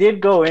yes, I did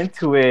go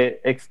into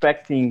it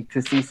expecting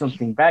to see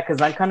something bad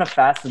because I'm kind of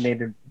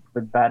fascinated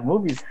with bad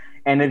movies.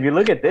 And if you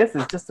look at this,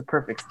 it's just a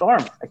perfect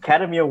storm.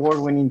 Academy Award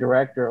winning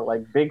director,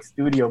 like big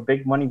studio,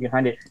 big money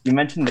behind it. You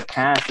mentioned the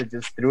cast that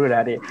just threw it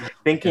at it,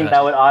 thinking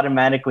that would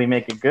automatically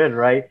make it good,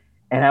 right?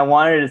 And I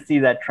wanted to see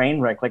that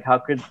train wreck. Like, how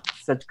could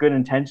such good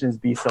intentions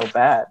be so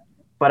bad?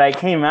 But I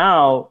came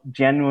out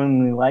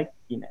genuinely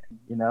liking it,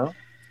 you know?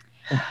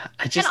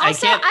 I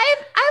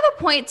have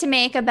a point to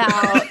make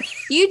about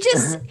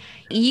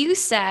you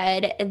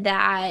said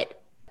that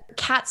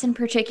Cats in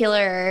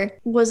particular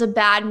was a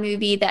bad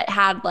movie that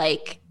had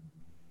like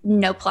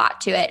no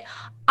plot to it.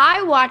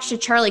 I watched a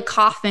Charlie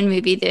Kaufman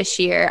movie this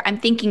year. I'm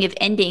thinking of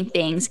Ending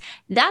Things.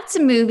 That's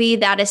a movie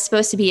that is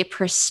supposed to be a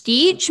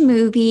prestige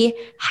movie,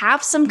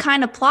 have some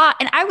kind of plot,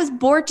 and I was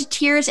bored to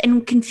tears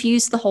and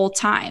confused the whole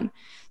time.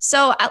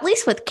 So at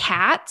least with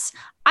Cats,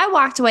 I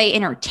walked away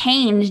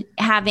entertained,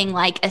 having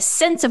like a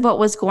sense of what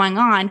was going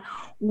on.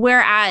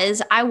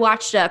 Whereas I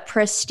watched a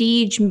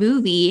prestige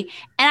movie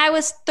and I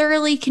was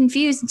thoroughly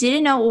confused,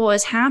 didn't know what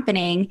was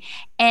happening,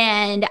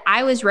 and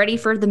I was ready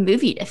for the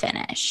movie to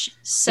finish.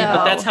 So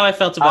but that's how I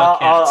felt about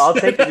Cats. I'll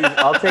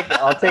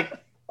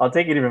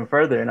take it even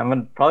further, and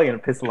I'm probably gonna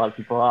piss a lot of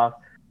people off.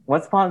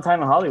 Once Upon a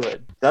Time in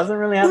Hollywood doesn't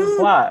really have a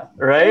plot,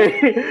 right?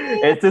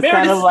 It's just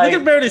kind of like,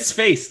 look at Meredith's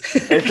face.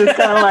 It's just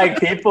kind of like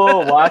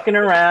people walking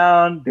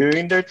around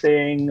doing their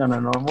thing on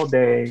a normal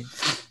day.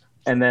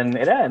 And then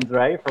it ends,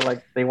 right? For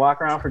like, they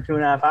walk around for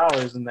 2.5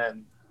 hours, and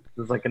then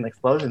there's like an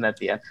explosion at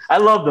the end. I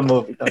love the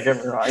movie. Don't get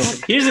me wrong.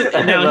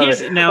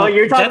 Now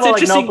you're talking about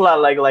like no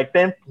plot, like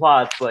thin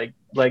plots. Like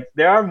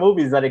there are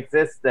movies that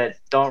exist that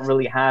don't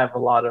really have a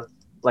lot of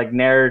like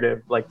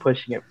narrative, like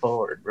pushing it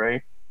forward,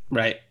 right?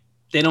 Right.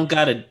 They don't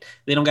got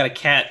a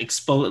cat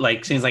explode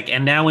like things like,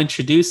 and now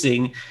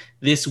introducing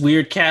this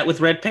weird cat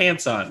with red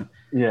pants on.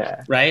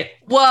 Yeah. Right?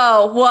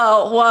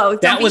 Whoa.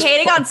 Don't be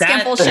hating on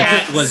Skimbleshanks.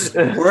 That was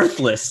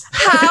worthless.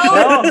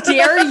 How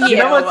dare you? You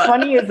know what's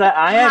funny is that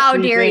I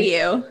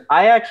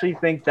actually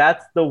think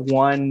that's the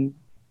one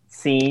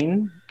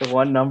scene, the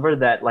one number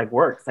that like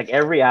works. Like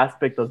every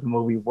aspect of the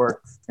movie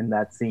works in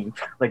that scene.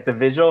 Like the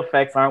visual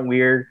effects aren't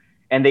weird.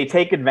 And they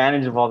take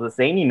advantage of all the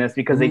zaniness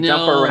because they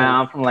jump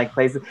around from like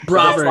places.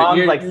 Robert,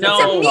 it's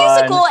a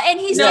musical, and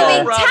he's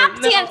doing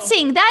tap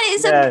dancing. That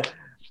is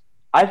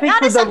I think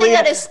that is something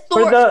that is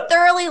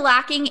thoroughly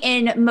lacking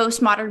in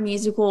most modern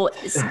musicals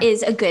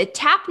is a good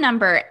tap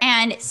number,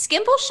 and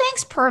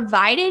Skimbleshanks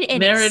provided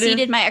and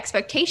exceeded my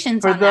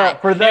expectations on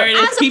that.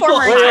 As a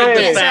former tap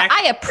dancer,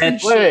 I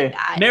appreciate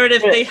that.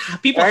 Meredith,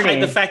 people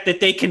hide the fact that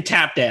they can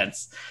tap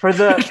dance. For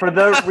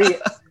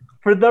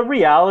the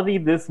reality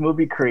this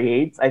movie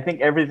creates, I think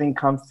everything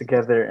comes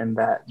together in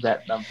that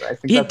number. I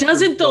think it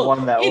doesn't though.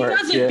 One that it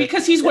works. Doesn't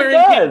because he's wearing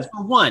pants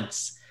for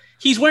once.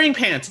 He's wearing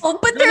pants. Oh,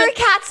 but there are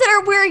cats that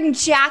are wearing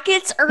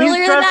jackets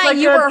earlier than that. Like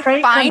you were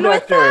fine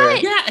with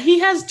that? Yeah, he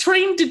has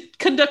train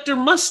conductor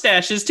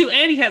mustaches too,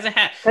 and he has a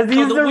hat. Because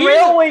he's the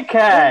railway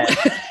cat.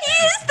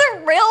 He's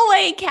the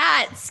railway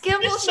cat.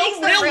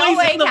 Skimbleshanks the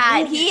railway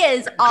cat. He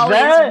is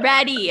always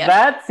ready.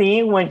 That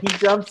scene when he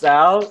jumps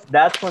out,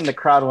 that's when the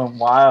crowd went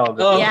wild.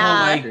 Oh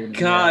my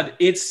God.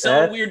 It's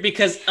so weird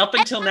because up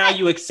until now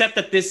you accept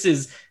that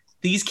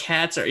these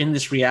cats are in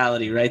this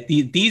reality, right?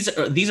 This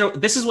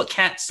is what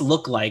cats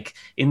look like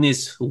in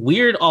this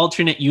weird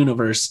alternate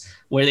universe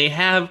where they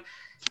have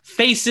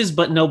faces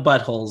but no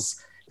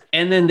buttholes,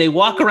 and then they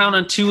walk around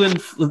on two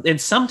and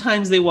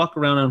sometimes they walk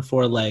around on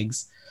four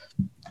legs.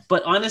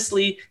 But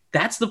honestly,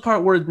 that's the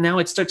part where now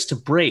it starts to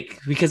break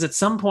because at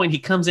some point he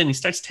comes in, he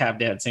starts tap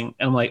dancing,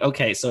 and I'm like,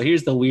 okay, so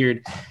here's the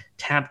weird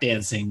tap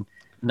dancing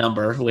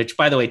number. Which,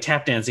 by the way,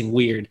 tap dancing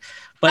weird.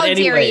 But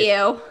anyway,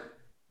 dare you?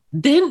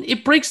 Then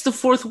it breaks the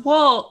fourth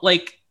wall,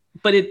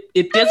 but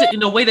it does it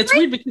in a way that's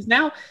weird because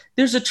now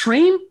there's a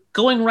train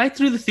going right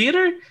through the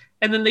theater,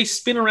 and then they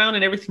spin around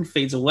and everything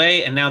fades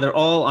away, and now they're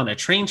all on a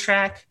train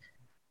track.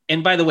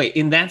 And by the way,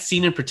 in that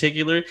scene in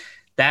particular,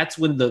 that's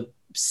when the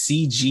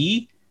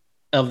CG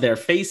of their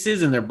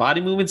faces and their body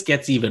movements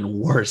gets even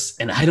worse,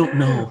 and I don't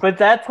know. But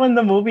that's when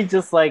the movie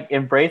just like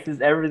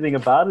embraces everything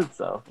about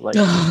itself. Like,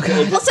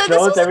 this was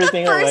the first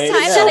time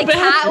that a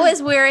cat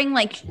was wearing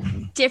like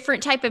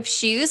different type of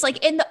shoes.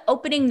 Like in the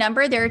opening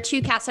number, there are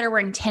two cats that are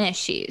wearing tennis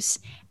shoes.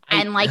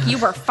 And like you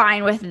were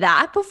fine with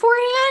that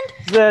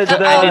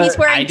beforehand? He's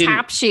wearing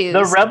tap shoes.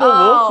 The Rebel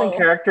Wilson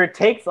character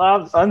takes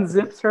off,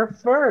 unzips her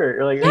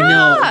fur. Like, I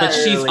know, but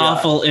she's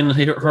awful in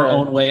her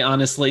own way,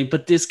 honestly.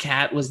 But this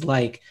cat was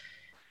like,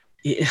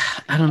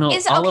 I don't know.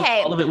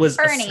 All of it was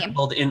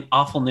assembled in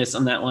awfulness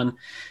on that one.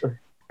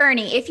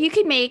 Ernie, if you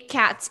could make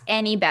cats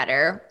any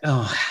better,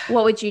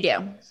 what would you do?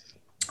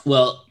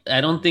 Well,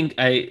 I don't think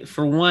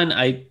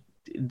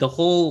the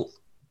whole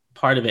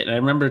part of it, and I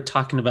remember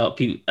talking about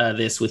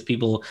this with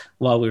people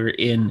while we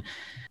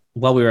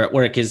were at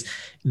work, is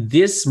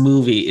this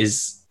movie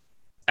is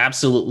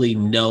absolutely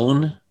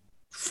known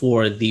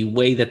for the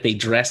way that they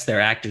dress their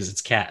actors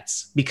as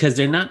cats, because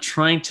they're not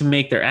trying to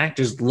make their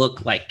actors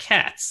look like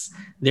cats.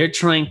 They're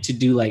trying to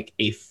do like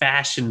a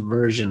fashion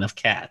version of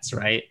cats,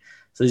 right?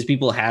 So these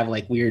people have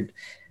like weird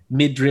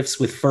midriffs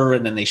with fur,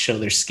 and then they show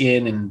their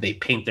skin and they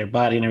paint their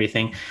body and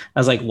everything. I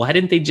was like, why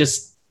didn't they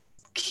just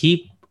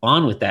keep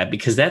on with that,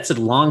 because that's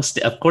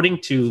according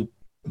to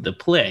the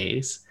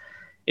plays,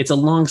 it's a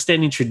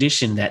long-standing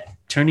tradition that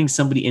turning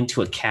somebody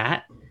into a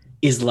cat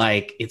is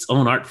like its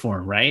own art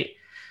form, right?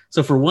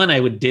 So for one, I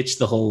would ditch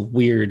the whole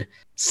weird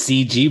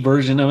CG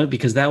version of it,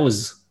 because that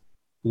was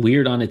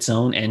weird on its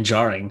own and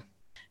jarring.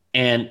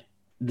 And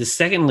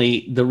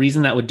secondly, the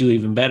reason that would do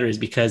even better is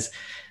because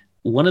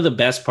one of the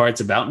best parts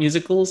about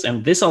musicals,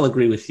 and this I'll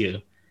agree with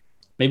you,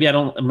 maybe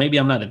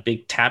I'm not a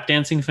big tap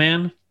dancing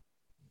fan,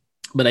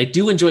 but I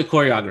do enjoy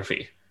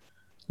choreography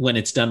when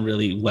it's done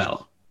really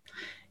well.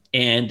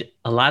 And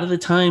a lot of the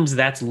times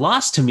that's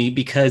lost to me,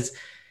 because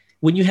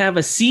when you have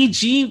a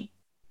CG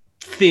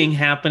thing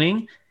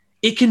happening,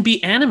 it can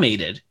be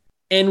animated.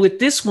 And with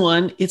this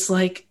one, it's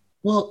like,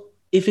 well,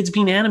 if it's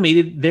being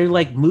animated, their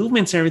like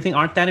movements and everything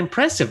aren't that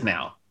impressive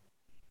now,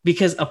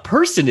 because a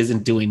person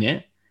isn't doing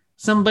it.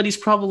 Somebody's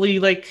probably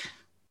like,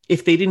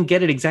 if they didn't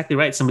get it exactly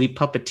right, somebody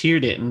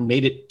puppeteered it and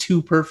made it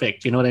too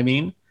perfect. You know what I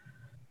mean?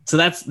 So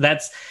that's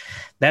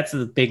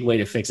the big way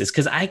to fix this,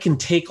 because I can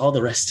take all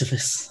the rest of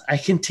this. I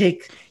can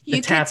take the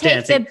you tap could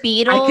take dancing.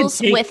 the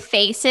Beatles with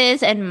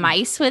faces and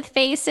mice with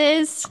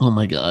faces. Oh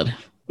my God.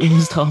 It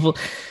was awful.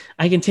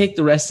 I can take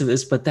the rest of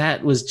this, but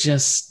that was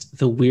just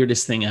the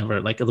weirdest thing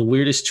ever. Like the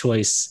weirdest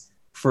choice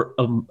for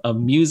a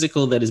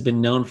musical that has been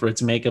known for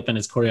its makeup and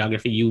its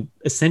choreography. You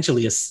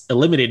essentially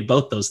eliminated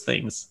both those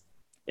things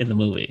in the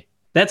movie.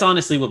 That's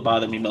honestly what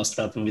bothered me most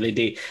about the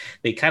movie.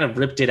 They kind of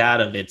ripped it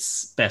out of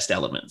its best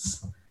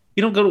elements.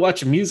 You don't go to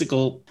watch a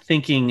musical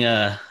thinking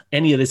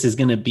any of this is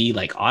going to be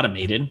like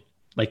automated.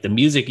 Like the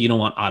music, you don't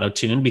want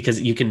auto-tuned,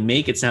 because you can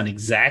make it sound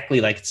exactly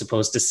like it's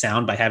supposed to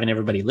sound by having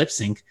everybody lip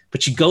sync,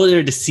 but you go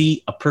there to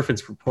see a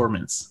perfect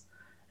performance.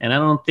 And I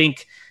don't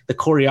think the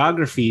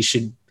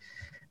choreography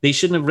they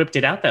shouldn't have ripped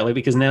it out that way,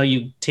 because now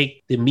you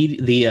take the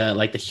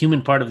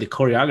human part of the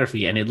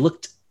choreography and it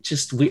looked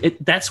just weird.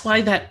 That's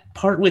why that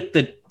part with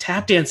the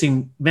tap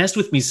dancing messed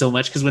with me so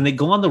much, because when they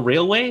go on the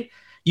railway,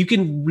 you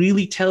can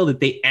really tell that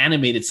they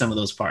animated some of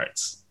those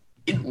parts.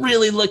 It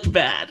really looked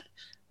bad.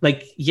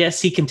 Like,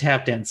 yes, he can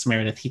tap dance,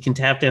 Meredith. He can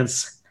tap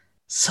dance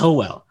so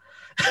well.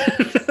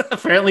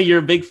 Apparently, you're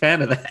a big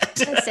fan of that.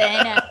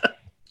 Listen,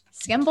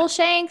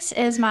 Skimbleshanks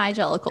is my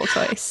Jellicle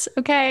choice.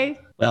 Okay.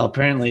 Well,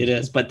 apparently it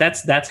is, but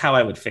that's how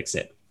I would fix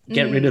it.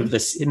 Get rid of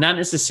this, not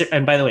necessarily.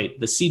 And by the way,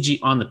 the CG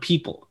on the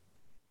people,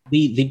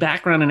 the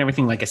background and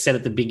everything, like I said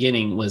at the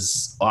beginning,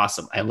 was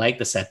awesome. I like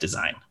the set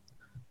design.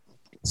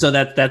 So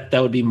that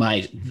would be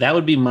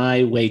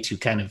my way to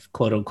kind of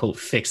quote unquote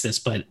fix this.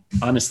 But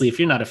honestly, if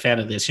you're not a fan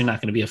of this, you're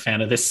not going to be a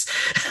fan of this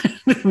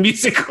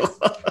musical.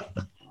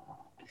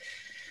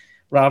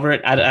 Robert,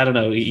 I don't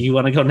know. You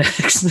want to go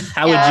next?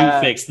 How would you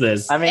fix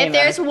this? I mean, if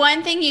there's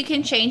one thing you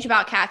can change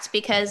about Cats,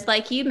 because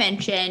like you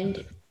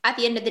mentioned, at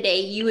the end of the day,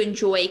 you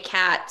enjoy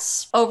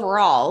Cats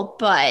overall,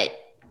 but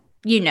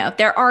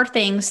there are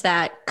things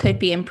that could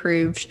be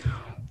improved.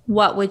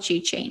 What would you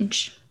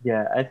change?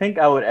 Yeah, I think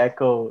I would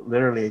echo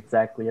literally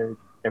exactly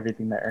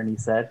everything that Ernie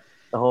said.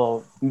 The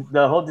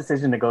whole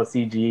decision to go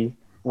CG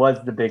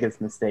was the biggest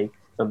mistake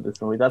of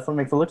this movie. That's what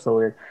makes it look so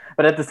weird.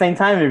 But at the same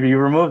time, if you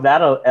remove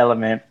that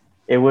element,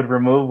 it would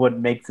remove what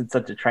makes it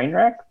such a train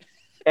wreck,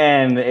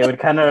 and it would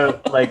kind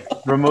of like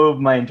remove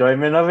my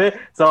enjoyment of it.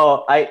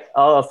 So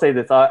I'll say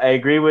this: I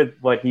agree with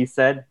what he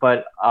said,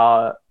 but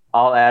I'll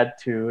add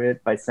to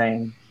it by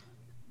saying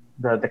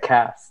the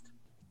cast.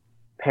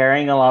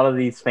 Pairing a lot of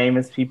these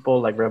famous people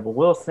like Rebel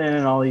Wilson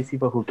and all these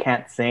people who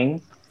can't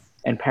sing,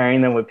 and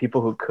pairing them with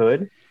people who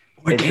could.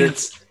 I think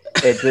that's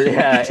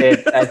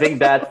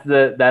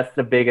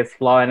the biggest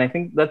flaw, and I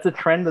think that's a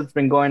trend that's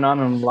been going on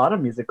in a lot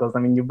of musicals. I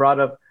mean, you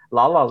brought up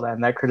La La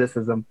Land. That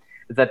criticism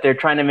is that they're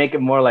trying to make it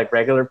more like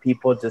regular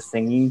people just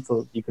singing,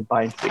 so you could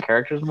buy into the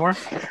characters more.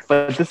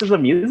 But this is a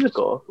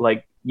musical;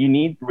 like you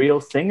need real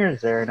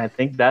singers there, and I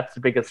think that's the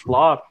biggest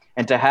flaw.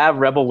 And to have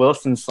Rebel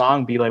Wilson's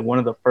song be like one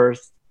of the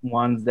first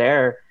ones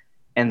there,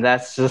 and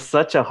that's just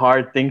such a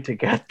hard thing to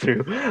get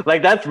through.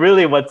 Like that's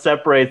really what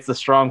separates the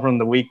strong from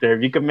the weak there.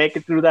 If you can make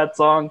it through that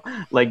song,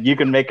 like you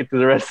can make it through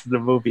the rest of the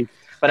movie.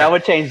 But I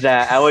would change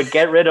that. I would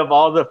get rid of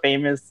all the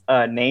famous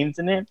names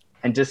in it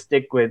and just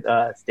stick with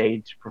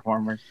stage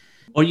performers.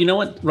 Or you know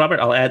what, Robert,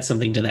 I'll add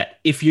something to that.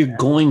 If you're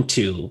going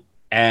to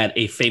add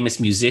a famous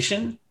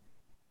musician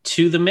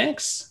to the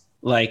mix,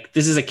 like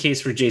this is a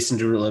case for Jason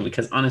Derulo,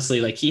 because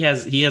honestly, like he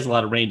has a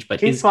lot of range, but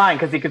he's fine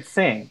because he could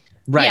sing.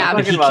 Right. Yeah, I'm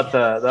talking about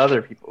the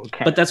other people who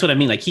can't. But that's what I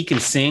mean. Like he can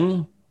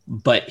sing,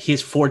 but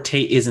his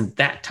forte isn't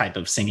that type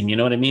of singing. You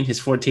know what I mean? His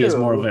forte is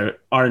more of a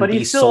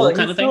R&B soul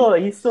kind of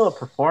thing. He's still a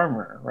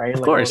performer, right?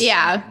 Of course.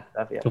 Yeah.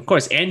 Of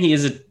course. And he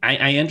is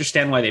I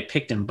understand why they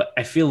picked him, but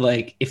I feel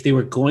like if they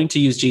were going to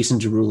use Jason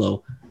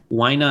Derulo,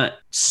 why not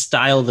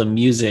style the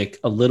music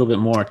a little bit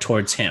more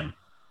towards him?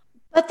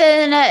 But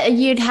then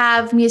you'd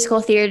have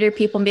musical theater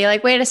people and be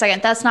like, wait a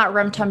second, that's not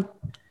Rum Tum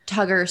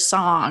Tugger's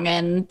song.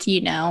 And,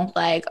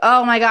 like,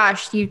 oh my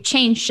gosh, you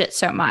changed it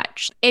so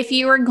much. If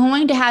you were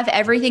going to have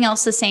everything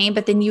else the same,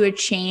 but then you would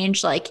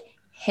change like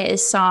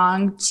his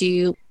song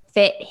to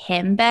fit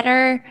him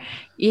better,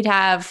 you'd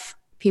have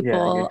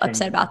people Yeah,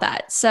 upset about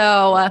that.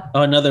 So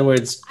Oh, in other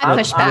words, I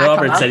push back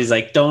Robert on said that. he's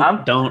like,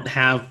 don't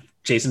have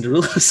Jason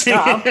Derulo sing.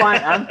 No, I'm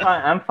fine.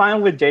 I'm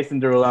fine with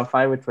Jason Derulo. I'm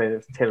fine with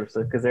Taylor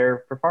Swift because they're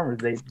performers.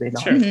 They know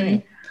how to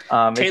sing.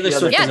 Taylor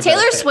Swift. Yeah, is a Taylor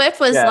better fit. Swift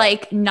was Yeah.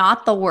 like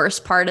not the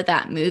worst part of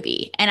that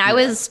movie, and I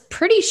was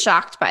pretty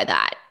shocked by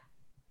that.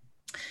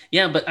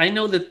 Yeah, but I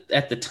know that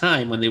at the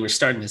time when they were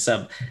starting this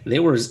up,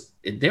 there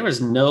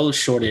was no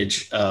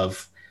shortage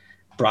of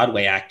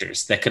Broadway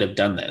actors that could have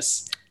done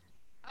this.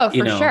 Oh,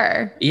 for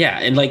sure. Yeah,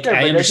 and like Sure,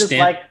 I but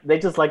understand. they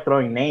just like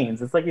throwing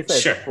names. It's like you said,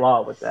 Sure. it's a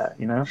flaw with that,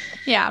 you know?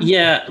 Yeah.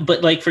 Yeah,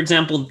 but like for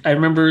example, I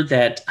remember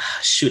that.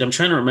 Shoot, I'm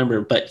trying to remember,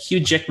 but Hugh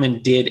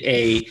Jackman did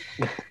a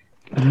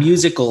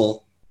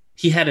musical.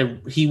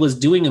 He was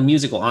doing a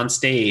musical on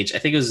stage. I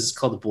think it was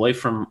called The Boy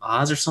from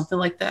Oz or something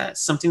like that,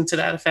 something to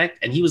that effect.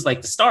 And he was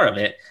like the star of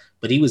it,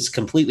 but he was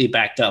completely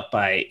backed up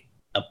by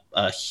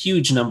a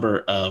huge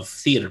number of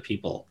theater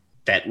people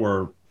that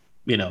were,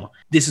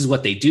 this is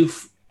what they do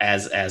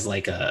as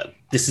like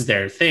this is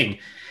their thing.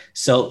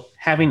 So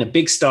having a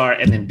big star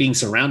and then being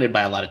surrounded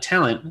by a lot of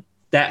talent,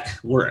 that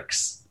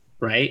works,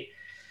 right?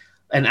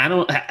 And I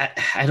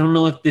don't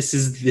know if this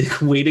is the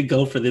way to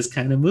go for this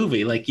kind of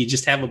movie. Like you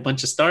just have a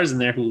bunch of stars in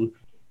there who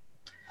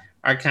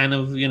are kind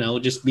of,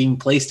 just being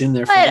placed in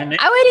there for their name.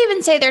 I would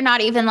even say they're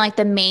not even like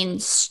the main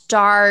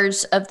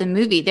stars of the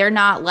movie. They're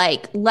not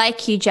like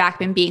Hugh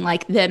Jackman being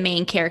like the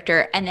main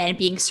character and then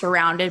being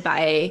surrounded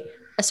by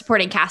a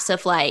supporting cast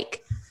of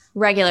like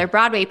regular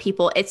Broadway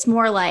people. It's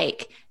more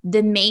like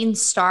the main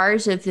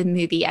stars of the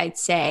movie, I'd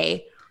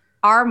say,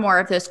 are more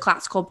of those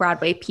classical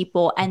Broadway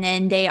people, and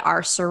then they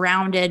are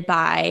surrounded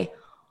by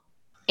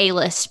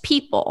A-list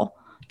people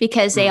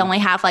because they only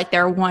have like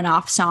their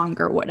one-off song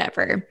or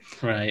whatever.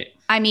 Right.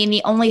 I mean,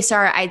 the only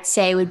star I'd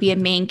say would be a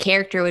main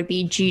character would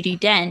be Judi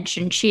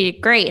Dench, and she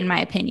did great in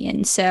my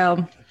opinion.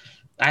 So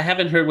I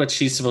haven't heard what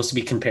she's supposed to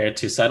be compared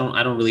to, so I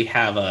don't really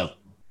have a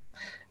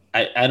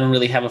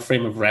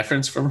frame of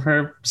reference from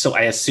her, so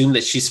I assume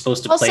that she's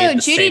supposed to play it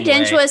the Judi same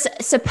Dench way. was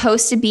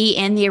supposed to be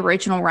in the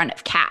original run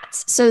of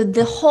Cats. So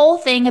the whole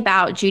thing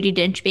about Judi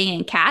Dench being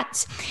in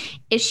Cats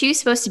is she was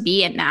supposed to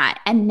be in that,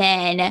 and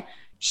then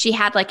she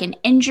had like an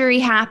injury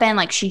happen,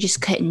 like she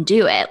just couldn't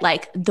do it,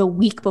 like the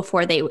week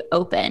before they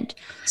opened.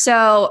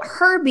 So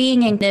her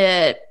being in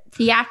the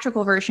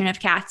theatrical version of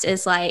Cats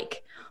is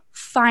like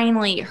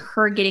finally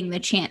her getting the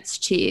chance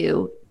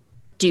to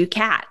do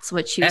Cats,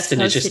 which she was supposed to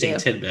do. That's an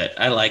interesting tidbit.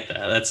 I like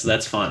that.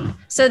 That's fun.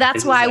 So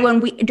that's why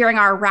when during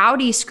our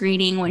Rowdy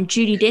screening, when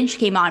Judi Dench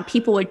came on,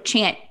 people would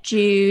chant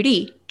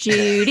Judy,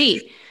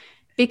 Judy,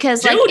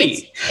 because like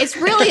it's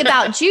really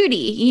about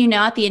Judy,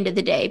 at the end of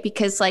the day,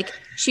 because like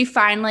she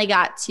finally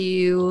got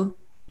to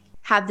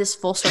have this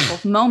full circle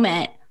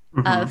moment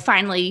of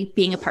finally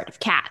being a part of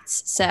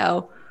Cats.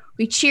 So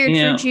we cheered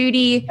for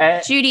Judy.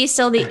 Judy is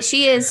still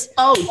she is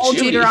old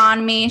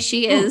Deuteronomy.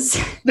 She is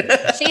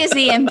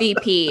the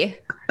MVP.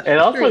 It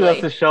also Truly.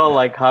 goes to show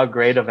like how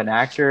great of an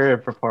actor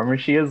and performer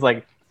she is.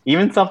 Like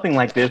even something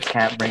like this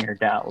can't bring her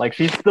down. Like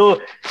she's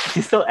still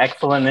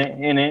excellent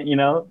in it,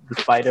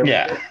 despite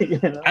everything.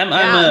 Yeah.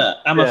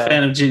 I'm a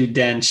fan of Judi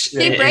Dench.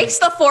 She breaks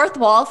the fourth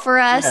wall for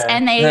us,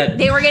 and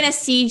they were gonna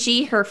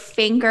CG her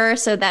finger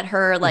so that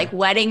her like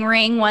wedding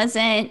ring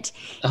wasn't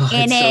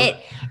in it.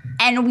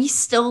 And we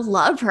still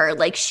love her.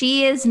 Like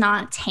she is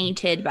not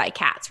tainted by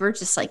Cats. We're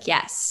just like,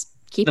 yes.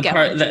 Keep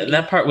going.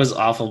 That part was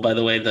awful, by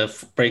the way, the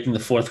breaking the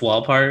fourth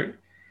wall part.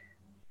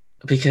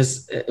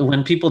 Because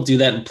when people do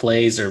that in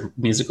plays or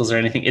musicals or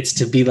anything, it's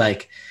to be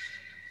like,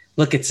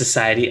 look at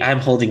society. I'm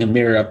holding a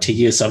mirror up to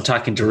you, so I'm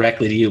talking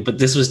directly to you. But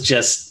this was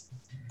just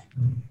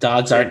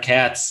dogs aren't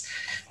cats,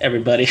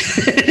 everybody.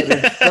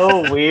 It's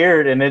so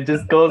weird, and it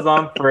just goes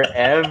on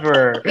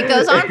forever. It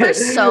goes on for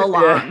so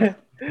long. Yeah.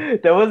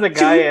 There was a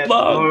guy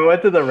when we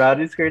went to the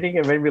Rowdy screening,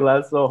 it made me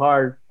laugh so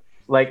hard.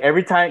 Like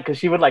every time, because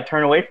she would like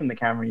turn away from the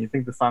camera, you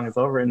think the song is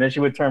over, and then she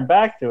would turn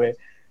back to it.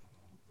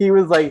 He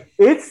was like,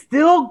 "It's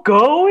still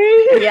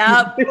going."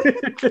 Yep.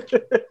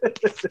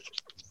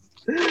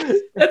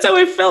 That's how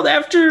I felt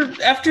after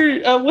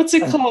what's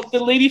it called?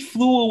 The lady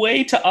flew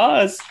away to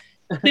Oz.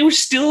 They were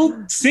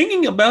still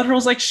singing about her. I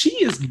was like, she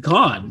is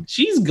gone.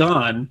 She's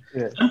gone.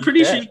 Yeah, I'm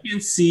pretty sure you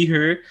can see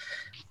her.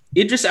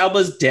 Idris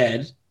Elba's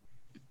dead.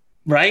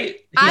 Right?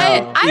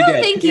 I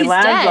don't think he's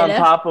lands dead. on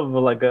top of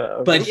like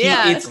a. But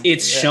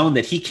it's shown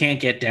that he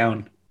can't get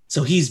down,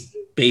 so he's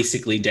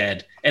basically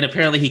dead. And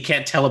apparently, he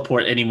can't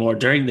teleport anymore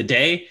during the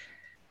day.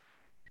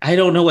 I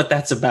don't know what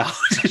that's about,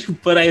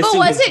 but I assume.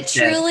 But was it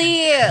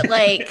truly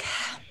like?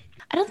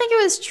 I don't think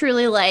it was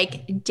truly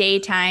like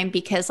daytime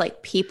because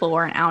like people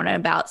weren't out and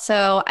about.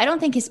 So I don't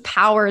think his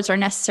powers are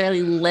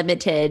necessarily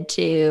limited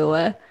to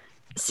a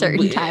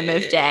certain time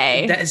of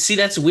day.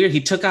 That's weird.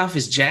 He took off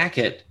his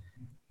jacket.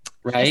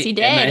 Right. Yes, he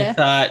did. And I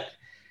thought,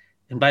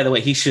 and by the way,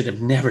 he should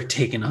have never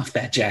taken off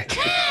that jacket.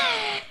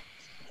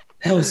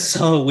 That was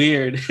so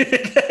weird.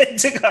 I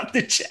took off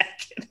the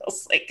jacket. I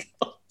was like,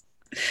 oh.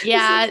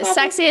 Yeah,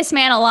 sexiest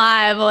man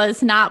alive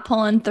was not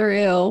pulling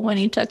through when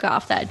he took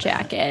off that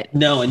jacket.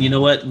 No, and you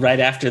know what? Right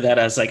after that,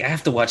 I was like, I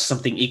have to watch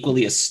something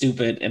equally as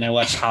stupid, and I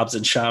watched Hobbs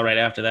and Shaw right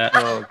after that.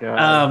 Oh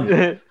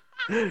god.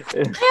 I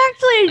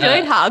actually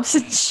enjoyed Hobbs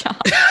and Shaw.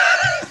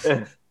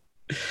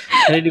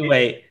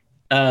 Anyway,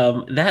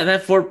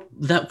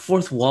 that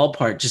fourth wall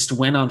part just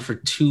went on for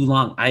too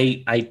long.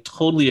 I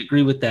totally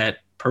agree with that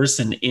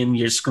person in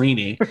your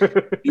screening.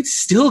 It's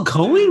still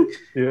going.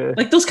 Yeah.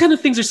 Like those kind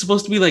of things are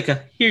supposed to be like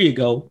a here you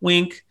go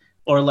wink,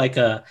 or like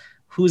a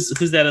who's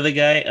that other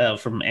guy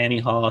from Annie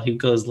Hall who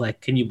goes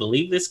like, can you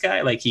believe this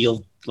guy? Like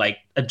he'll like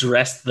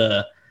address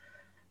the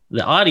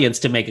audience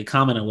to make a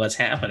comment on what's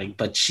happening,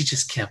 but she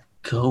just kept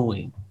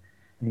going,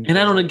 and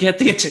I don't get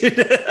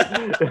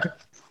the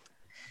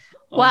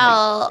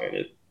Well,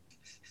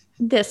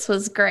 this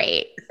was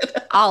great.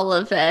 All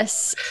of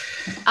this.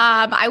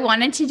 I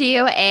wanted to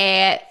do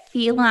a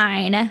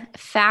feline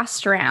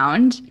fast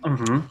round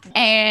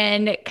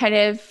and kind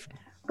of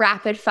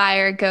rapid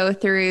fire go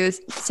through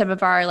some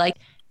of our like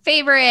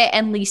favorite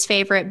and least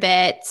favorite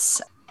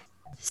bits.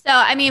 So,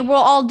 I mean,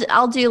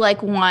 I'll do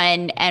like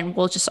one and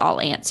we'll just all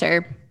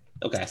answer.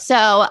 Okay.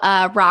 So,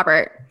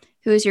 Robert,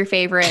 who is your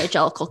favorite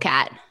Jellicle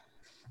cat?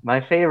 My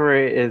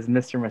favorite is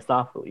Mr.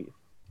 Mistopheles,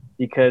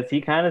 because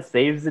he kind of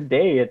saves the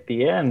day at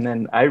the end,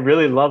 and I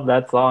really love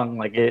that song.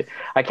 Like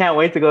I can't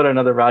wait to go to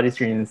another Rowdy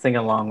Stream and sing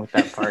along with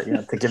that part,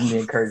 to give him the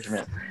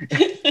encouragement.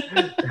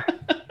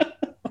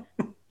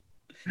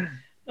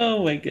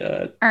 Oh my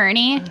god.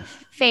 Ernie,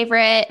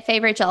 favorite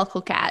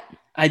Jellicle cat?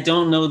 I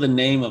don't know the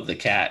name of the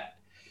cat.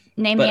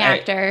 Name the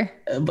actor.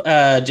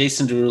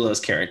 Jason Derulo's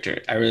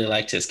character. I really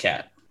liked his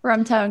cat.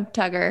 Rum Tongue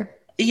Tugger.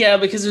 Yeah,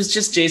 because it was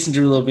just Jason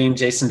Derulo being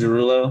Jason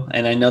Derulo,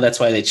 and I know that's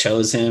why they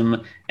chose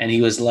him. And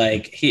he was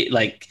like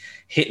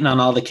hitting on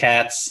all the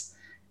cats.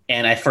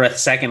 And for a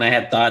second, I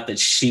had thought that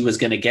she was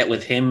going to get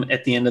with him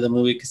at the end of the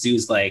movie because he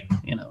was like,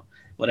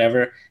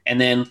 whatever.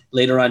 And then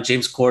later on,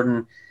 James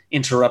Corden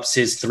interrupts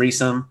his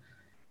threesome,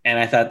 and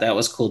I thought that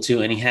was cool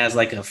too. And he has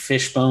like a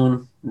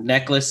fishbone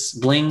necklace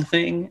bling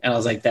thing, and I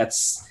was like,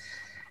 that's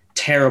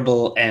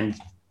terrible and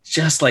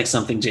just like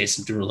something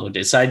Jason Derulo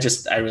did. So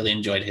I really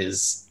enjoyed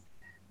his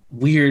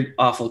weird,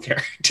 awful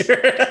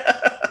character.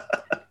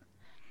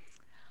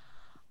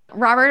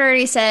 Robert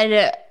already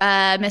said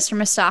Mr.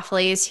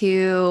 Mistopheles,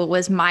 who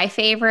was my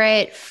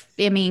favorite.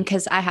 I mean,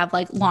 because I have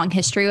like long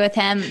history with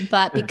him,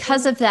 but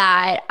because of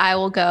that, I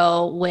will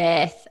go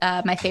with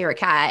my favorite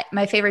cat.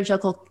 My favorite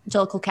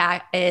Jellicle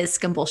cat is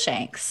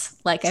Skimbleshanks.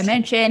 Like I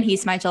mentioned,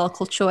 he's my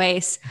Jellicle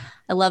choice.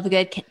 I love a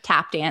good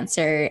tap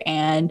dancer,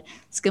 and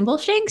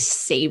Skimbleshanks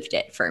saved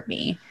it for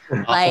me.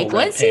 Like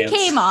once he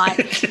came on,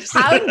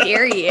 how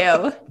dare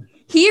you?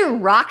 He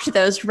rocked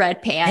those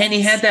red pants. And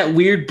he had that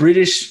weird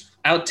British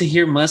out to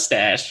here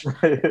mustache,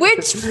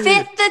 which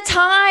fit the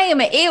time.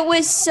 It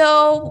was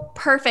so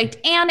perfect.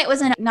 And it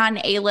was not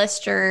an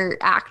A-lister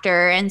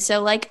actor. And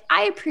so like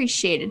I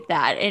appreciated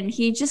that. And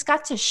he just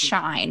got to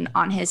shine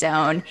on his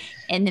own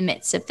in the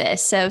midst of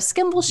this. So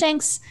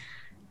Skimbleshanks,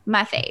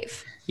 my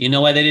fave. You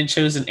know why they didn't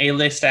choose an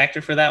A-list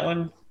actor for that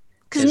one?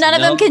 Because none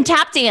of them can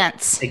tap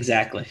dance.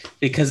 Exactly.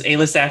 Because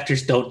A-list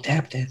actors don't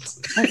tap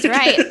dance. That's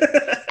right.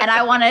 And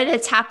I wanted a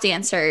tap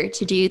dancer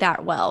to do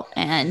that well.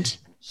 And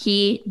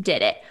he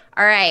did it.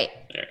 All right.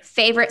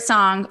 Favorite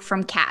song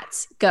from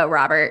Cats. Go,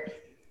 Robert.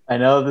 I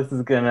know this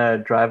is going to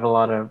drive a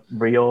lot of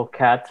real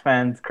Cats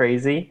fans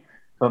crazy,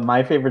 but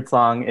my favorite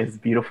song is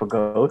Beautiful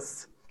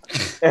Ghosts.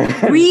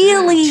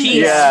 Really?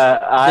 Yeah.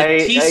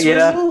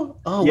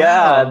 Oh,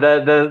 yeah. wow.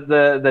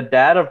 The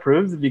dad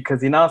approves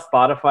because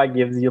Spotify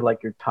gives you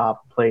like your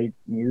top played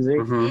music.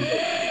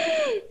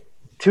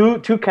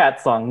 Two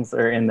cat songs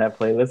are in that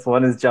playlist.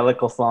 One is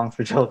Jellicle songs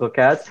for Jellicle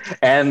cats,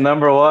 and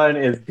number one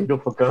is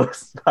Beautiful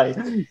Ghosts by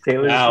Taylor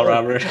Swift. Wow,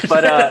 Robert.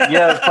 But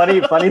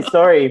funny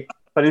story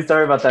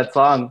about that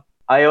song.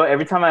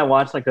 Every time I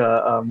watch like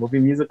a movie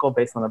musical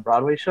based on a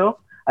Broadway show,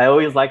 I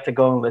always like to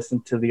go and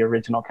listen to the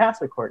original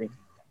cast recording,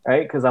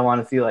 right? Because I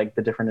want to see like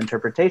the different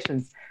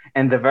interpretations.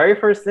 And the very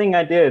first thing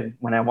I did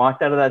when I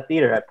walked out of that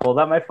theater, I pulled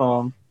out my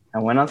phone, I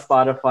went on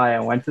Spotify,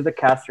 I went to the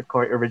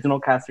original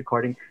cast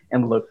recording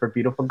and looked for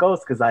Beautiful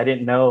Ghost because I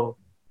didn't know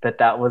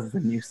that was the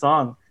new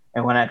song.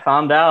 And when I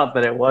found out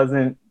that it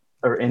wasn't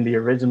in the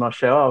original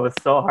show, I was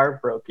so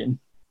heartbroken.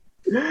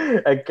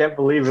 I can't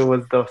believe it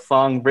was the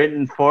song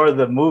written for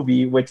the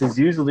movie, which is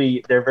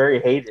usually, they're very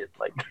hated.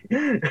 Like,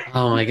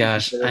 oh my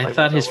gosh. I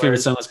thought his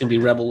favorite song was going to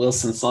be Rebel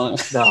Wilson's song.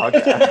 No,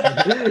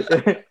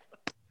 okay.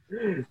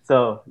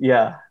 So,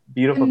 yeah,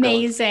 Beautiful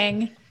Amazing.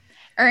 Ghost.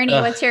 Ernie,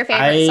 what's your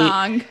favorite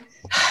song?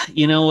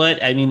 You know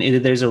what? I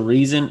mean, there's a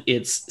reason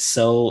it's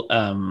so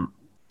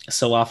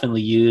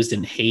oftenly used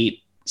and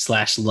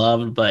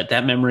hate/loved, but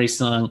that Memory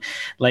song,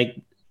 like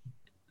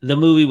the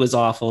movie was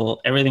awful.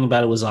 Everything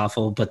about it was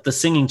awful, but the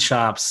singing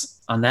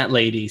chops on that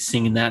lady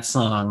singing that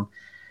song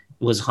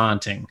was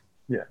haunting.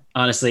 Yeah.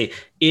 Honestly,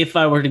 if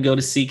I were to go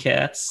to see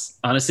Cats,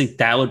 honestly,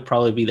 that would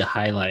probably be the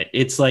highlight.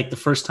 It's like the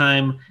first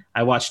time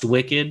I watched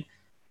Wicked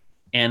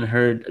and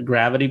heard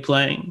Gravity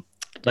playing.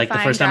 Like the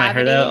Defying first time I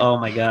heard that, Gravity. oh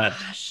my God,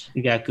 Gosh.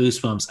 you got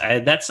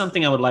goosebumps. That's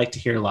something I would like to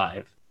hear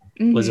live,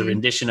 was a Mhm.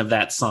 rendition of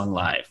that song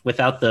live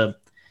without the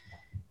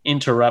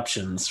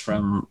interruptions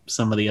from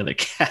some of the other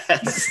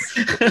cats.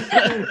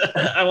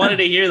 I wanted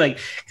to hear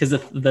because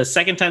the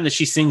second time that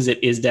she sings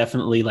it is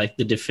definitely like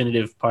the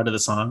definitive part of the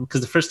song.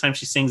 Because the first time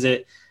she sings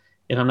it,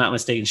 if I'm not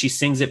mistaken, she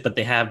sings it, but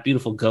they have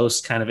beautiful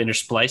ghosts kind of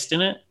interspliced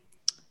in it.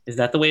 Is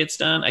that the way it's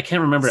done? I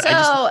can't remember.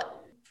 So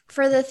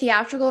for the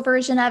theatrical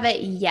version of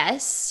it,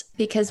 yes,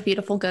 because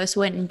Beautiful Ghost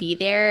wouldn't be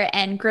there.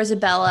 And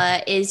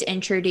Grisabella is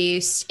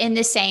introduced in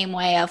the same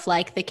way of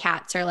like the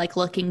cats are like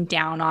looking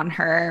down on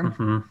her.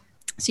 Mhm.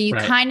 So you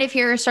Right. kind of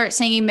hear her start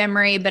singing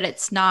Memory, but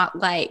it's not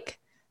like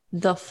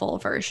the full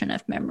version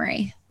of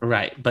Memory.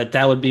 Right. But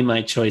that would be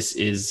my choice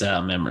is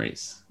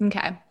Memories.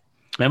 Okay.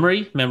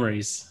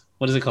 Memories.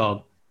 What is it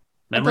called?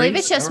 I believe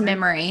it's just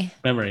Memory.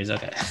 Memories.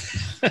 Okay.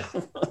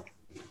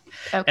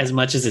 Okay. As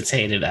much as it's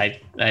hated, I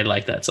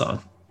like that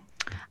song.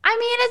 I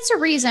mean, it's a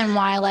reason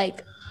why,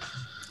 like,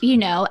 you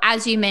know,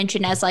 as you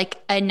mentioned, as like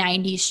a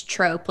 90s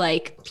trope,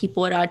 like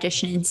people would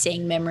audition and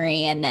sing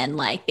Memory and then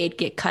like they'd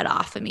get cut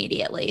off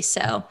immediately.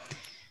 So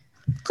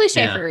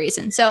cliche Yeah. for a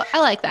reason. So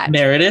I like that.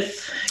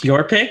 Meredith,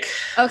 your pick?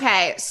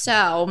 Okay.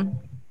 So,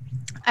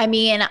 I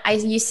mean, I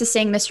used to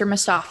sing Mr.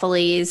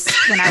 Mistopheles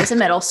when I was in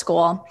middle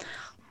school,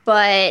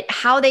 but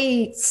how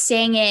they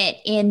sang it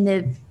in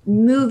the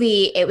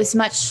movie, it was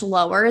much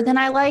slower than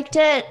I liked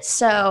it.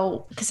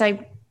 So, because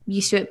I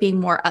used to it being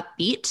more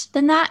upbeat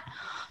than that.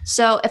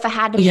 So if I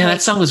had to Yeah, pick,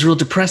 that song was real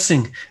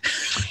depressing.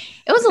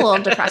 it was a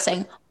little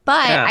depressing,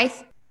 but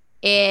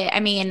Yeah. I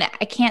mean,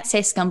 I can't say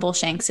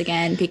Scumbleshanks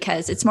again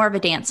because it's more of a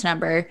dance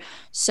number.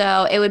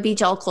 So it would be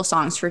Jellicle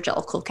Songs for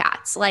Jellicle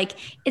Cats. Like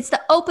it's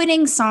the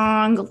opening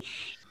song.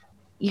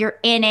 You're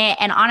in it.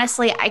 And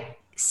honestly, I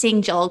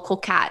sing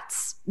Jellicle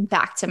Cats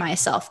back to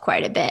myself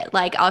quite a bit.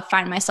 Like I'll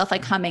find myself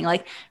like humming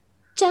like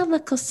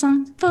Jellicle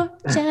Songs for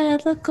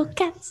Jellicle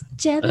Cats.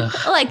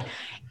 Jellicle. Like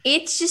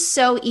it's just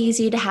so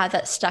easy to have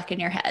that stuck in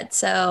your head.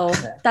 So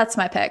that's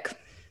my pick.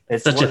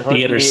 It's Such a what hooked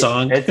theater me-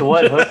 song. It's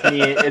what hooked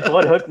me. It's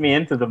what hooked me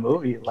into the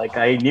movie. Like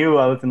I knew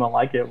I was gonna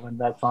like it when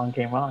that song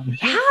came on.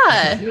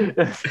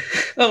 Yeah.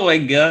 Oh my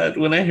God.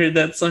 When I heard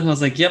that song, I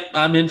was like, yep,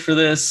 I'm in for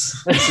this.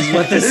 This is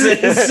what this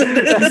is.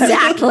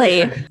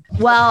 Exactly.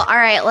 Well, all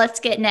right, let's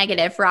get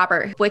negative.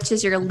 Robert, which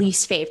is your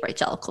least favorite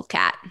Jellicle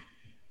Cat?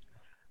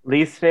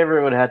 Least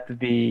favorite would have to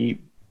be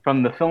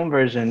from the film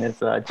version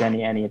is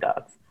Jenny Any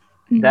Dots.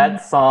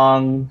 That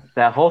song,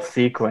 that whole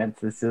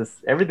sequence is just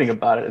everything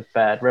about it is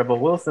bad. Rebel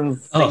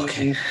Wilson's singing,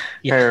 Okay.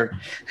 Yeah. her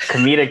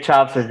comedic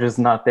chops are just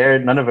not there.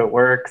 None of it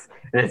works.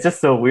 And it's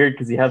just so weird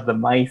because you have the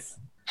mice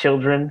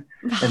children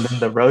and then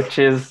the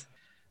roaches.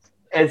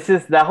 It's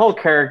just that whole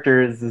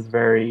character is just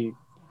very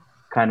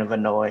kind of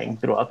annoying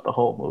throughout the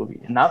whole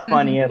movie. Not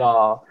funny at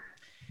all.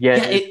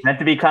 Yet Yeah, it's meant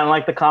to be kind of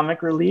like the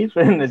comic relief,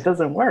 and it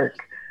doesn't work.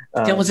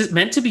 Yeah, was it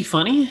meant to be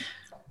funny?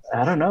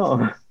 I don't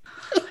know.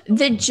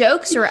 The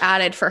jokes were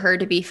added for her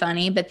to be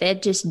funny, but they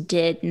just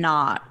did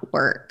not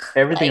work.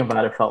 Everything Like,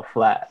 about it felt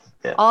flat.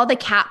 Yeah. all the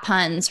cat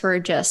puns were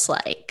just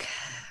like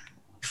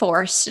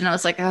forced, and I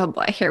was like, oh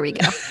boy, here we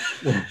go.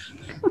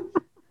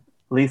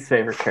 Least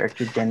favorite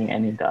character, Jenny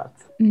Any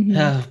Dots.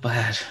 Oh,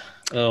 bad.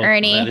 Oh,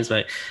 Ernie. that is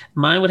bad.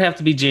 Mine would have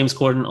to be James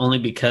Corden only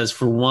because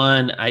for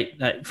one, I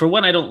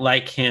don't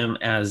like him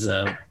as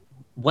a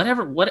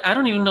whatever. What I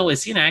don't even know,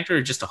 is he an actor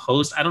or just a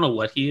host? I don't know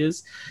what he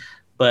is,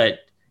 but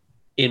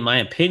in my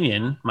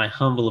opinion, my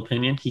humble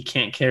opinion, he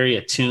can't carry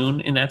a tune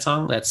in that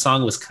song. That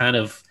song was kind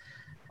of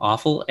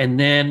awful. And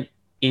then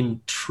in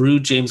true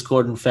James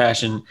Corden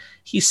fashion,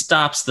 he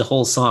stops the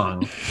whole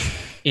song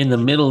in the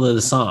middle of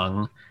the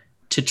song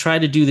to try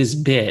to do this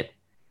bit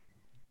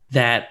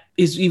that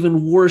is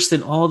even worse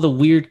than all the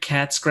weird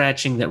cat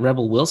scratching that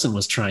Rebel Wilson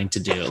was trying to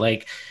do.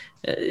 Like,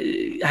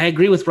 I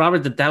agree with Robert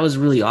that was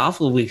really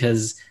awful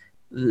because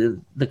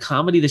the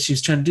comedy that she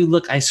was trying to do,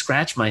 look, I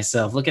scratch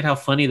myself. Look at how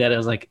funny that is. I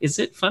was like, is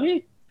it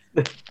funny?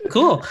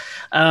 Cool.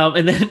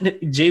 And then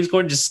James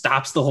Corden just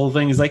stops the whole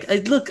thing. He's like,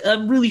 hey, look,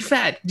 I'm really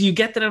fat. Do you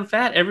get that I'm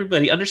fat?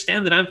 Everybody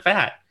understand that I'm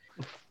fat.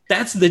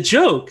 That's the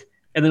joke.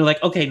 And they're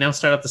like, okay, now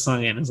start up the song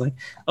again. It's like,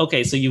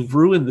 okay, so you've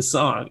ruined the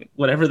song,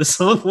 whatever the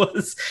song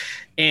was.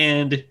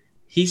 And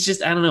he's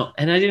just, I don't know.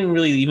 And I didn't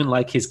really even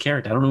like his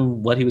character. I don't know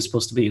what he was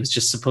supposed to be. He was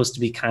just supposed to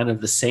be kind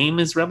of the same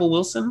as Rebel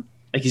Wilson.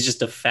 Like he's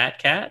just a fat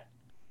cat.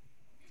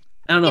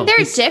 I don't know.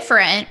 They're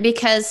different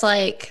because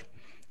like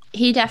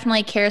he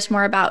definitely cares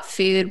more about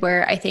food,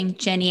 where I think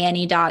Jenny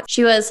Any Dot,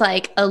 she was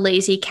like a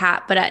lazy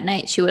cat, but at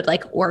night she would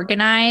like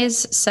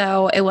organize.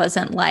 So it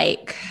wasn't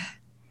like,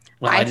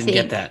 Well, I didn't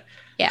get that.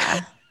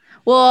 yeah.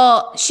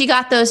 Well, she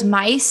got those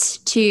mice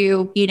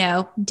to, you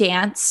know,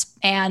 dance,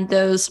 and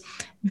those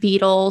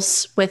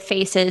beetles with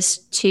faces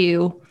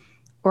to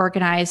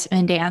organize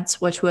and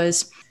dance, which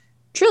was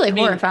truly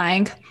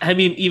horrifying. I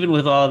mean, even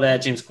with all that,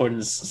 James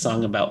Corden's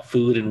song about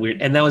food and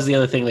weird, and that was the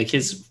other thing, like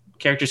his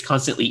character's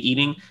constantly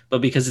eating,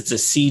 but because it's a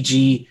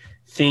CG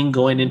thing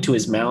going into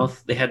his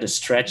mouth, they had to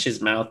stretch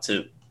his mouth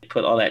to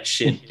put all that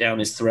shit down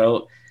his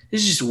throat.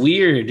 It's just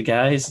weird,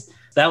 guys.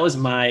 That was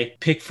my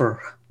pick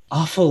for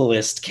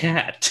awfulest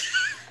cat.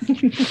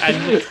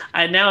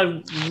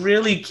 I'm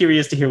really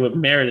curious to hear what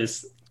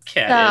Meredith's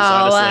cat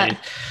is, honestly.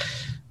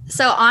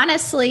 So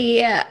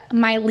honestly,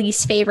 my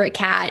least favorite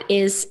cat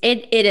is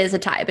it is a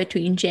tie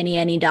between Jenny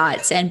Any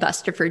Dots and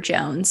Bustopher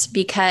Jones,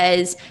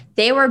 because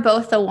they were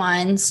both the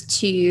ones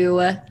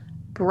to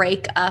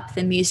break up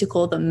the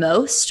musical the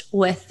most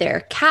with their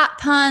cat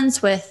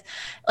puns. With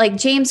like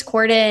James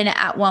Corden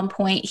at one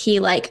point, he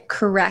like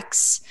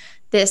corrects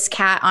this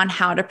cat on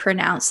how to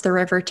pronounce the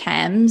River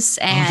Thames,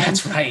 and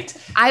that's right.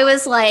 I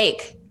was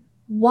like,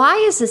 why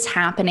is this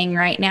happening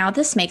right now?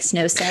 This makes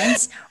no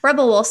sense.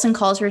 Rebel Wilson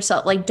calls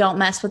herself like, don't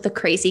mess with the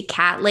crazy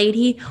cat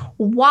lady.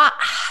 Why?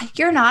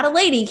 You're not a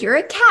lady. You're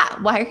a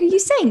cat. Why are you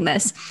saying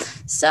this?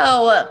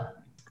 So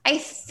I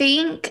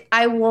think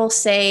I will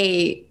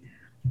say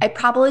I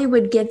probably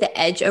would give the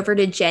edge over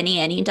to Jenny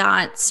Any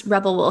Dots,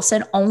 Rebel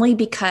Wilson, only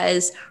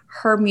because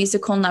her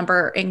musical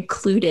number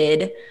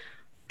included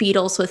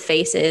beetles with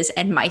faces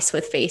and mice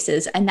with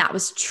faces. And that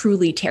was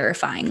truly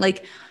terrifying.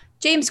 Like,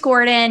 James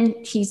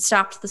Corden, he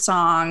stopped the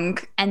song,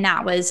 and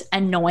that was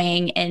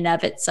annoying in and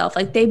of itself.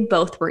 Like, they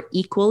both were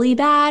equally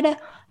bad,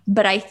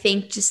 but I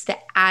think just the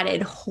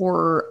added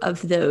horror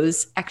of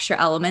those extra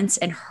elements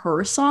in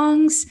her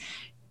songs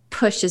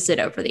pushes it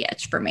over the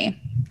edge for me.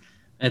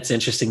 It's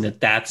interesting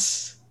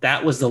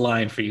that was the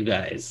line for you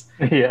guys.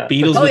 Yeah.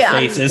 Beatles with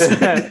faces.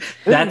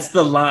 That's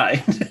the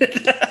line.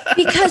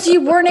 Because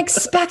you weren't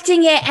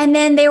expecting it, and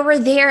then they were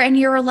there, and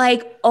you were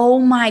like, oh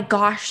my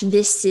gosh,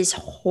 this is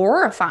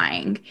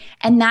horrifying.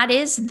 And that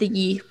is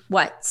the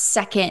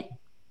second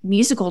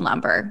musical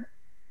number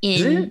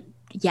in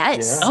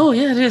yes. Yeah. Oh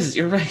yeah, it is.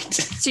 You're right.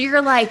 So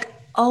you're like,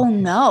 oh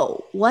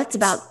no, what's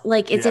about,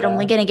 like, is it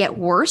only going to get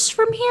worse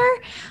from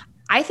here?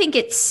 I think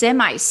it's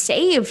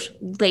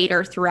semi-saved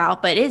later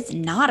throughout, but it's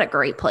not a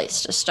great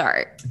place to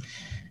start.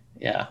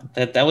 Yeah,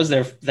 that was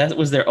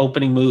their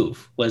opening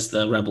move, was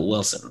the Rebel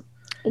Wilson.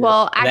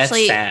 Well,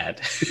 actually,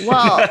 that's sad.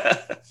 Well,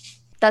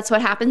 that's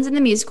what happens in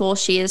the musical.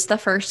 She is the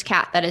first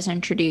cat that is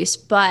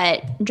introduced,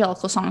 but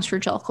Jellicle Songs for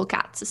Jellicle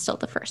Cats is still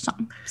the first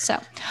song. So,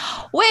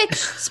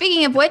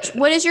 speaking of which,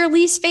 what is your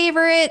least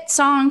favorite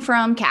song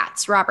from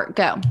Cats? Robert,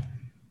 go.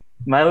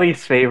 My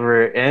least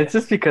favorite, and it's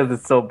just because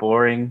it's so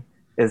boring,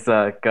 is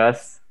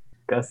Gus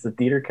the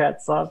theater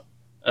cat song.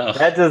 Ugh.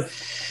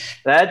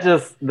 That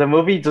just the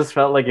movie just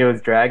felt like it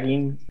was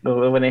dragging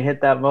when it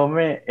hit that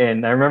moment.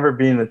 And I remember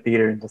being in the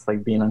theater and just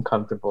like being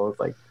uncomfortable. It's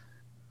like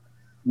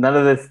none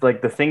of this,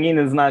 like, the singing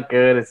is not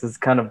good. It's just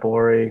kind of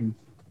boring.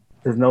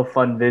 There's no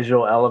fun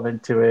visual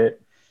element to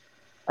it.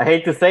 I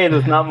hate to say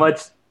there's not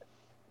much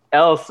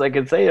else I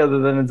could say other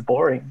than it's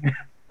boring.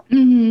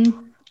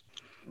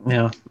 Mm-hmm.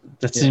 Yeah,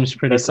 that seems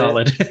pretty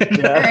solid.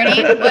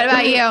 Ernie, what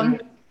about you?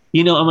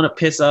 You know, I'm going to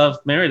piss off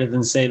Meredith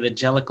and say that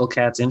Jellicle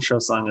Cat's intro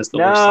song is the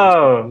worst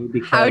song.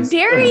 How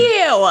dare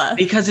you?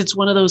 Because it's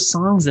one of those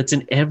songs that's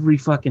in every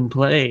fucking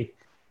play.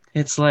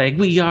 It's like,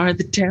 we are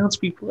the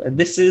townspeople, and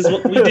this is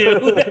what we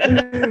do.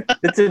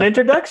 It's an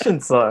introduction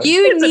song.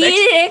 You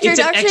need an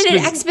introduction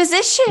and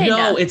exposition.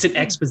 No, it's an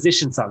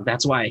exposition song.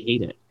 That's why I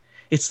hate it.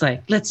 It's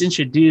like, let's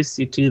introduce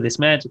you to this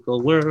magical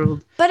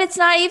world. But it's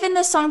not even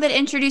the song that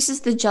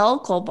introduces the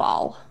Jellicle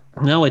Ball.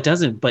 No, it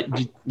doesn't. But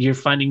you're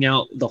finding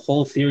out the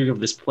whole theory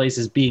of this place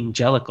is being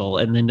Jellicle,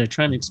 and then they're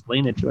trying to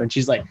explain it to her, and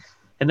she's like,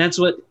 and that's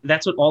what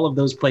all of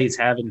those plays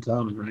have in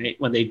common, right?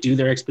 When they do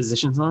their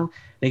exposition song,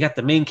 they got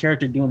the main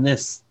character doing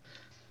this.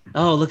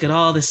 Oh, look at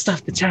all this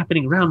stuff that's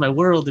happening around my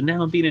world, and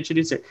now I'm being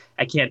introduced here.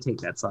 I can't take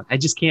that song. I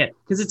just can't,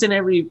 because it's in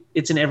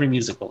every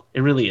musical.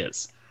 It really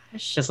is.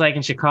 Just like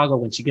in Chicago,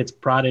 when she gets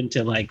brought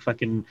into like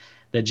fucking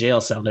the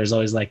jail cell, there's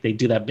always like they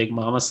do that Big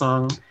Mama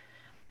song.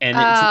 And it's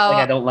like,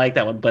 I don't like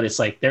that one, but it's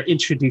like they're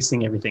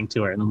introducing everything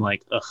to her. And I'm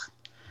like, ugh,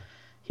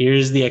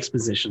 here's the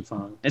exposition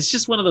song. It's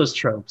just one of those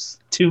tropes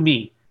to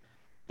me.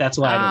 That's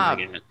why I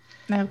don't like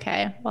it.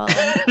 Okay. Well,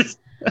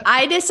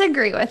 I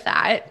disagree with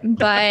that,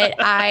 but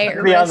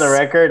to be on the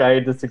record, I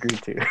disagree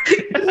too.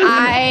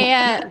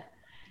 I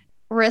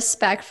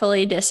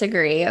respectfully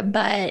disagree,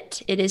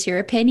 but it is your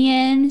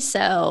opinion.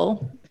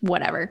 So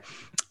whatever.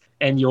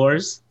 And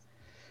yours?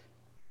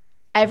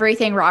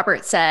 Everything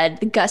Robert said,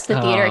 the Gus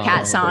the Theater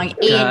Cat song. Gus,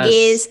 it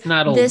is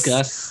not old this.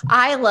 Gus.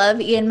 I love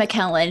Ian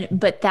McKellen,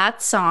 but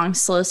that song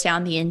slows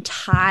down the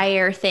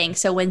entire thing.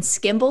 So when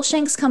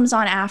Skimbleshanks comes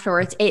on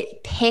afterwards,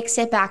 it picks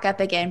it back up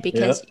again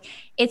because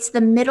it's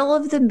the middle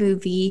of the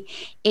movie.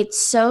 It's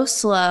so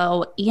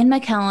slow. Ian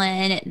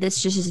McKellen,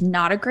 this just is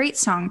not a great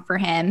song for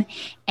him.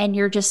 And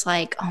you're just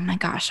like, oh my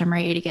gosh, I'm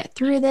ready to get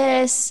through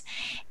this.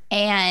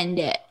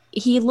 And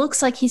he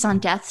looks like he's on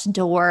death's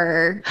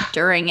door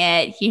during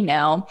it,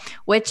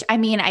 which, I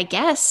mean, I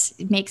guess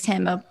makes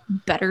him a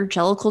better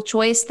Jellicle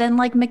choice than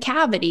like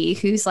Macavity,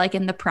 who's like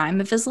in the prime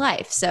of his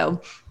life.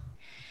 So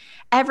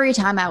every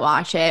time I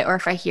watch it or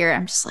if I hear it,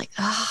 I'm just like,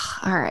 oh,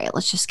 all right,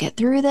 let's just get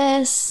through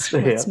this.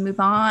 Let's move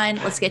on.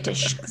 Let's get to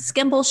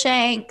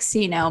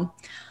Skimbleshanks,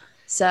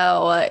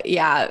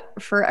 So,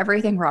 for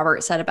everything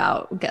Robert said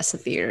about Gus the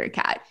Theater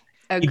Cat,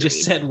 He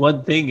just said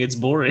one thing. It's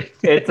boring.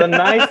 It's a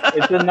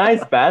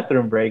nice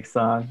bathroom break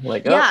song.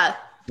 Like, yeah.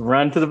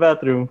 Run to the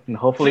bathroom, and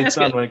hopefully it's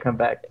done when I come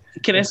back.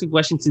 Can I ask a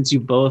question? Since you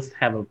both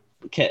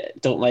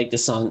don't like the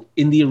song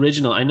in the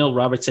original, I know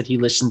Robert said he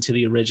listened to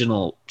the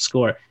original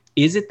score.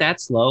 Is it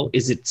that slow?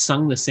 Is it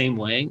sung the same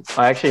way?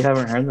 I actually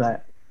haven't heard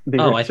that.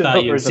 I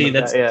thought you see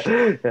that's yeah.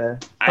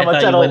 How I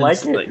much I don't like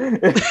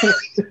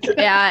it.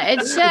 Yeah,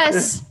 it's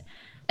just.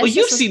 Well,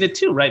 you've seen it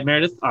too, right,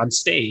 Meredith? On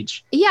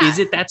stage. Yeah. Is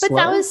it that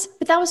slow?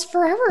 But that was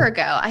forever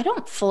ago. I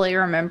don't fully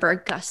remember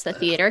Gus the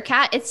Theater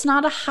Cat. It's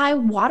not a high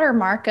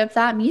watermark of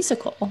that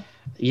musical.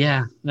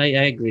 Yeah, I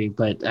agree,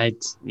 but I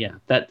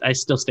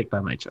still stick by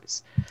my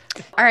choice.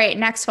 All right,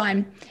 next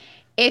one.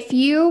 If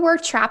you were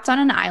trapped on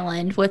an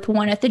island with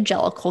one of the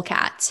Jellicle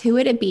cats, who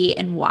would it be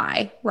and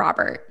why,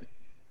 Robert?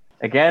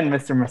 Again,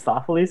 Mr.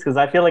 Mistopheles, because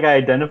I feel like I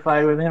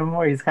identify with him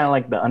more. He's kind of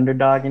like the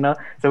underdog,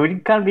 So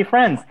we'd kind of be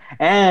friends.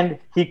 And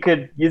he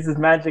could use his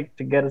magic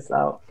to get us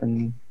out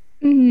and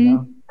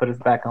put us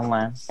back on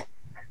land.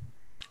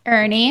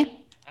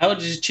 Ernie? I would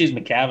just choose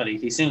McCavity.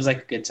 He seems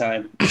like a good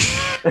time.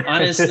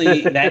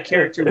 Honestly, that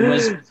character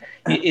was...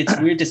 It's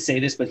weird to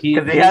say this, but he...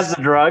 Because he has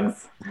the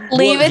drugs?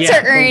 Leave it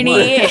to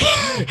Ernie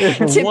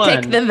to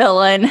pick the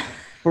villain.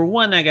 For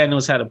one, that guy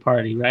knows how to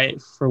party, right?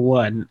 For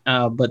one.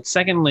 But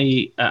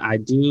secondly, I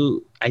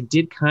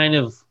did kind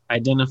of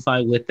identify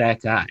with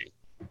that guy,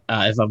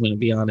 if I'm going to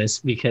be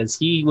honest, because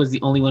he was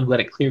the only one who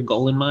had a clear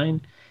goal in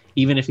mind,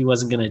 even if he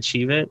wasn't going to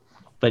achieve it.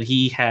 But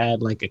he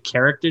had like a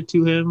character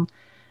to him.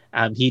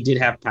 He did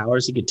have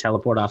powers. He could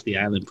teleport off the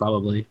island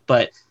probably.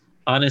 But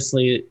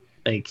honestly,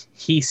 like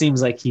he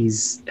seems like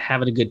he's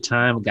having a good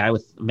time, a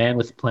man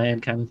with a plan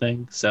kind of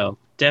thing. So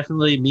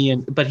definitely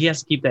but he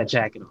has to keep that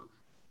jacket on.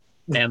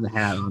 And the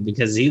hat on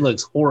because he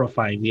looks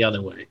horrifying the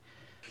other way.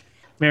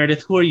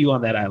 Meredith, who are you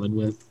on that island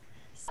with?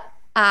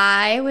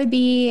 I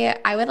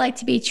would like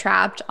to be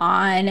trapped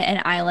on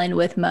an island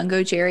with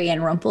Mungo Jerry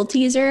and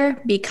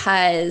Rumpelteazer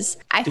because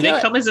Do they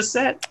come as a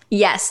set?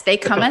 Yes, they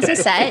come as a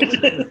set.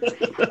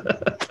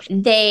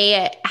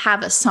 They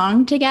have a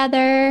song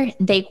together.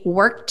 They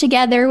work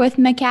together with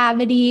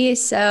McCavity.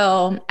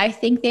 So I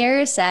think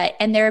they're a set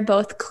and they're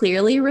both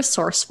clearly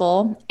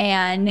resourceful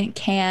and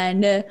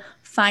can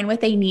find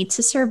what they need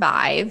to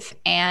survive.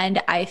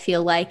 And I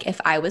feel like if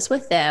I was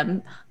with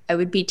them, I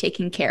would be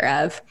taken care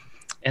of.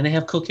 And they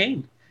have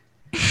cocaine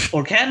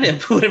or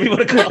catnip, whatever you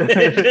want to call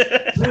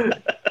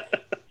it.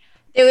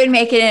 It would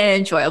make it an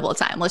enjoyable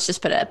time. Let's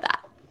just put it at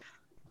that.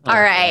 All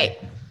right.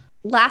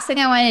 Last thing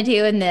I want to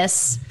do in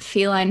this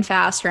feline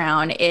fast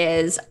round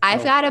is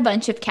I've got a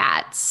bunch of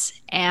cats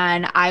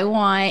and I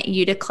want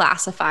you to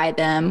classify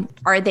them.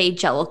 Are they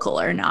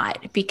Jellicle or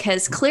not?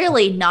 Because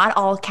clearly not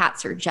all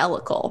cats are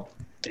Jellicle.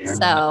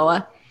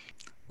 So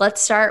let's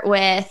start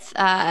with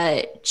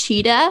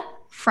Cheetah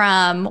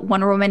from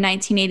Wonder Woman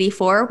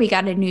 1984. We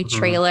got a new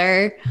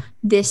trailer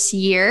this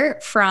year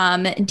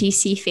from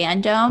DC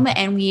Fandom,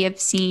 and we have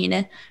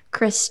seen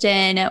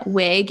Kristen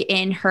Wiig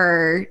in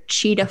her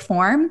cheetah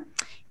form.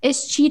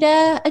 Is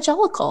Cheetah a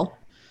Jellicle?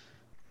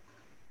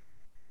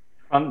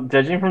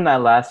 Judging from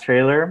that last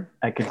trailer,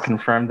 I could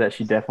confirm that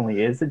she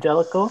definitely is a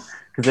Jellicle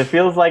because it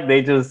feels like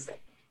they just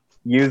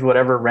use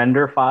whatever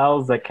render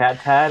files that Cats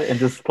had and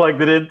just plugged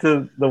it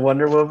into the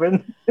Wonder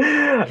Woman.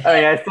 I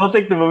mean, I still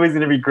think the movie's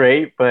going to be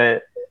great,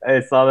 but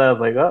I saw that, I was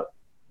like, oh,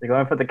 they're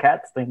going for the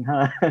Cats thing,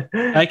 huh?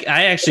 I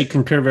actually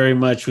concur very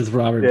much with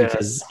Robert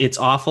because it's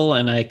awful,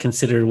 and I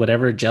consider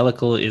whatever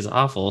Jellicle is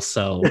awful,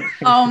 so...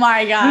 Oh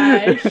my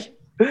gosh.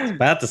 It's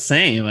about the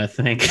same, I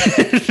think.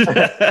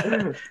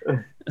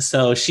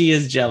 So she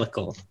is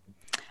Jellicle.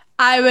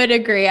 I would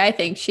agree. I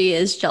think she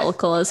is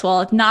Jellicle as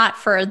well, not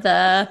for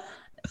the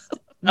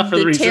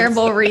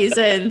terrible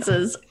reasons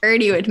as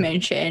Ernie would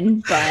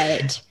mention,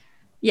 but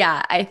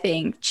yeah, I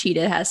think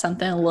Cheetah has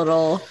something a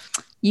little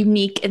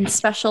unique and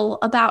special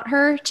about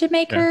her to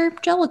make her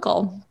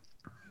Jellicle.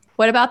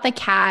 What about the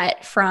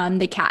cat from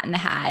The Cat in the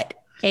Hat,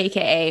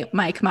 aka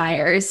Mike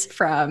Myers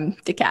from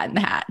The Cat in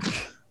the Hat?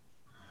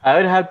 I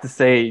would have to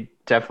say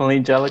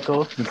definitely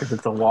Jellicle because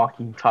it's a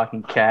walking,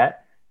 talking cat.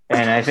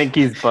 And I think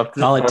he's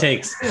Buster. All it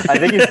takes. I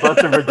think he's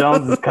Buster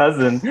Jones'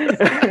 cousin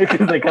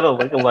because they kind of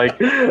look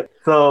alike.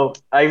 So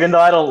even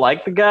though I don't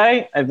like the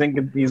guy, I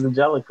think he's a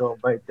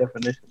Jellicle by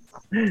definition.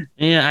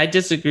 Yeah, I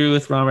disagree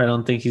with Robert. I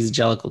don't think he's a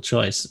Jellicle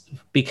choice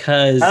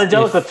because not a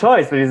Jellicle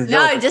choice, but he's a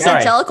Jellicle. No, just a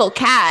Jellicle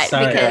cat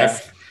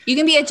because You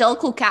can be a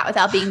Jellicle cat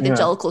without being the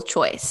Jellicle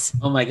choice.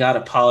 Oh my God,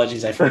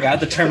 apologies. I forgot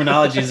the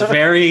terminology is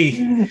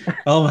very,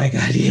 oh my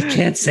God, you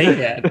can't say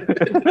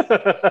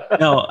that.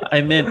 No,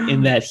 I meant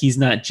in that he's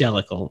not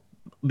Jellicle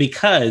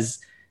because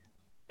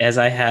as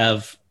I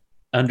have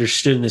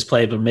understood in this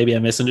play, but maybe I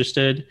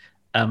misunderstood,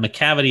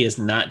 McCavity is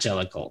not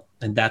Jellicle.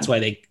 And that's why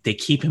they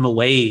keep him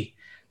away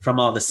from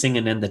all the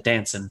singing and the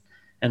dancing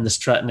and the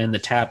strutting and the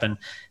tapping.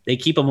 They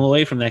keep him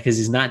away from that because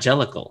he's not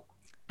Jellicle.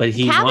 But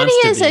he Cavity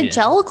is a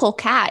Jellicle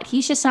cat.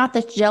 He's just not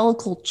the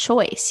Jellicle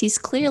choice. He's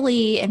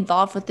clearly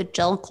involved with the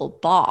Jellicle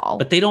ball.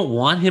 But they don't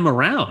want him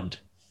around.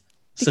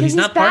 So he's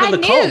not part of the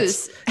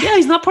cult. Yeah,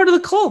 he's not part of the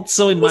cult.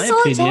 So in my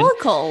opinion,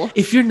 Jellicle.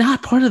 if you're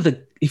not part of the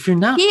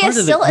group, He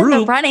is still in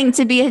the running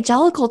to be a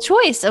Jellicle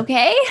choice,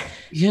 okay?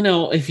 You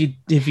know, if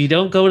you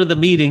don't go to the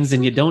meetings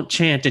and you don't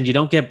chant and you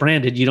don't get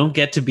branded, you don't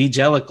get to be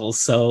Jellicle.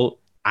 So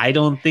I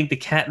don't think the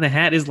Cat in the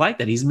Hat is like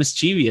that. He's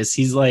mischievous.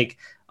 He's like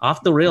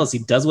off the rails. He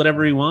does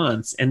whatever he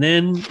wants, and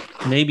then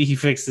maybe he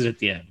fixes it at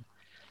the end.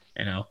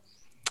 You know,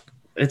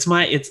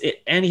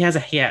 and he has a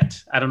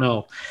hat. I don't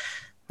know.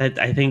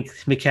 I think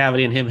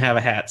McCavity and him have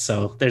a hat,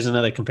 so there's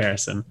another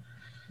comparison.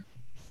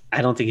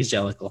 I don't think he's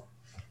Jellicle.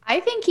 I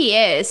think he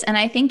is, and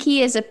I think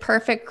he is a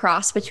perfect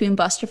cross between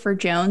Bustopher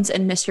Jones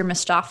and Mr.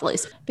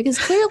 Mistopheles, because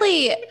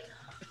clearly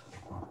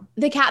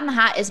the Cat in the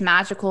Hat is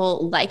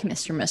magical like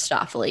Mr.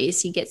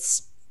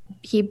 Mistopheles.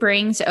 He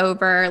brings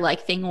over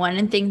like thing 1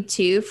 and thing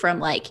 2 from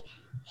like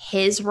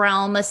his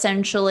realm,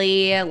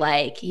 essentially.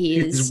 Like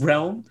his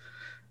realm?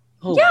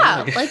 Oh,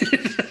 yeah, like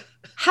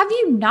have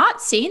you not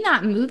seen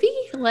that movie?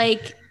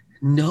 Like,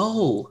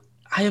 no.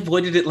 I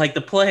avoided it like the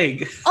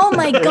plague. Oh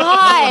my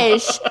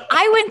gosh.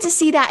 I went to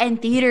see that in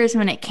theaters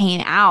when it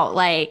came out.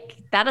 Like,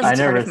 that is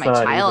part of my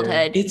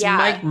childhood. It's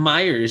Mike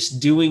Myers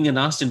doing an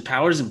Austin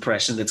Powers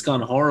impression that's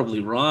gone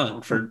horribly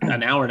wrong for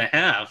an hour and a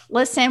half.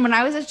 Listen, when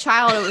I was a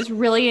child, it was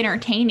really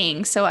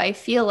entertaining. So I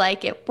feel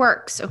like it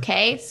works.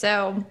 Okay.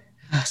 So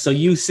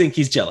you think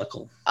he's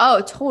Jellicle?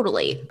 Oh,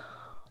 totally.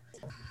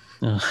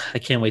 Oh, I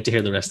can't wait to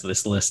hear the rest of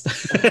this list.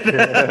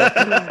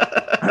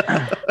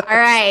 All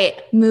right,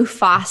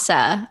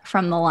 Mufasa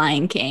from The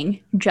Lion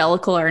King,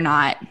 Jellicle or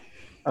not?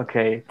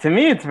 Okay, to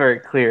me it's very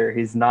clear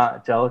he's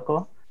not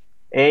Jellicle.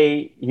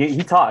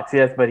 He talks,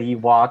 yes, but he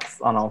walks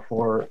on all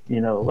 4,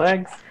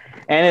 legs,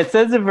 and it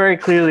says it very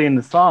clearly in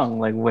the song.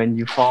 Like, when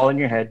you fall on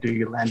your head, do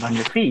you land on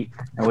your feet?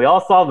 And we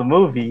all saw the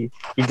movie.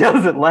 He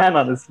doesn't land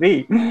on his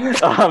feet,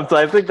 so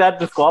I think that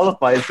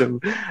disqualifies him.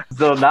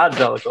 So not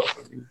Jellicle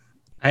for me.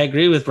 I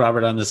agree with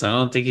Robert on this. I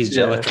don't think he's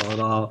Jellicle at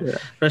all. Yeah.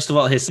 First of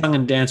all, his song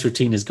and dance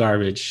routine is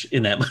garbage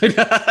in that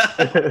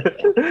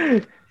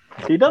movie.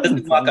 He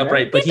doesn't walk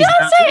upright, but he's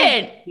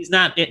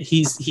not.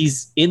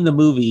 He's in the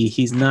movie.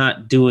 He's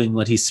not doing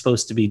what he's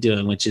supposed to be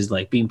doing, which is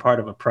like being part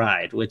of a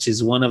pride, which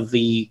is one of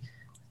the.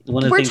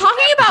 We're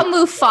talking about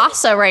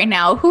Mufasa right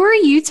now. Who are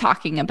you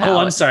talking about? Oh,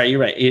 I'm sorry. You're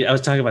right. I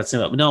was talking about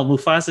Simba. No,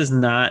 Mufasa is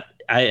not.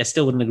 I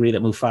still wouldn't agree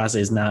that Mufasa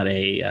is not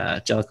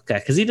a Jellicle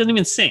cat because he doesn't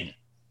even sing.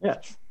 Yeah,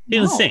 he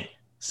doesn't sing.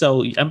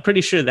 So I'm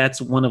pretty sure that's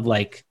one of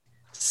like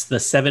the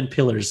 7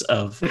 pillars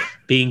of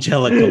being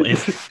Jellicle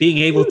is being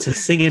able to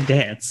sing and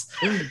dance.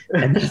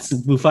 And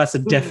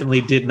Mufasa definitely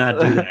did not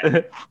do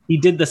that. He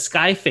did the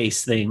sky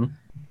face thing.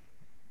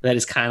 That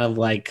is kind of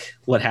like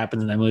what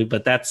happened in that movie,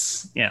 but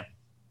that's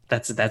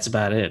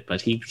about it.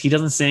 But he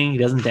doesn't sing, he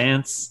doesn't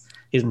dance,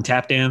 he doesn't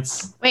tap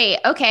dance. Wait,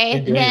 okay.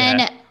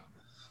 Then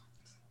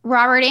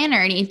Robert and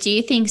Ernie, do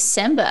you think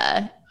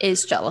Simba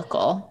is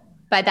Jellicle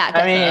by that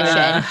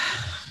definition?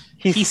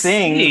 He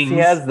sings. He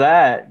has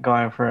that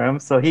going for him,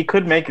 so he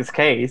could make his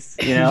case.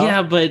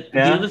 Yeah, but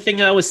the other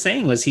thing I was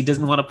saying was he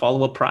doesn't want to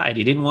follow a pride.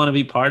 He didn't want to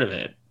be part of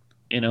it.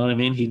 You know what I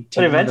mean?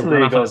 But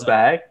eventually he goes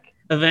back.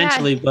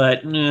 Eventually, but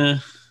I don't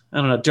know.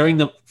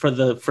 For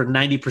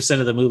 90%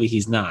 of the movie,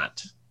 he's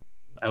not.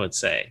 I would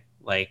say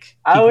I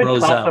would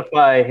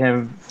classify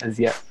him as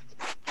yes.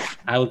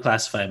 I would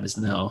classify him as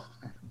no.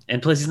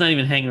 And plus, he's not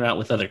even hanging out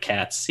with other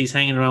cats. He's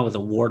hanging around with a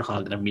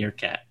warthog and a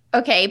meerkat.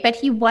 Okay, but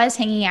he was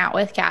hanging out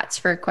with cats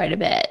for quite a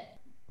bit.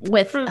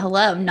 With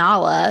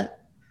Nala.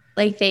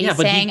 Like they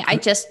sang, I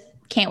just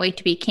can't wait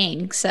to be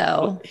king.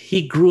 So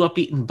he grew up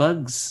eating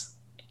bugs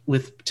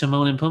with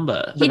Timon and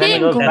Pumbaa. He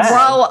didn't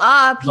grow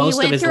up. He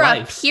went through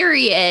a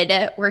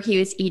period where he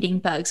was eating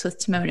bugs with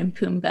Timon and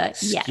Pumbaa.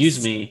 Yes.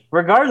 Excuse me.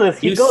 Regardless,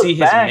 he goes see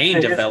back his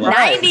mane develop.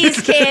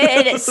 90s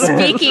kid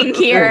speaking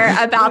here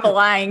about the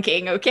Lion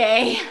King,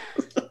 okay?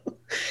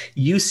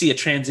 You see a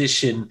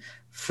transition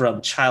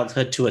from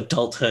childhood to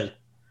adulthood.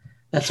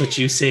 That's what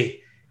you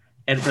see.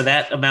 And for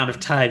that amount of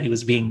time, he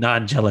was being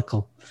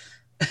non-Jellicle.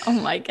 Oh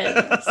my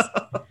goodness.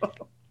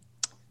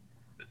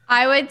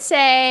 I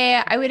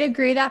would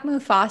agree that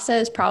Mufasa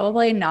is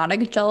probably not a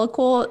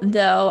Jellicle,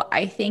 though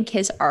I think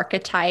his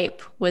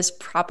archetype was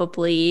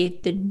probably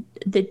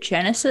the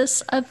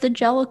genesis of the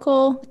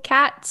Jellicle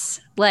cats.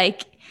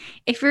 Like,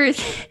 if you're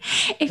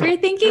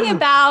thinking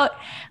about,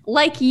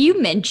 like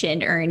you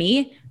mentioned,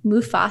 Ernie,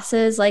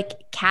 Mufasa's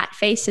like cat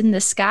face in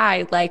the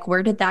sky. Like,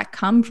 where did that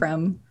come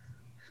from?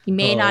 He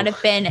may not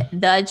have been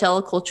the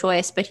Jellicle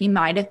choice, but he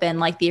might have been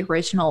like the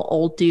original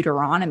old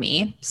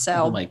Deuteronomy.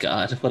 So, oh my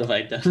God, what have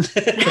I done?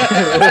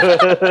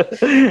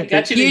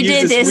 You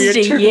did this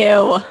to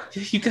you.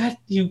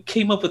 You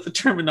came up with the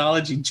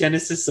terminology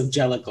genesis of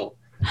Jellicle.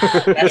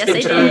 Yes,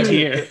 I did.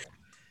 Here.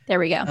 There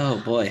we go.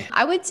 Oh boy.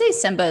 I would say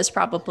Simba is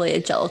probably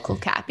a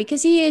Jellicle cat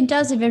because he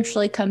does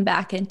eventually come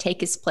back and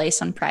take his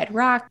place on Pride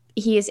Rock.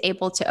 He is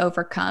able to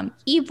overcome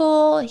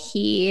evil.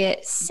 He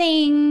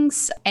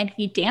sings and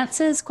he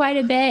dances quite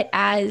a bit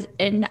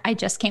and I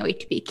Just Can't Wait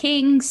to Be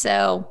King.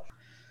 So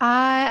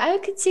I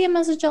could see him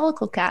as a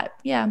Jellicle cat.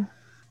 Yeah.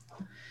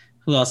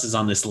 Who else is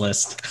on this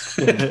list?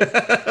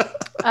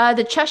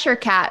 The Cheshire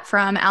Cat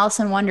from Alice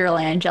in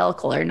Wonderland,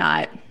 Jellicle or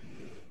not?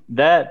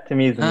 That to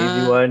me is an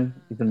easy one.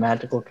 He's a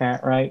magical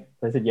cat, right?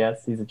 I said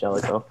yes. He's a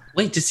Jellicle.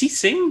 Wait, does he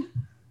sing?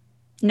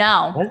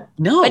 No. What?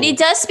 No. But he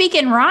does speak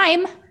in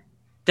rhyme.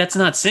 That's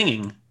not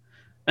singing.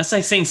 That's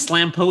like saying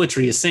slam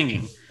poetry is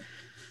singing.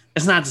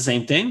 It's not the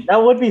same thing.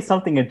 That would be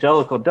something a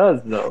Jellicle does,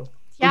 though.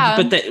 Yeah.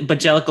 But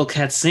Jellicle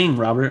cats sing,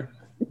 Robert.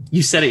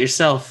 You said it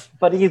yourself.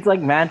 But he's like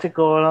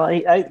magical and all.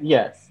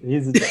 Yes,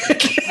 he's a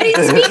Jellicle. But he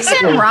speaks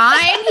in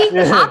rhyme. He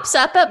pops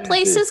up at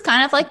places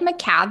kind of like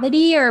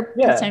McCavity or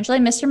potentially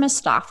Mr.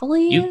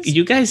 Mistopheles.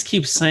 You guys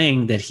keep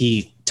saying that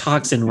he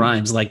talks in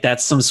rhymes like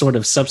that's some sort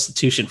of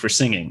substitution for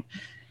singing.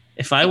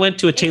 If I went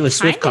to a Taylor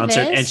Swift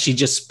concert and she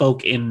just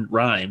spoke in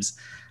rhymes,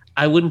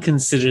 I wouldn't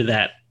consider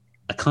that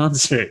a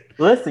concert.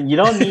 Listen, you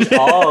don't need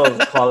all of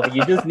the quality.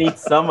 You just need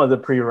some of the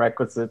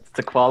prerequisites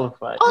to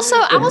qualify. Also,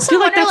 Alice in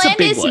like that's a Wonderland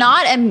big is one.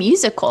 not a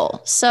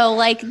musical. So,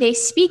 like,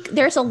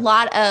 there's a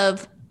lot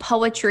of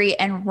poetry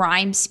and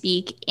rhyme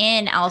speak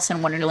in Alice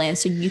in Wonderland.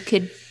 So you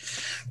could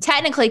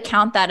technically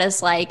count that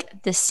as,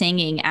 like, the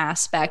singing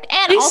aspect.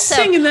 And They also,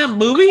 sing in that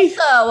movie?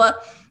 So,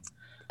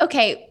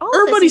 okay.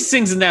 Everybody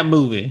sings in that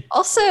movie.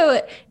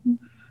 Also,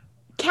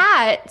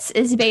 Cats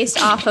is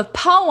based off of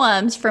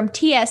poems from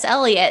T.S.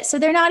 Eliot. So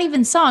they're not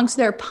even songs,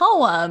 they're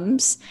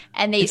poems.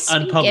 And they speak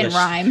in unpublished.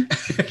 rhyme.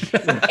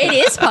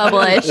 It is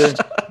published.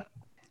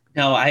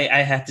 No, I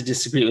have to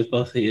disagree with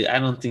both of you. I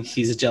don't think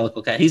he's a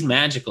Jellicle cat. He's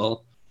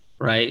magical,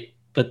 right?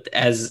 But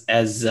as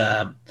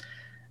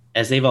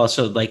they've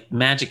also like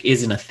magic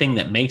isn't a thing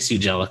that makes you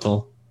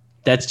Jellicle.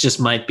 That just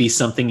might be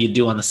something you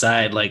do on the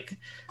side, like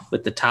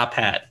with the top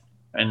hat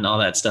and all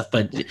that stuff.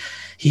 But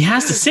he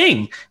has to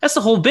sing. That's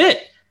the whole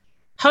bit.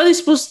 How are they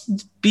supposed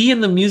to be in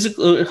the music?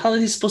 How are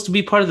they supposed to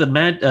be part of the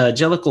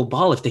Jellicle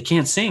ball if they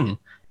can't sing?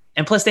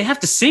 And plus, they have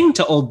to sing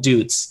to old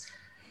dudes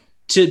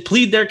to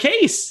plead their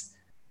case.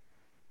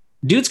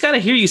 Dudes got to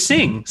hear you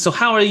sing. So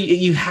how are you?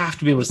 You have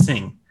to be able to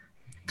sing.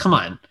 Come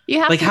on. You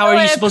have Like, to how are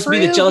be you able to supposed to be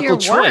the prove Jellicle your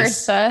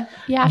choice? worth.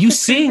 You have You to prove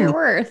sing. your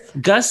worth.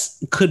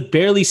 Gus could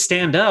barely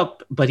stand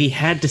up, but he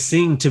had to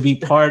sing to be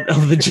part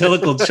of the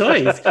Jellicle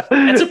choice.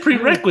 That's a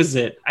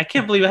prerequisite. I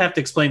can't believe I have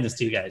to explain this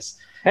to you guys.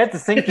 Had to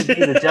sing to be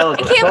the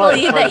Jellicle. I can't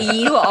believe that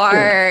you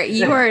are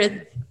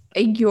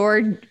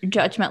your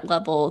judgment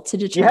level to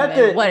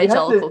determine what a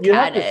Jellicle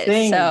cat is.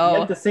 You So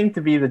have to sing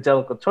to be the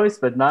Jellicle choice,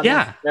 but not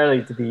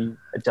necessarily to be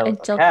a a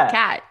Jellicle Jellicle cat.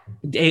 cat.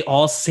 They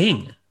all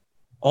sing.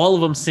 All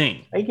of them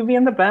sing. They can be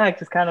in the back,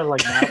 just kind of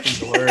like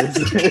mouthing the words.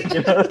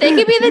 You know? They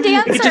could be the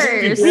You could just be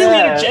dancers. really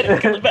Yeah.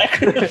 energetic in the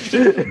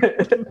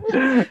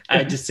background.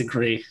 I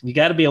disagree. You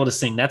got to be able to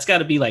sing. That's got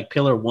to be like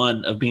pillar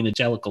one of being a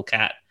Jellicle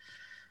cat.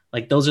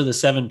 Like those are the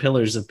 7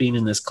 pillars of being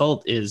in this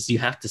cult is you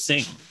have to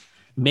sing.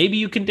 Maybe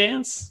you can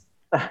dance.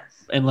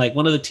 And like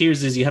one of the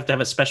tiers is you have to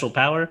have a special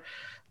power,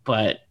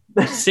 but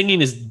singing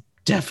is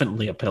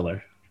definitely a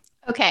pillar.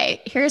 Okay,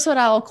 here's what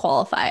I will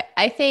qualify.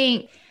 I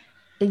think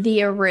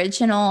the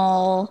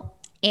original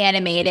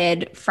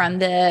animated from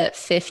the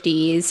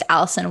 50s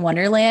Alice in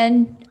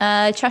Wonderland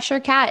Cheshire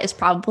Cat is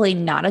probably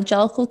not a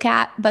Jellicle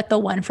cat, but the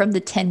one from the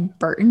Tim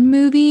Burton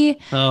movie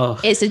Oh,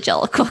 is a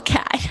Jellicle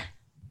cat.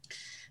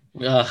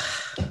 well,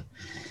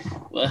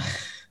 can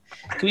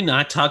we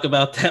not talk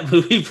about that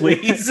movie,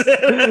 please?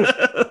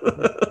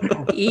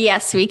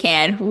 Yes, we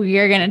can.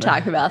 We're going to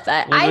talk about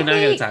that. We're not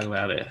going to think- talk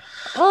about it.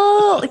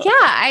 Well, yeah,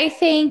 I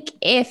think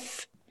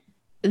if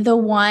the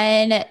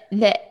one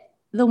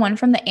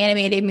from the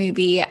animated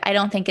movie, I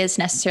don't think is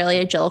necessarily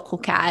a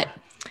Jellicle cat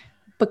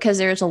because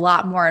there's a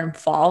lot more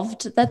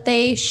involved that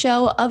they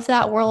show of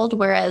that world.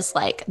 Whereas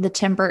like the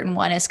Tim Burton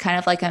one is kind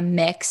of like a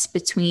mix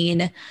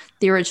between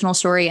the original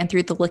story and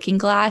Through the Looking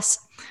Glass.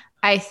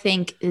 I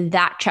think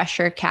that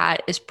Cheshire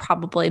Cat is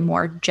probably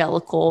more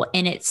Jellicle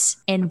in its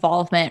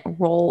involvement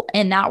role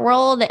in that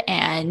world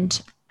and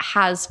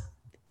has,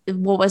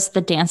 what was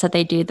the dance that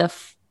they do? The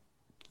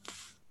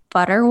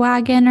butter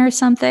wagon or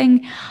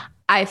something.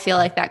 I feel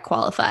like that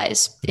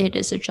qualifies. It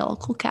is a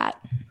Jellicle cat.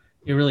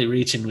 You're really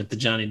reaching with the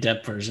Johnny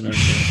Depp version, aren't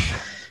you?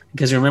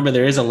 Because remember,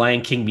 there is a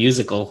Lion King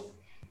musical,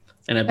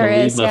 and I There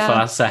believe is, yeah.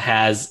 Mufasa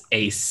has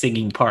a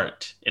singing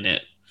part in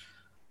it.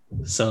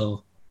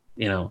 So,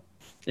 you know,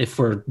 if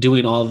we're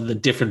doing all the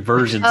different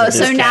versions, Oh, of this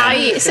so now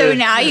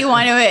cat, you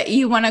want to now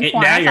you're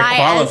qualify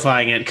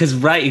qualifying it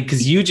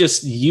because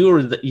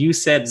you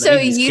said so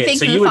Lions you kid, think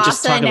so you were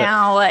just Mufasa talking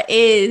about. now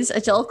is a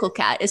Jellicle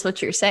cat is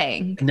what you're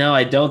saying. No,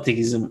 I don't think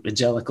he's a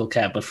Jellicle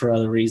cat, but for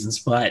other reasons.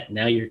 But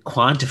now you're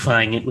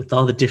quantifying it with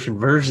all the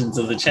different versions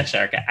of the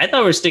Cheshire Cat. I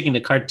thought we were sticking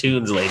to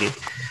cartoons, lady.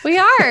 We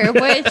are,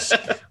 which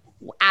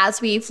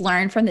as we've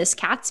learned from this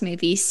Cats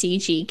movie,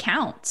 CG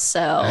counts.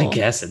 So I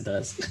guess it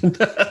does.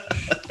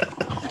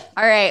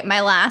 all right,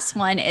 my last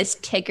one is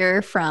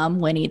Tigger from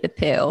Winnie the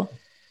Pooh.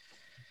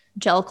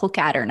 Jellicle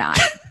cat or not?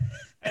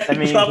 I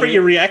mean, Proper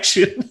your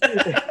reaction.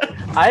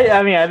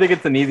 I mean, I think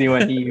it's an easy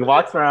one. He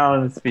walks around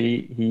on his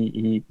feet.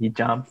 He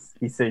jumps.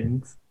 He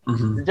sings.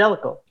 Mhm. He's a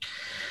Jellicle.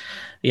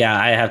 Yeah,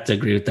 I have to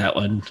agree with that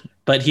one.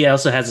 But he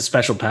also has a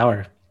special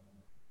power.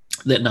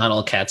 that not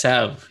all cats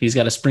have. He's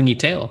got a springy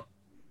tail.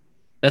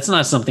 That's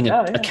not something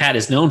a cat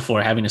is known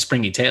for, having a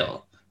springy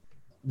tail.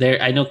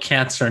 I know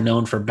cats are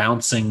known for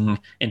bouncing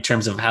in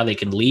terms of how they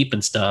can leap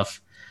and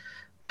stuff,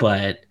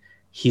 but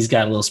he's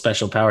got a little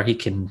special power. He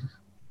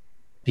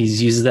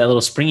uses that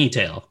little springy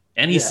tail,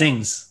 and he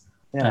sings.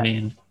 Yeah. I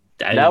mean,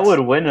 that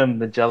would win him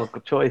the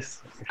Jellicle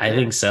choice. Sure. I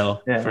think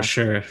so, for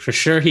sure. For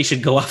sure, he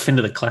should go off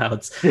into the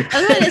clouds. I was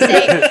going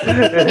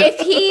to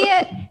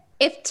say,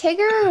 if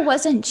Tigger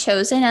wasn't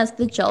chosen as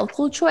the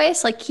Jellicle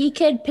choice, like he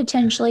could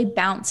potentially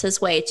bounce his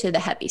way to the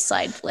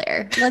Heaviside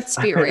Flare. Let's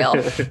be real.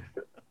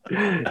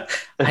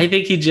 I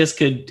think he just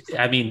could.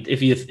 I mean,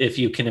 if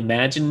you can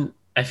imagine,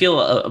 I feel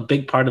a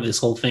big part of this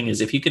whole thing is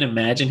if you can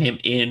imagine him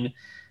in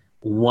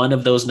one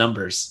of those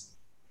numbers.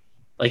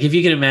 Like if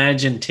you can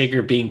imagine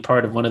Tigger being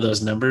part of one of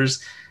those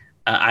numbers,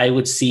 I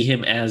would see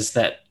him as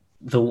that.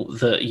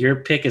 Your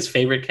pick as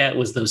favorite cat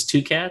was those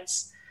two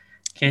cats.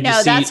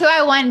 That's who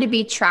I wanted to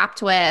be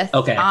trapped with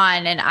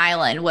on an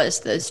island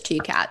was those two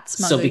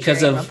cats. So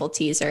because of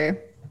Rumpleteazer.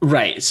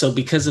 Right. So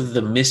because of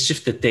the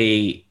mischief that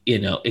they,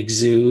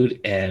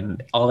 exude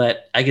and all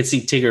that, I could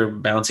see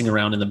Tigger bouncing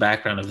around in the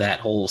background of that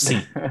whole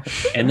scene.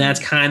 And that's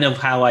kind of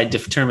how I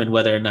determined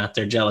whether or not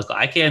they're Jellicle.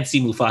 I can't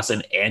see Mufasa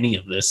in any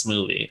of this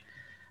movie,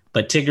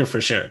 but Tigger for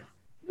sure.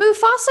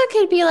 Mufasa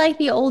could be like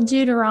the old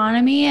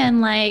Deuteronomy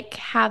and like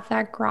have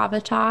that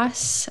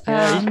gravitas.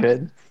 Yeah, he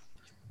could.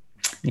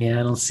 Yeah,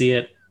 I don't see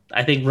it.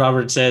 I think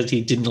Robert said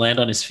he didn't land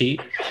on his feet.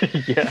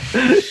 Yeah.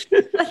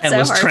 And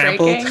was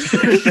trampled.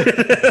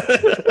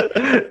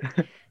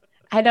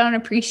 I don't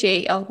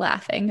appreciate y'all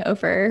laughing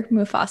over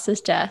Mufasa's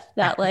death.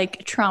 That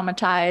like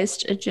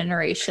traumatized a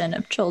generation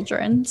of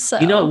children. So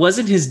it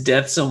wasn't his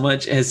death so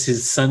much as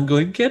his son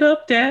going, "Get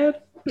up,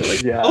 Dad."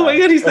 Like, oh my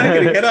God, he's not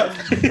going to get up.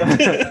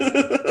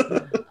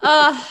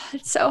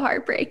 It's so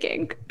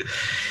heartbreaking.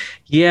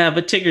 Yeah,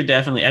 but Tigger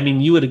definitely. I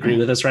mean, you would agree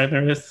with us, right,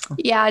 Meredith?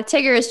 Yeah,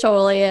 Tigger is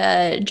totally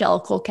a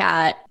Jellicle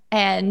cat.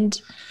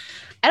 And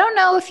I don't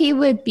know if he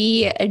would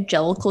be a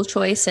Jellicle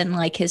choice in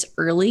like his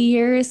early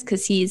years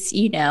because he's,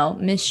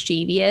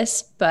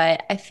 mischievous.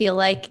 But I feel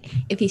like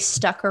if he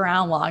stuck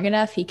around long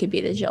enough, he could be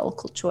the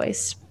Jellicle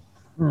choice.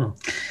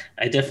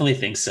 I definitely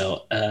think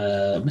so.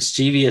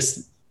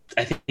 Mischievous,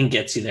 I think,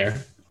 gets you there.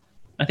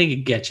 I think it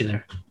gets you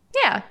there.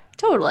 Yeah,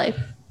 totally.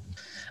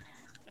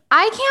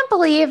 I can't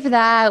believe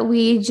that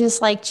we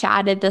just like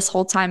chatted this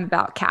whole time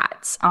about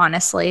cats,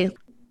 honestly.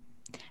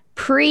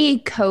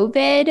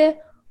 Pre-COVID,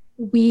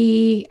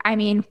 we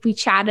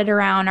chatted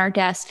around our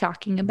desk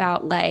talking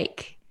about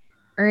like,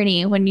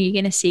 Ernie, when are you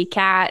going to see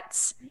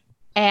cats?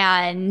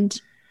 And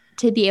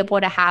to be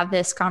able to have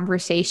this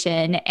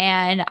conversation.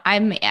 And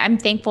I'm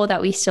thankful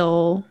that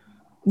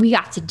we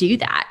got to do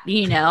that.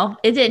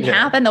 It didn't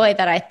happen the way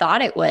that I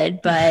thought it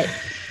would, but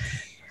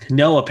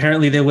no,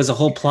 apparently there was a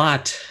whole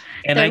plot.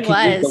 And I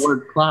can use the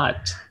word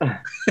plot.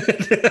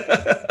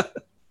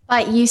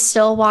 But you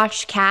still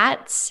watched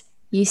cats.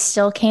 You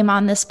still came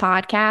on this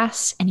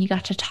podcast and you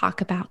got to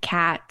talk about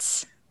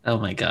cats. Oh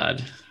my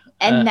God.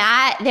 And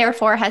that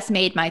therefore has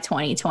made my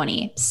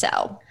 2020.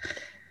 So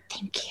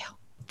thank you.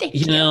 Thank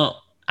you.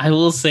 I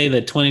will say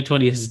that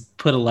 2020 has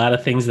put a lot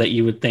of things that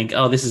you would think,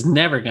 oh, this is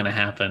never going to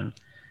happen.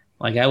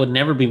 Like I would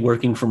never be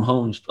working from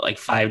home like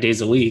 5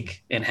 days a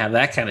week and have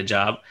that kind of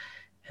job.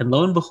 And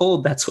lo and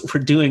behold, that's what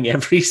we're doing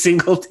every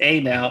single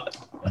day now.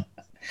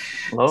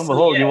 Lo and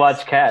behold, you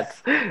watch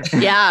Cats.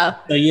 Yeah.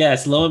 So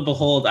yes, lo and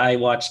behold, I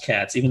watched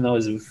Cats, even though I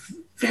was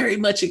very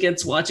much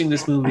against watching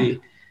this movie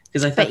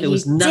because I thought there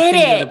was nothing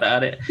good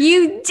about it.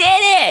 You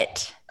did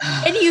it.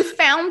 And you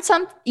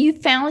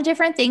found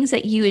different things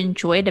that you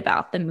enjoyed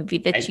about the movie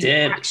that you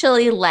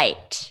actually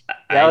liked.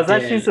 Yeah, I was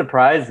actually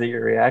surprised at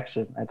your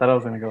reaction. I thought I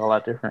was going to go a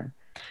lot different.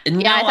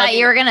 Yeah, I thought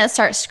you were going to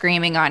start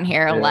screaming on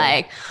here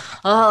like,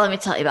 oh, let me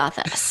tell you about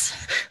this.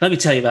 Let me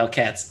tell you about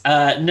Cats.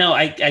 No,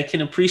 I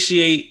can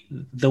appreciate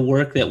the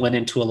work that went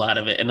into a lot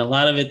of it. And a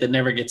lot of it that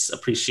never gets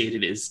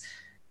appreciated is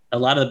a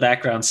lot of the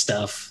background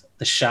stuff,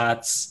 the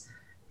shots,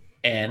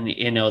 and,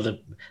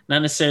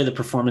 not necessarily the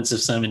performance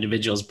of some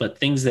individuals, but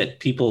things that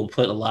people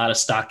put a lot of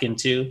stock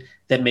into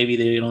that maybe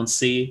they don't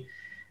see.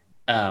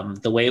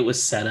 The way it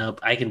was set up,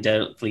 I can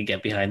definitely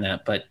get behind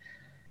that. But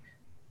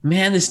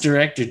man, this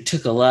director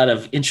took a lot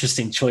of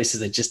interesting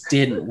choices that just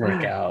didn't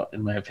work out,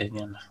 in my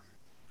opinion.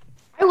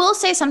 I will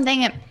say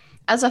something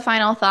as a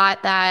final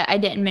thought that I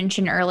didn't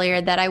mention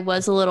earlier that I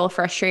was a little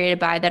frustrated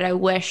by that I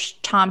wish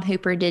Tom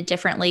Hooper did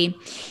differently.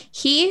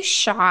 He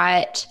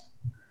shot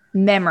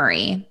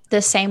Memory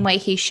the same way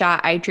he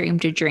shot I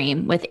Dreamed a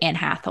Dream with Anne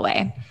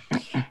Hathaway,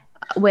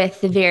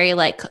 with the very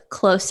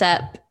close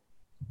up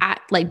at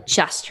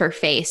just her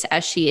face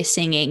as she is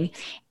singing.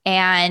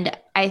 And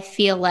I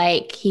feel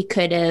like he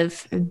could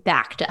have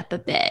backed up a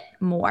bit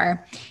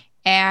more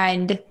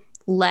and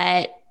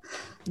let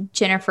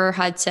Jennifer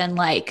Hudson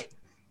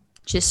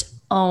just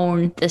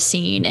own the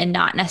scene and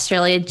not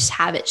necessarily just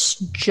have it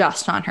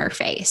just on her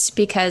face,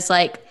 because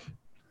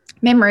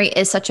Memory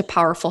is such a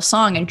powerful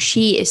song and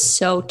she is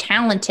so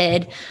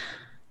talented.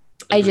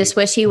 I just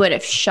wish he would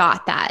have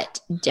shot that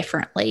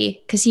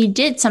differently, because he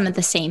did some of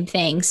the same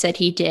things that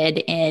he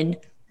did in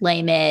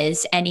Les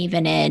Mis and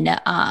even in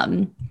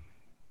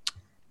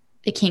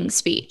The King's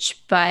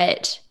Speech.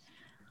 But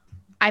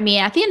I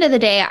mean, at the end of the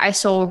day, I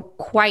still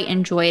quite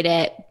enjoyed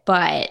it,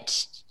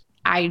 but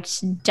I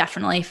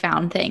definitely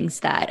found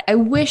things that I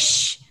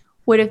wish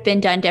would have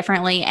been done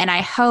differently. And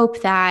I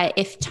hope that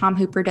if Tom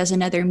Hooper does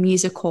another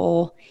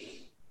musical,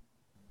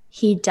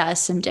 he does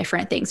some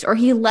different things, or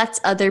he lets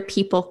other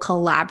people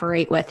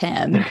collaborate with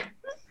him.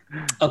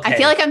 Okay. I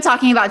feel like I'm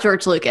talking about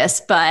George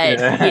Lucas, but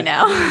you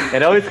know,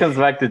 it always comes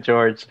back to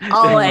George.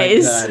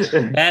 Always. Oh my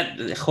gosh.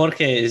 That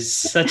Jorge is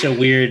such a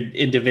weird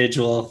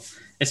individual,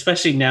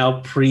 especially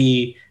now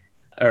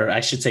or I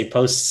should say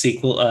post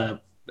sequel,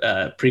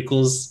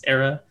 prequels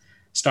era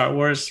Star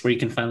Wars, where you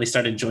can finally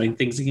start enjoying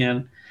things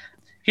again.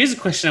 Here's a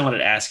question I wanted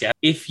to ask you.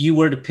 If you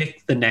were to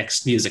pick the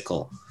next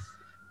musical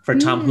for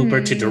Tom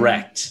Hooper to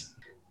direct,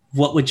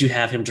 what would you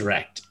have him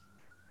direct?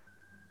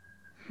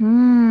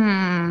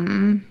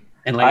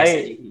 And like I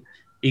said,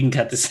 you can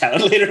cut this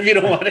out later if you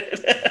don't want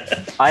it.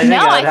 I think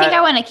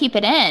I want to keep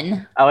it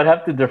in. I would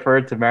have to defer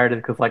to Meredith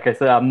because, like I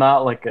said,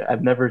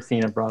 I've never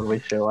seen a Broadway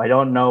show. I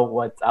don't know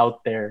what's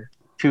out there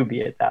to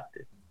be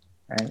adapted,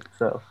 right?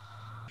 So,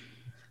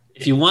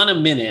 if you want a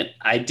minute,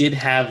 I did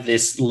have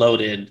this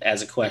loaded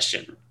as a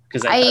question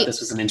because I thought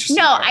this was an interesting.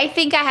 No, I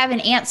think I have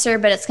an answer,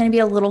 but it's going to be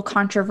a little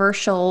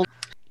controversial.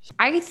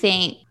 I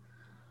think,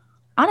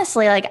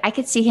 honestly, like I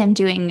could see him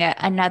doing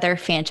another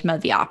Phantom of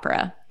the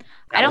Opera.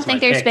 I don't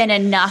think there's been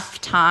enough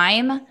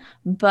time,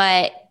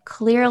 but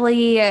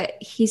clearly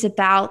he's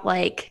about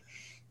like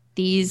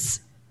these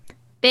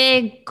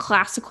big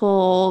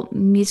classical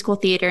musical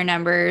theater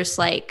numbers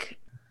like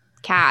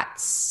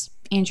Cats,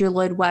 Andrew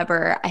Lloyd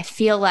Webber. I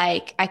feel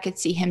like I could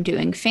see him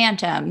doing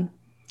Phantom.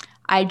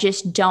 I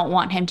just don't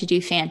want him to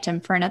do Phantom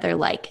for another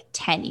like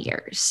 10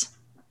 years.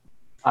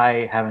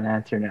 I have an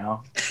answer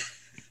now.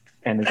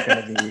 And it's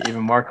going to be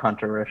even more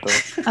controversial.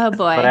 Oh,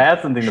 boy. But I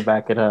have something to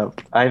back it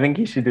up. I think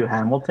he should do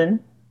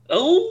Hamilton.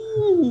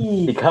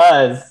 Oh!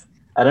 Because,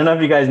 I don't know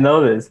if you guys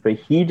know this,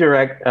 but do you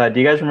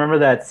guys remember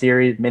that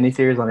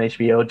miniseries on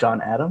HBO, John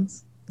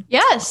Adams?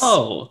 Yes.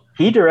 Oh.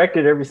 He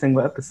directed every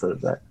single episode of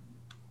that.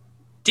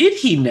 Did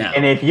he now?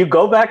 And if you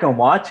go back and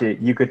watch it,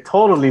 you could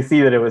totally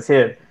see that it was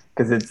him.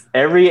 Because it's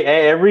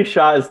every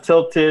shot is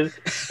tilted,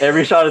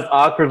 every shot is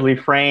awkwardly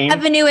framed. I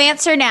have a new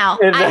answer now.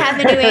 I have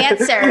a new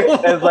answer.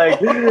 It's like,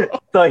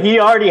 so he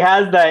already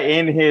has that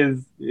in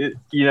his,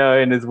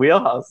 in his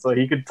wheelhouse. So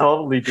he could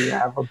totally do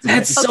Hamilton.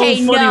 That's so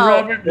funny,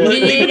 Robert.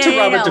 Leave to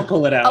Robert to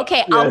pull it out.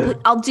 Okay,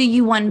 I'll do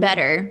you one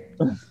better.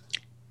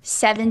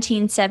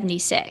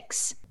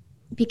 1776.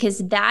 Because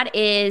that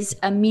is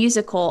a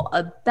musical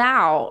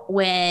about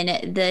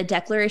when the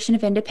Declaration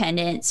of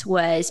Independence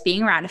was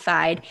being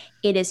ratified.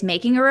 It is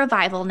making a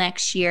revival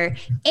next year,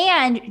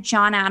 and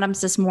John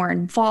Adams is more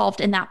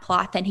involved in that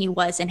plot than he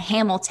was in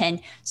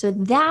Hamilton. So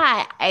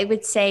that, I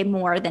would say,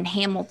 more than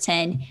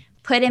Hamilton,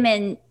 put him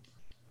in,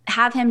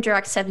 have him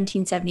direct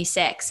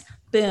 1776.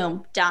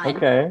 Boom, done.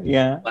 Okay,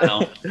 yeah.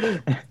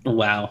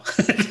 Wow.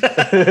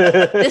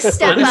 The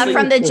step up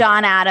from the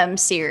John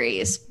Adams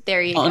series.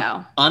 There you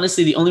go.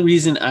 Honestly, the only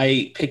reason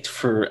I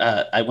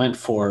went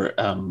for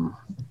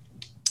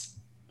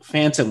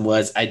Phantom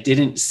was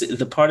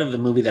the part of the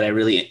movie that I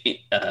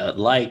really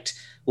liked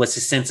was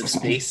his sense of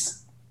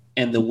space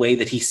and the way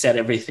that he set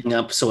everything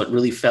up. So it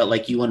really felt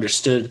like you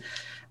understood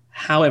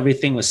how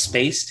everything was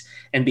spaced.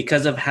 And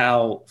because of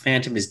how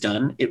Phantom is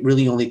done, it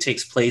really only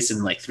takes place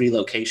in like 3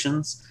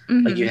 locations.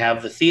 Mm-hmm. Like you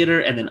have the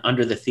theater and then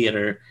under the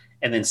theater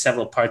and then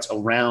several parts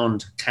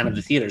around kind of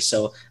the theater.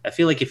 So I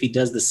feel like if he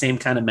does the same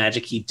kind of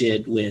magic he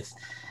did with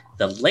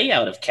the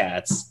layout of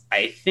Cats,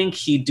 I think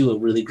he'd do a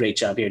really great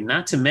job here.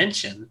 Not to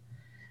mention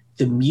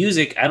the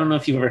music. I don't know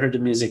if you've ever heard the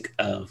music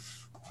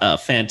of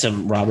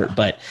Phantom, Robert,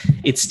 but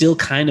it still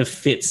kind of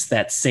fits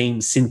that same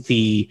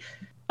synthy,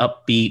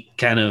 upbeat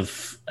kind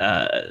of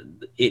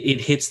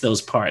it hits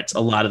those parts a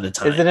lot of the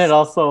time. Isn't it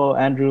also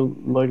Andrew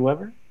Lloyd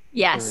Webber?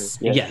 Yes.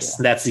 Yes,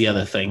 that's the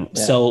other thing.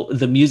 Yeah. So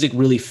the music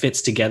really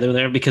fits together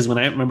there, because when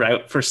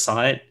I first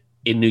saw it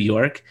in New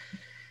York,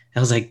 I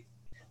was like,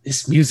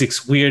 this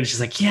music's weird. She's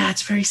like, yeah,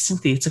 it's very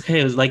synthy. It's okay.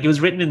 It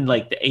was written in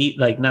like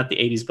not the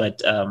 80s,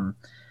 but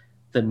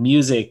the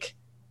music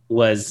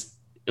was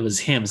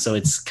him. So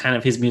it's kind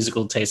of his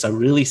musical taste. I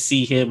really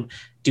see him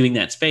doing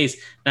that space.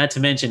 Not to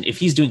mention, if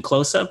he's doing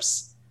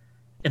close-ups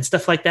and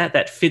stuff like that,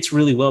 that fits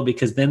really well,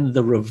 because then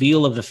the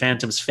reveal of the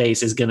Phantom's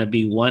face is going to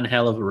be one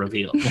hell of a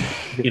reveal.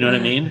 You know what I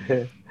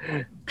mean?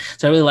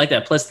 So I really like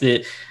that. Plus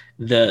the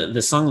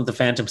song that the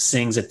Phantom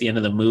sings at the end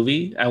of the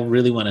movie, I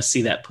really want to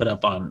see that put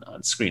up on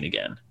screen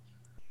again.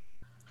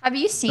 Have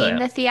you seen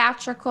the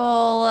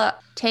theatrical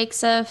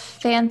takes of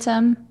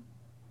Phantom?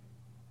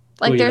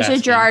 Like there's a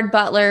Gerard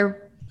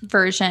Butler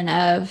version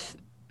of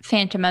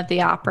Phantom of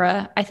the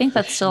Opera. I think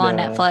that's still on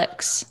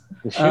Netflix.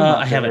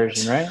 I haven't.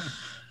 Version, right?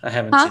 I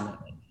haven't seen that.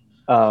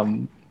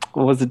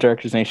 What was the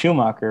director's name?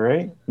 Schumacher,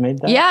 right? Made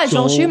that? Yeah,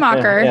 Joel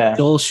Schumacher. Yeah.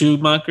 Joel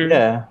Schumacher.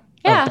 Yeah.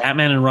 Yeah. Oh,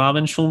 Batman and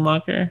Robin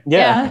Schumacher.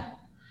 Yeah.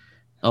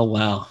 Oh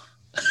wow.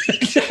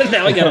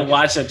 Now I gotta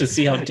watch that to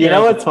see how terrible. You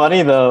know what's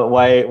funny though?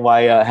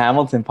 Why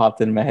Hamilton popped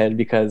in my head,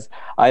 because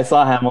I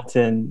saw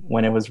Hamilton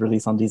when it was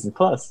released on Disney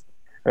Plus,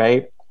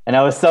 right? And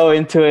I was so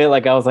into it,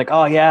 like I was like,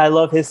 oh yeah, I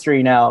love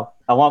history now.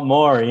 I want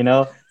more, you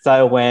know. So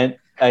I went,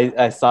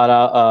 I sought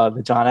out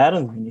the John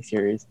Adams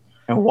miniseries,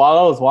 and while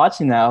I was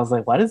watching that, I was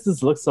like, why does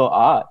this look so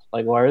odd?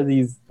 Like, why are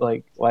these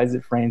like, why is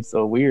it framed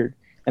so weird?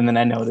 And then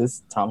I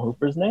noticed Tom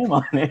Hooper's name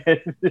on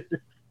it.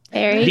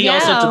 There you Did he go.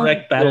 also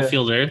direct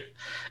Battlefield Earth?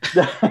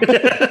 I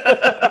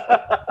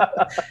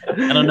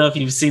don't know if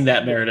you've seen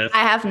that, Meredith.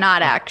 I have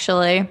not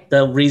actually.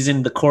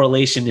 The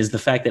correlation is the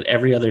fact that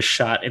every other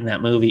shot in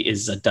that movie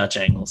is a Dutch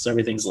angle. So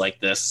everything's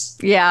like this.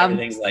 Yeah.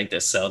 Everything's like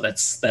this. So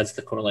that's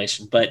the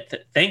correlation.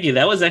 But thank you.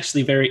 That was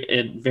actually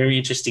a very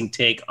interesting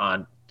take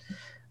on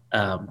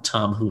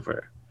Tom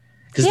Hooper.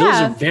 Because those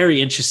are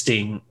very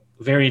interesting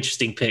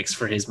picks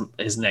for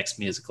his next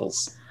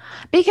musicals.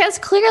 Because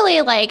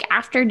clearly, like,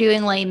 after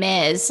doing Les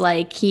Mis,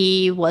 like,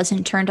 he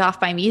wasn't turned off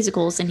by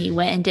musicals and he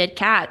went and did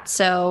Cats.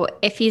 So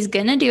if he's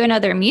going to do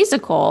another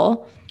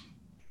musical,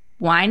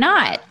 why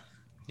not?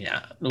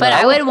 Yeah. But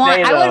I would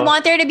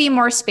want there to be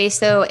more space,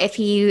 though. If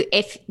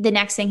the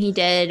next thing he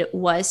did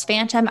was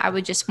Phantom, I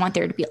would just want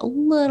there to be a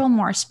little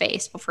more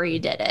space before he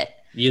did it.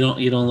 You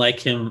don't like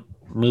him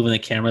moving the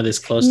camera this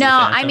close? No, to the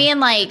Phantom? I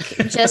mean, like,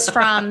 just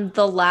from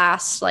the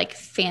last like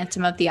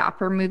Phantom of the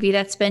Opera movie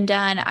that's been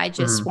done, I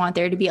just want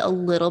there to be a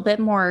little bit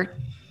more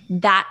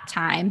that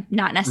time,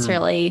 not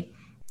necessarily,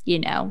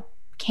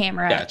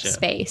 camera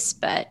space,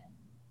 but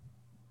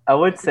I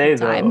would say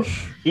though,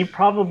 he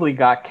probably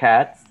got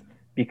Cats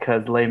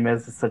because Les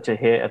Mis is such a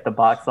hit at the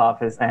box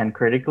office and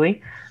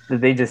critically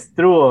that they just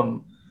threw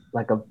him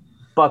like a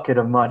bucket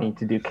of money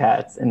to do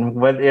Cats,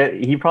 and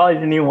he probably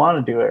didn't even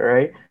want to do it,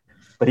 right?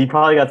 But he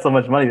probably got so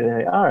much money that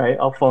like, all right,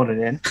 I'll phone it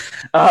in.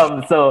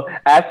 So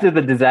after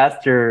the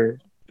disaster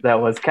that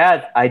was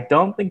Cats, I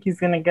don't think he's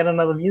gonna get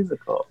another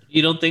musical.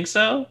 You don't think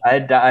so?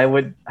 I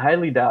would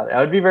highly doubt it. I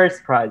would be very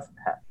surprised.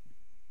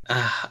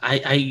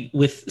 I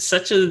with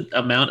such an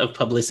amount of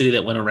publicity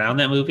that went around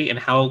that movie and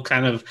how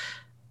kind of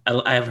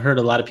I've heard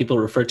a lot of people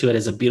refer to it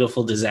as a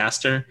beautiful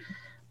disaster.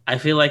 I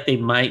feel like they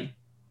might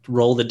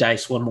roll the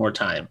dice one more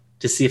time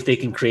to see if they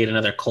can create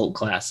another cult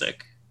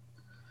classic.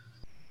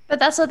 But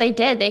that's what they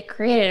did. They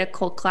created a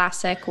cult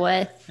classic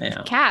with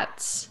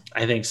Cats.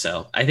 I think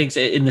so. I think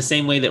so. In the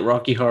same way that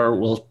Rocky Horror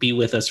will be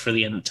with us for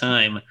the end of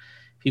time,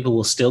 people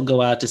will still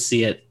go out to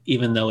see it,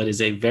 even though it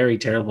is a very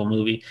terrible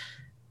movie.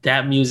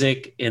 That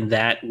music and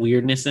that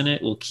weirdness in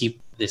it will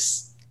keep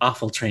this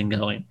awful train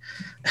going.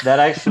 That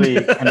actually,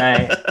 can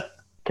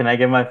I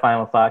give my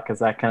final thought? Because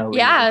that kind of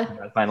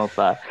my final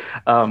thought.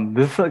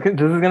 This is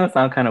gonna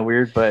sound kind of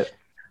weird, but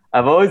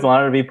I've always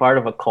wanted to be part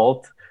of a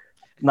cult.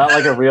 Not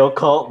like a real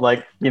cult,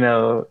 like,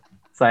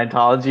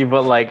 Scientology,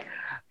 but like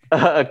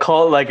a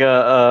cult, like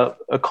a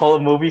cult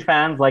of movie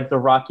fans, like the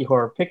Rocky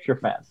Horror Picture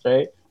fans,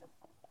 right?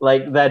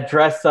 Like that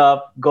dress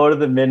up, go to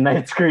the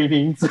midnight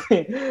screenings,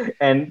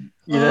 and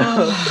I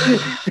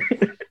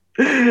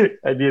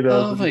knew that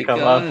was going to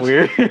come off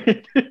weird.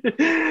 But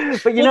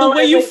the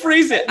way you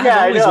phrase it,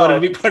 I always wanted to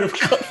be part of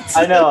cults.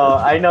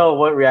 I know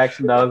what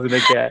reaction that was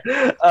going to get.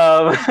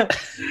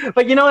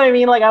 But you know what I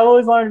mean? Like, I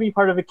always wanted to be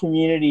part of a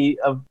community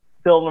of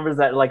film lovers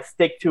that like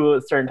stick to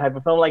a certain type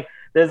of film. Like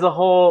there's a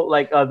whole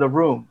The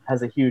Room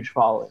has a huge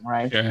following,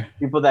 right? Sure.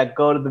 People that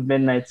go to the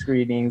midnight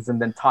screenings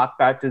and then talk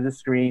back to the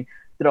screen,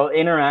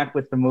 interact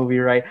with the movie,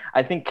 right?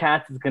 I think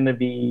Cats is going to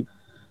be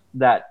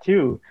that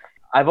too.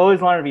 I've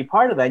always wanted to be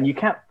part of that, and you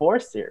can't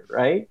force it,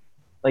 right?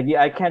 Like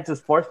I can't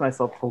just force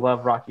myself to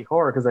love Rocky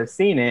Horror because I've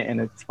seen it and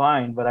it's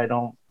fine, but I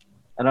don't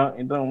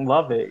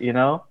love it,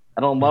 I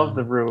don't love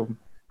The Room,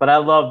 but I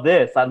love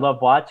this. I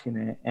love watching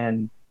it.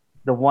 And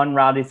the one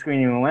rowdy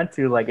screening we went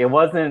to, like, it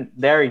wasn't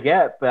there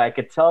yet, but I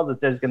could tell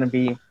that there's going to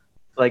be,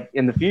 like,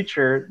 in the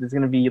future, there's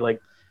going to be, like,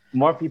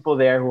 more people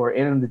there who are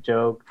in the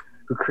joke,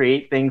 who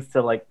create things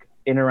to, like,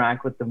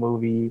 interact with the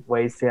movie,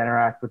 ways to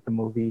interact with the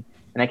movie.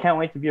 And I can't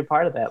wait to be a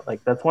part of that.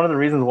 Like, that's one of the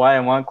reasons why I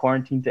want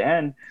quarantine to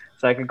end,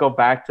 so I could go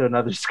back to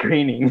another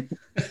screening.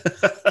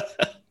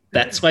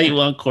 That's why you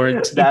want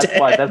quarantine. That's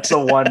why. That's the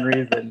one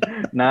reason.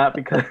 Not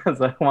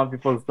because I want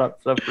people to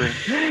stop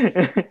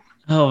suffering.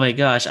 Oh my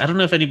gosh. I don't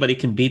know if anybody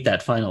can beat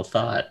that final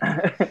thought.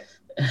 I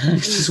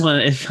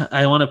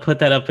want to put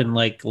that up in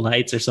like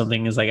lights or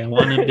something. Is like, I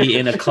want to be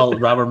in a cult,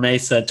 Robert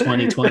Mesa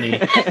 2020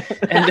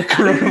 and the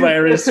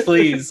coronavirus,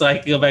 please, so I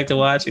can go back to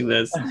watching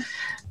this.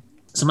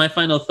 So my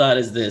final thought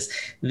is this.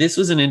 This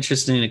was an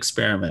interesting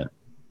experiment.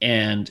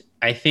 And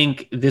I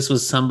think this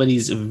was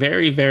somebody's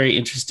very, very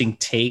interesting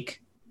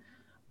take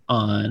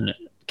on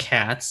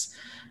Cats.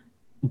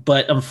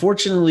 But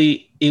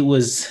unfortunately, it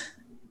was...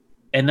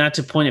 And not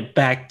to point it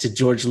back to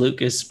George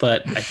Lucas,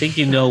 but I think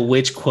you know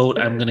which quote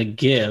I'm going to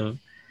give.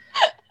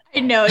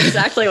 I know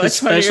exactly what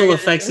special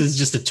effects is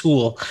just a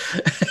tool.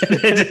 You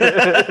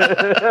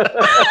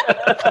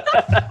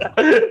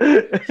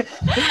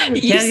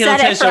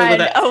said it,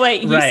 Fred. Oh,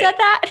 wait, you said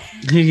that?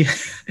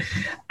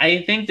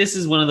 I think this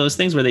is one of those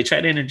things where they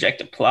try to interject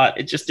a plot.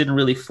 It just didn't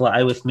really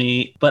fly with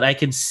me, but I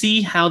can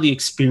see how the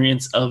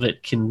experience of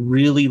it can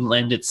really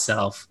lend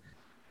itself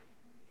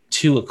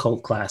to a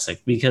cult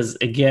classic, because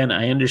again,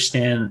 I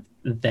understand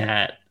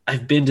that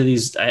I've been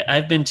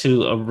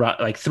to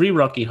like 3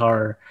 Rocky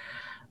Horror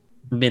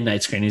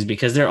midnight screenings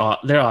because they're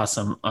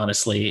awesome,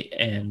 honestly,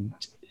 and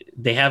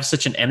they have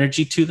such an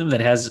energy to them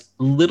that has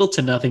little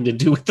to nothing to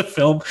do with the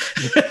film.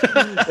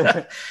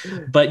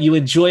 But you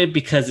enjoy it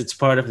because it's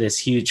part of this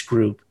huge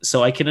group.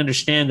 So I can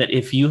understand that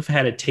if you've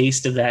had a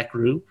taste of that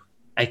group,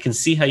 I can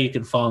see how you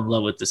can fall in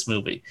love with this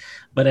movie.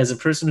 But as a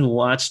person who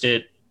watched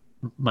it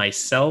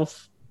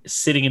myself,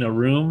 sitting in a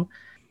room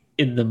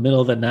in the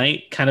middle of the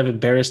night, kind of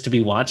embarrassed to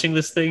be watching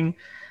this thing,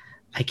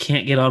 I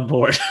can't get on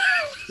board.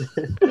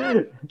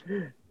 The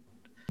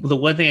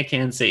one thing I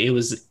can say, it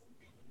was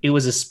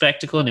a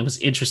spectacle and it was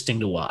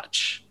interesting to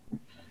watch.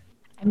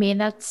 I mean,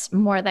 that's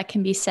more that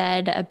can be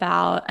said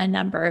about a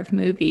number of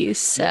movies.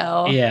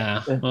 So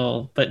yeah,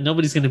 well, but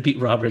nobody's going to beat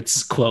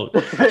Robert's quote.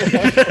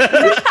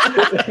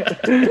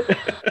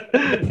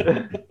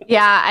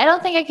 Yeah, I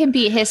don't think I can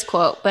beat his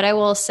quote, but I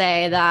will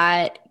say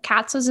that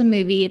Cats was a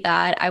movie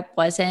that I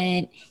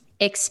wasn't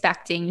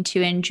expecting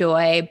to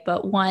enjoy.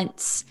 But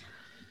once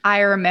I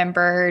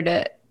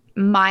remembered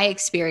my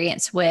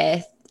experience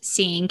with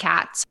seeing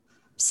Cats,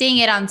 seeing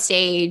it on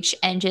stage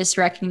and just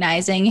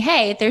recognizing,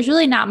 hey, there's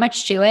really not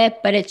much to it,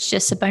 but it's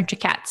just a bunch of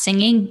cats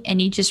singing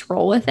and you just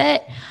roll with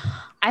it,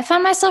 I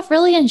found myself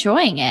really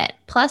enjoying it.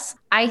 Plus,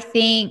 I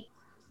think,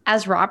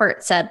 as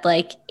Robert said,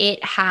 like,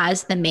 it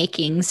has the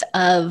makings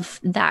of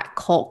that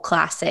cult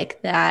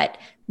classic, that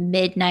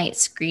midnight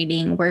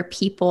screening where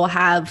people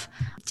have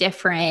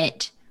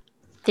different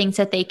things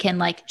that they can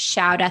like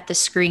shout at the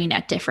screen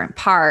at different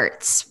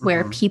parts,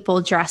 where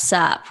people dress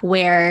up,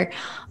 where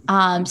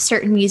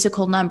certain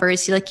musical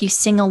numbers like you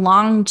sing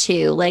along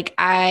to. Like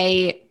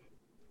I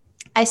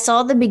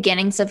saw the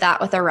beginnings of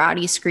that with a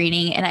Rowdy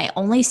screening, and I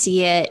only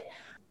see it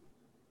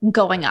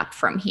going up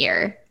from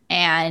here.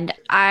 And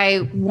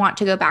I want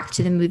to go back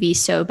to the movie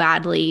so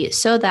badly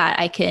so that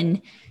I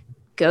can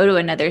go to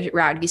another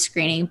Rowdy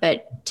screening,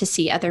 but to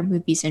see other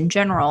movies in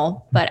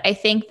general. But I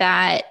think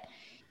that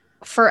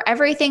for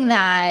everything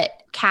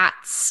that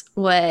Cats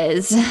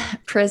was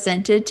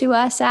presented to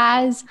us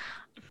as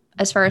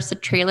far as the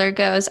trailer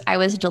goes, I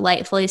was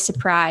delightfully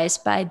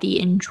surprised by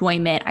the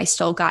enjoyment I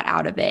still got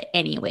out of it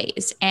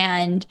anyways.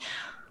 And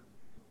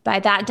by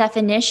that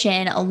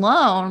definition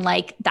alone,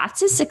 like,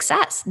 that's a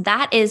success.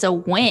 That is a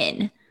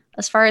win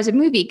as far as a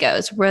movie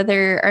goes,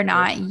 whether or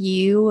not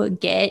you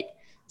get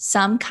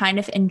some kind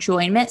of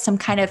enjoyment, some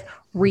kind of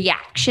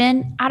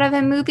reaction out of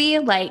a movie.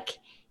 Like,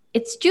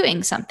 it's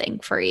doing something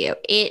for you.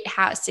 It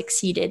has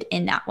succeeded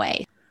in that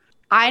way.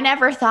 I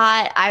never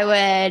thought I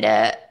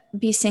would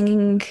be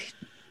singing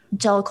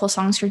Jellicle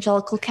songs for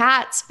Jellicle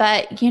Cats,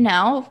 but you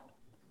know,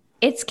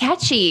 it's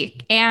catchy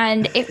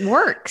and it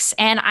works.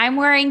 And I'm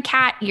wearing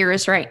cat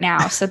ears right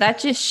now, so that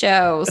just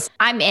shows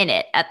I'm in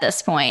it at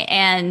this point.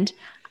 And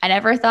I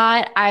never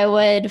thought I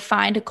would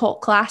find a cult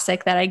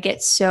classic that I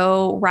get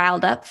so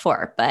riled up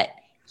for, but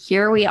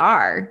here we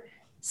are.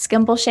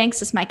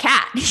 Skimbleshanks is my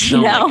cat,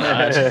 you know?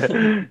 My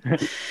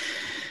God.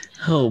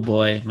 Oh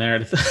boy,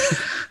 Meredith.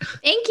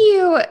 Thank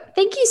you.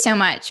 Thank you so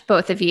much,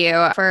 both of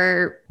you,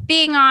 for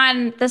being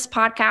on this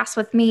podcast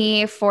with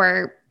me,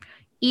 for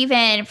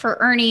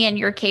Ernie, in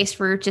your case,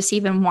 for just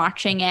even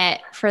watching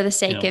it for the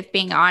sake of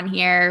being on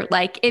here.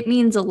 Like, it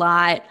means a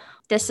lot.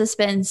 This has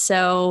been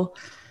so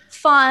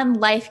fun,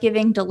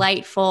 life-giving,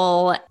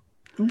 delightful.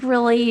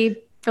 Really,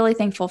 really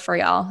thankful for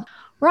y'all.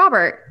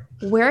 Robert,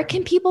 where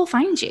can people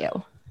find you?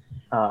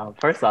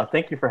 First off,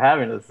 thank you for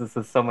having us. This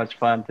is so much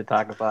fun to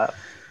talk about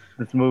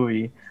this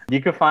movie.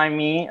 You can find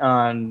me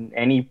on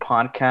any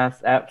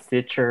podcast app,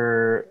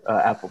 Stitcher,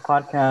 Apple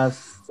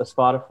Podcasts,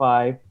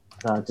 Spotify.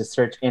 Just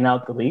search In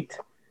Out Delete.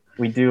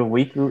 We do a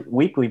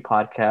weekly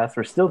podcast.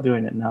 We're still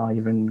doing it now,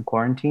 even in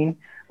quarantine,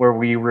 where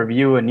we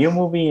review a new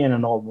movie and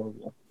an old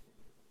movie.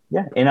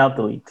 Yeah, In Out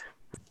Delete.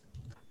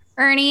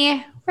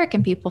 Ernie, where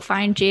can people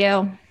find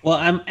you? Well,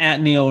 I'm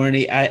at Neo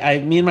Ernie.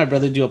 Me and my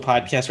brother do a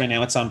podcast right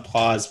now. It's on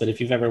pause, but if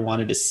you've ever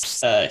wanted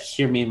to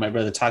hear me and my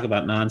brother talk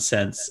about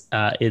nonsense,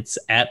 it's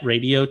at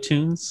Radio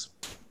Tunes.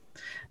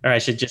 Or I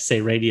should just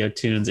say Radio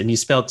Tunes. And you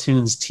spell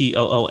tunes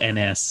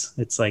Toons.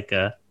 It's like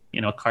a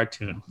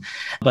cartoon.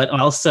 But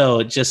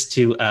also, just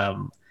to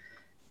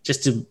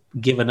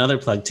give another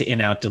plug to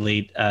In Out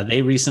Delete,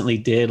 they recently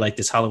did like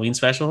this Halloween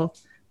special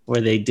where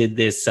they did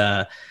this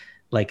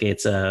like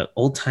it's a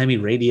old-timey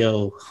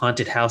radio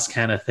haunted house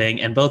kind of thing,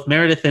 and both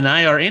Meredith and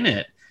I are in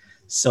it.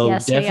 So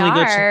yes, definitely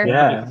go check it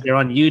out. They're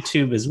on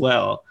YouTube as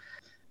well.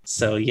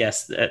 So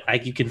yes,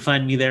 you can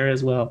find me there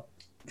as well,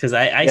 because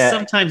I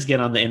sometimes get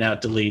on the In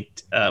Out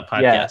Delete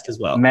podcast as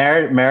well.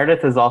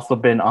 Meredith has also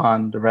been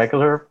on the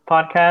regular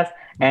podcast,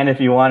 and if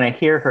you want to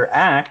hear her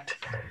act,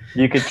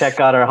 you can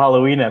check out our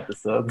Halloween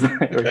episodes.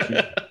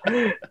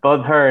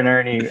 Both her and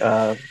Ernie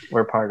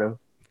were part of.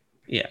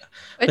 Yeah.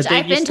 Which But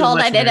thank I've you been so told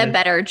much, I did a Meredith.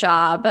 better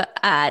job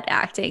at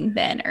acting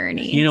than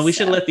Ernie. You know, we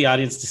should so. let the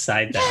audience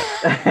decide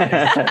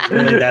that.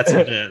 Really, that's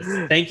what it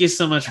is. Thank you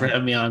so much for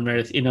having me on,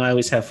 Meredith. You know, I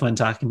always have fun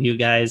talking to you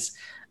guys,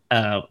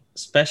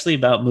 especially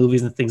about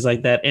movies and things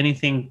like that.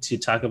 Anything to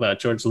talk about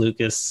George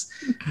Lucas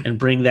and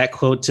bring that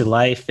quote to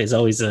life is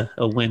always a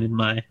win in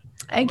my.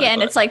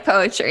 Again, it's like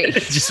poetry. It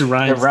just It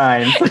rhymes.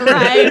 rhymes.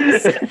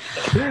 Rhymes.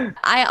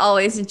 I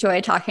always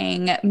enjoy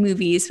talking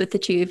movies with the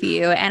two of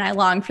you, and I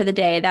long for the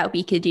day that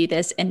we could do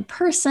this in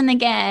person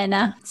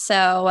again.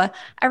 So,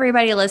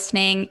 everybody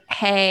listening,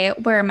 hey,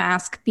 wear a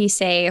mask, be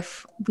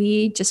safe.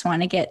 We just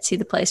want to get to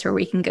the place where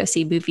we can go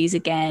see movies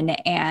again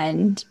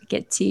and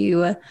get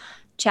to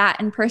chat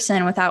in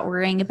person without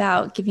worrying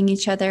about giving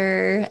each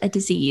other a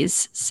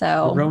disease.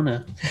 So,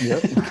 Rona.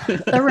 Yep.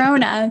 the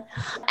Rona.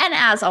 And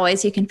as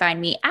always, you can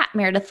find me at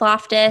Meredith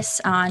Loftus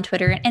on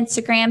Twitter and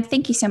Instagram.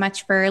 Thank you so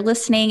much for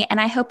listening,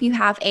 and I hope you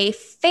have a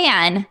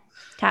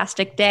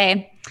fantastic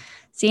day.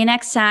 See you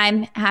next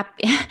time.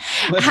 Happy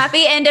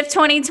end of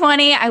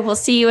 2020. I will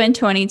see you in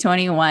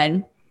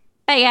 2021.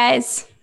 Bye, guys.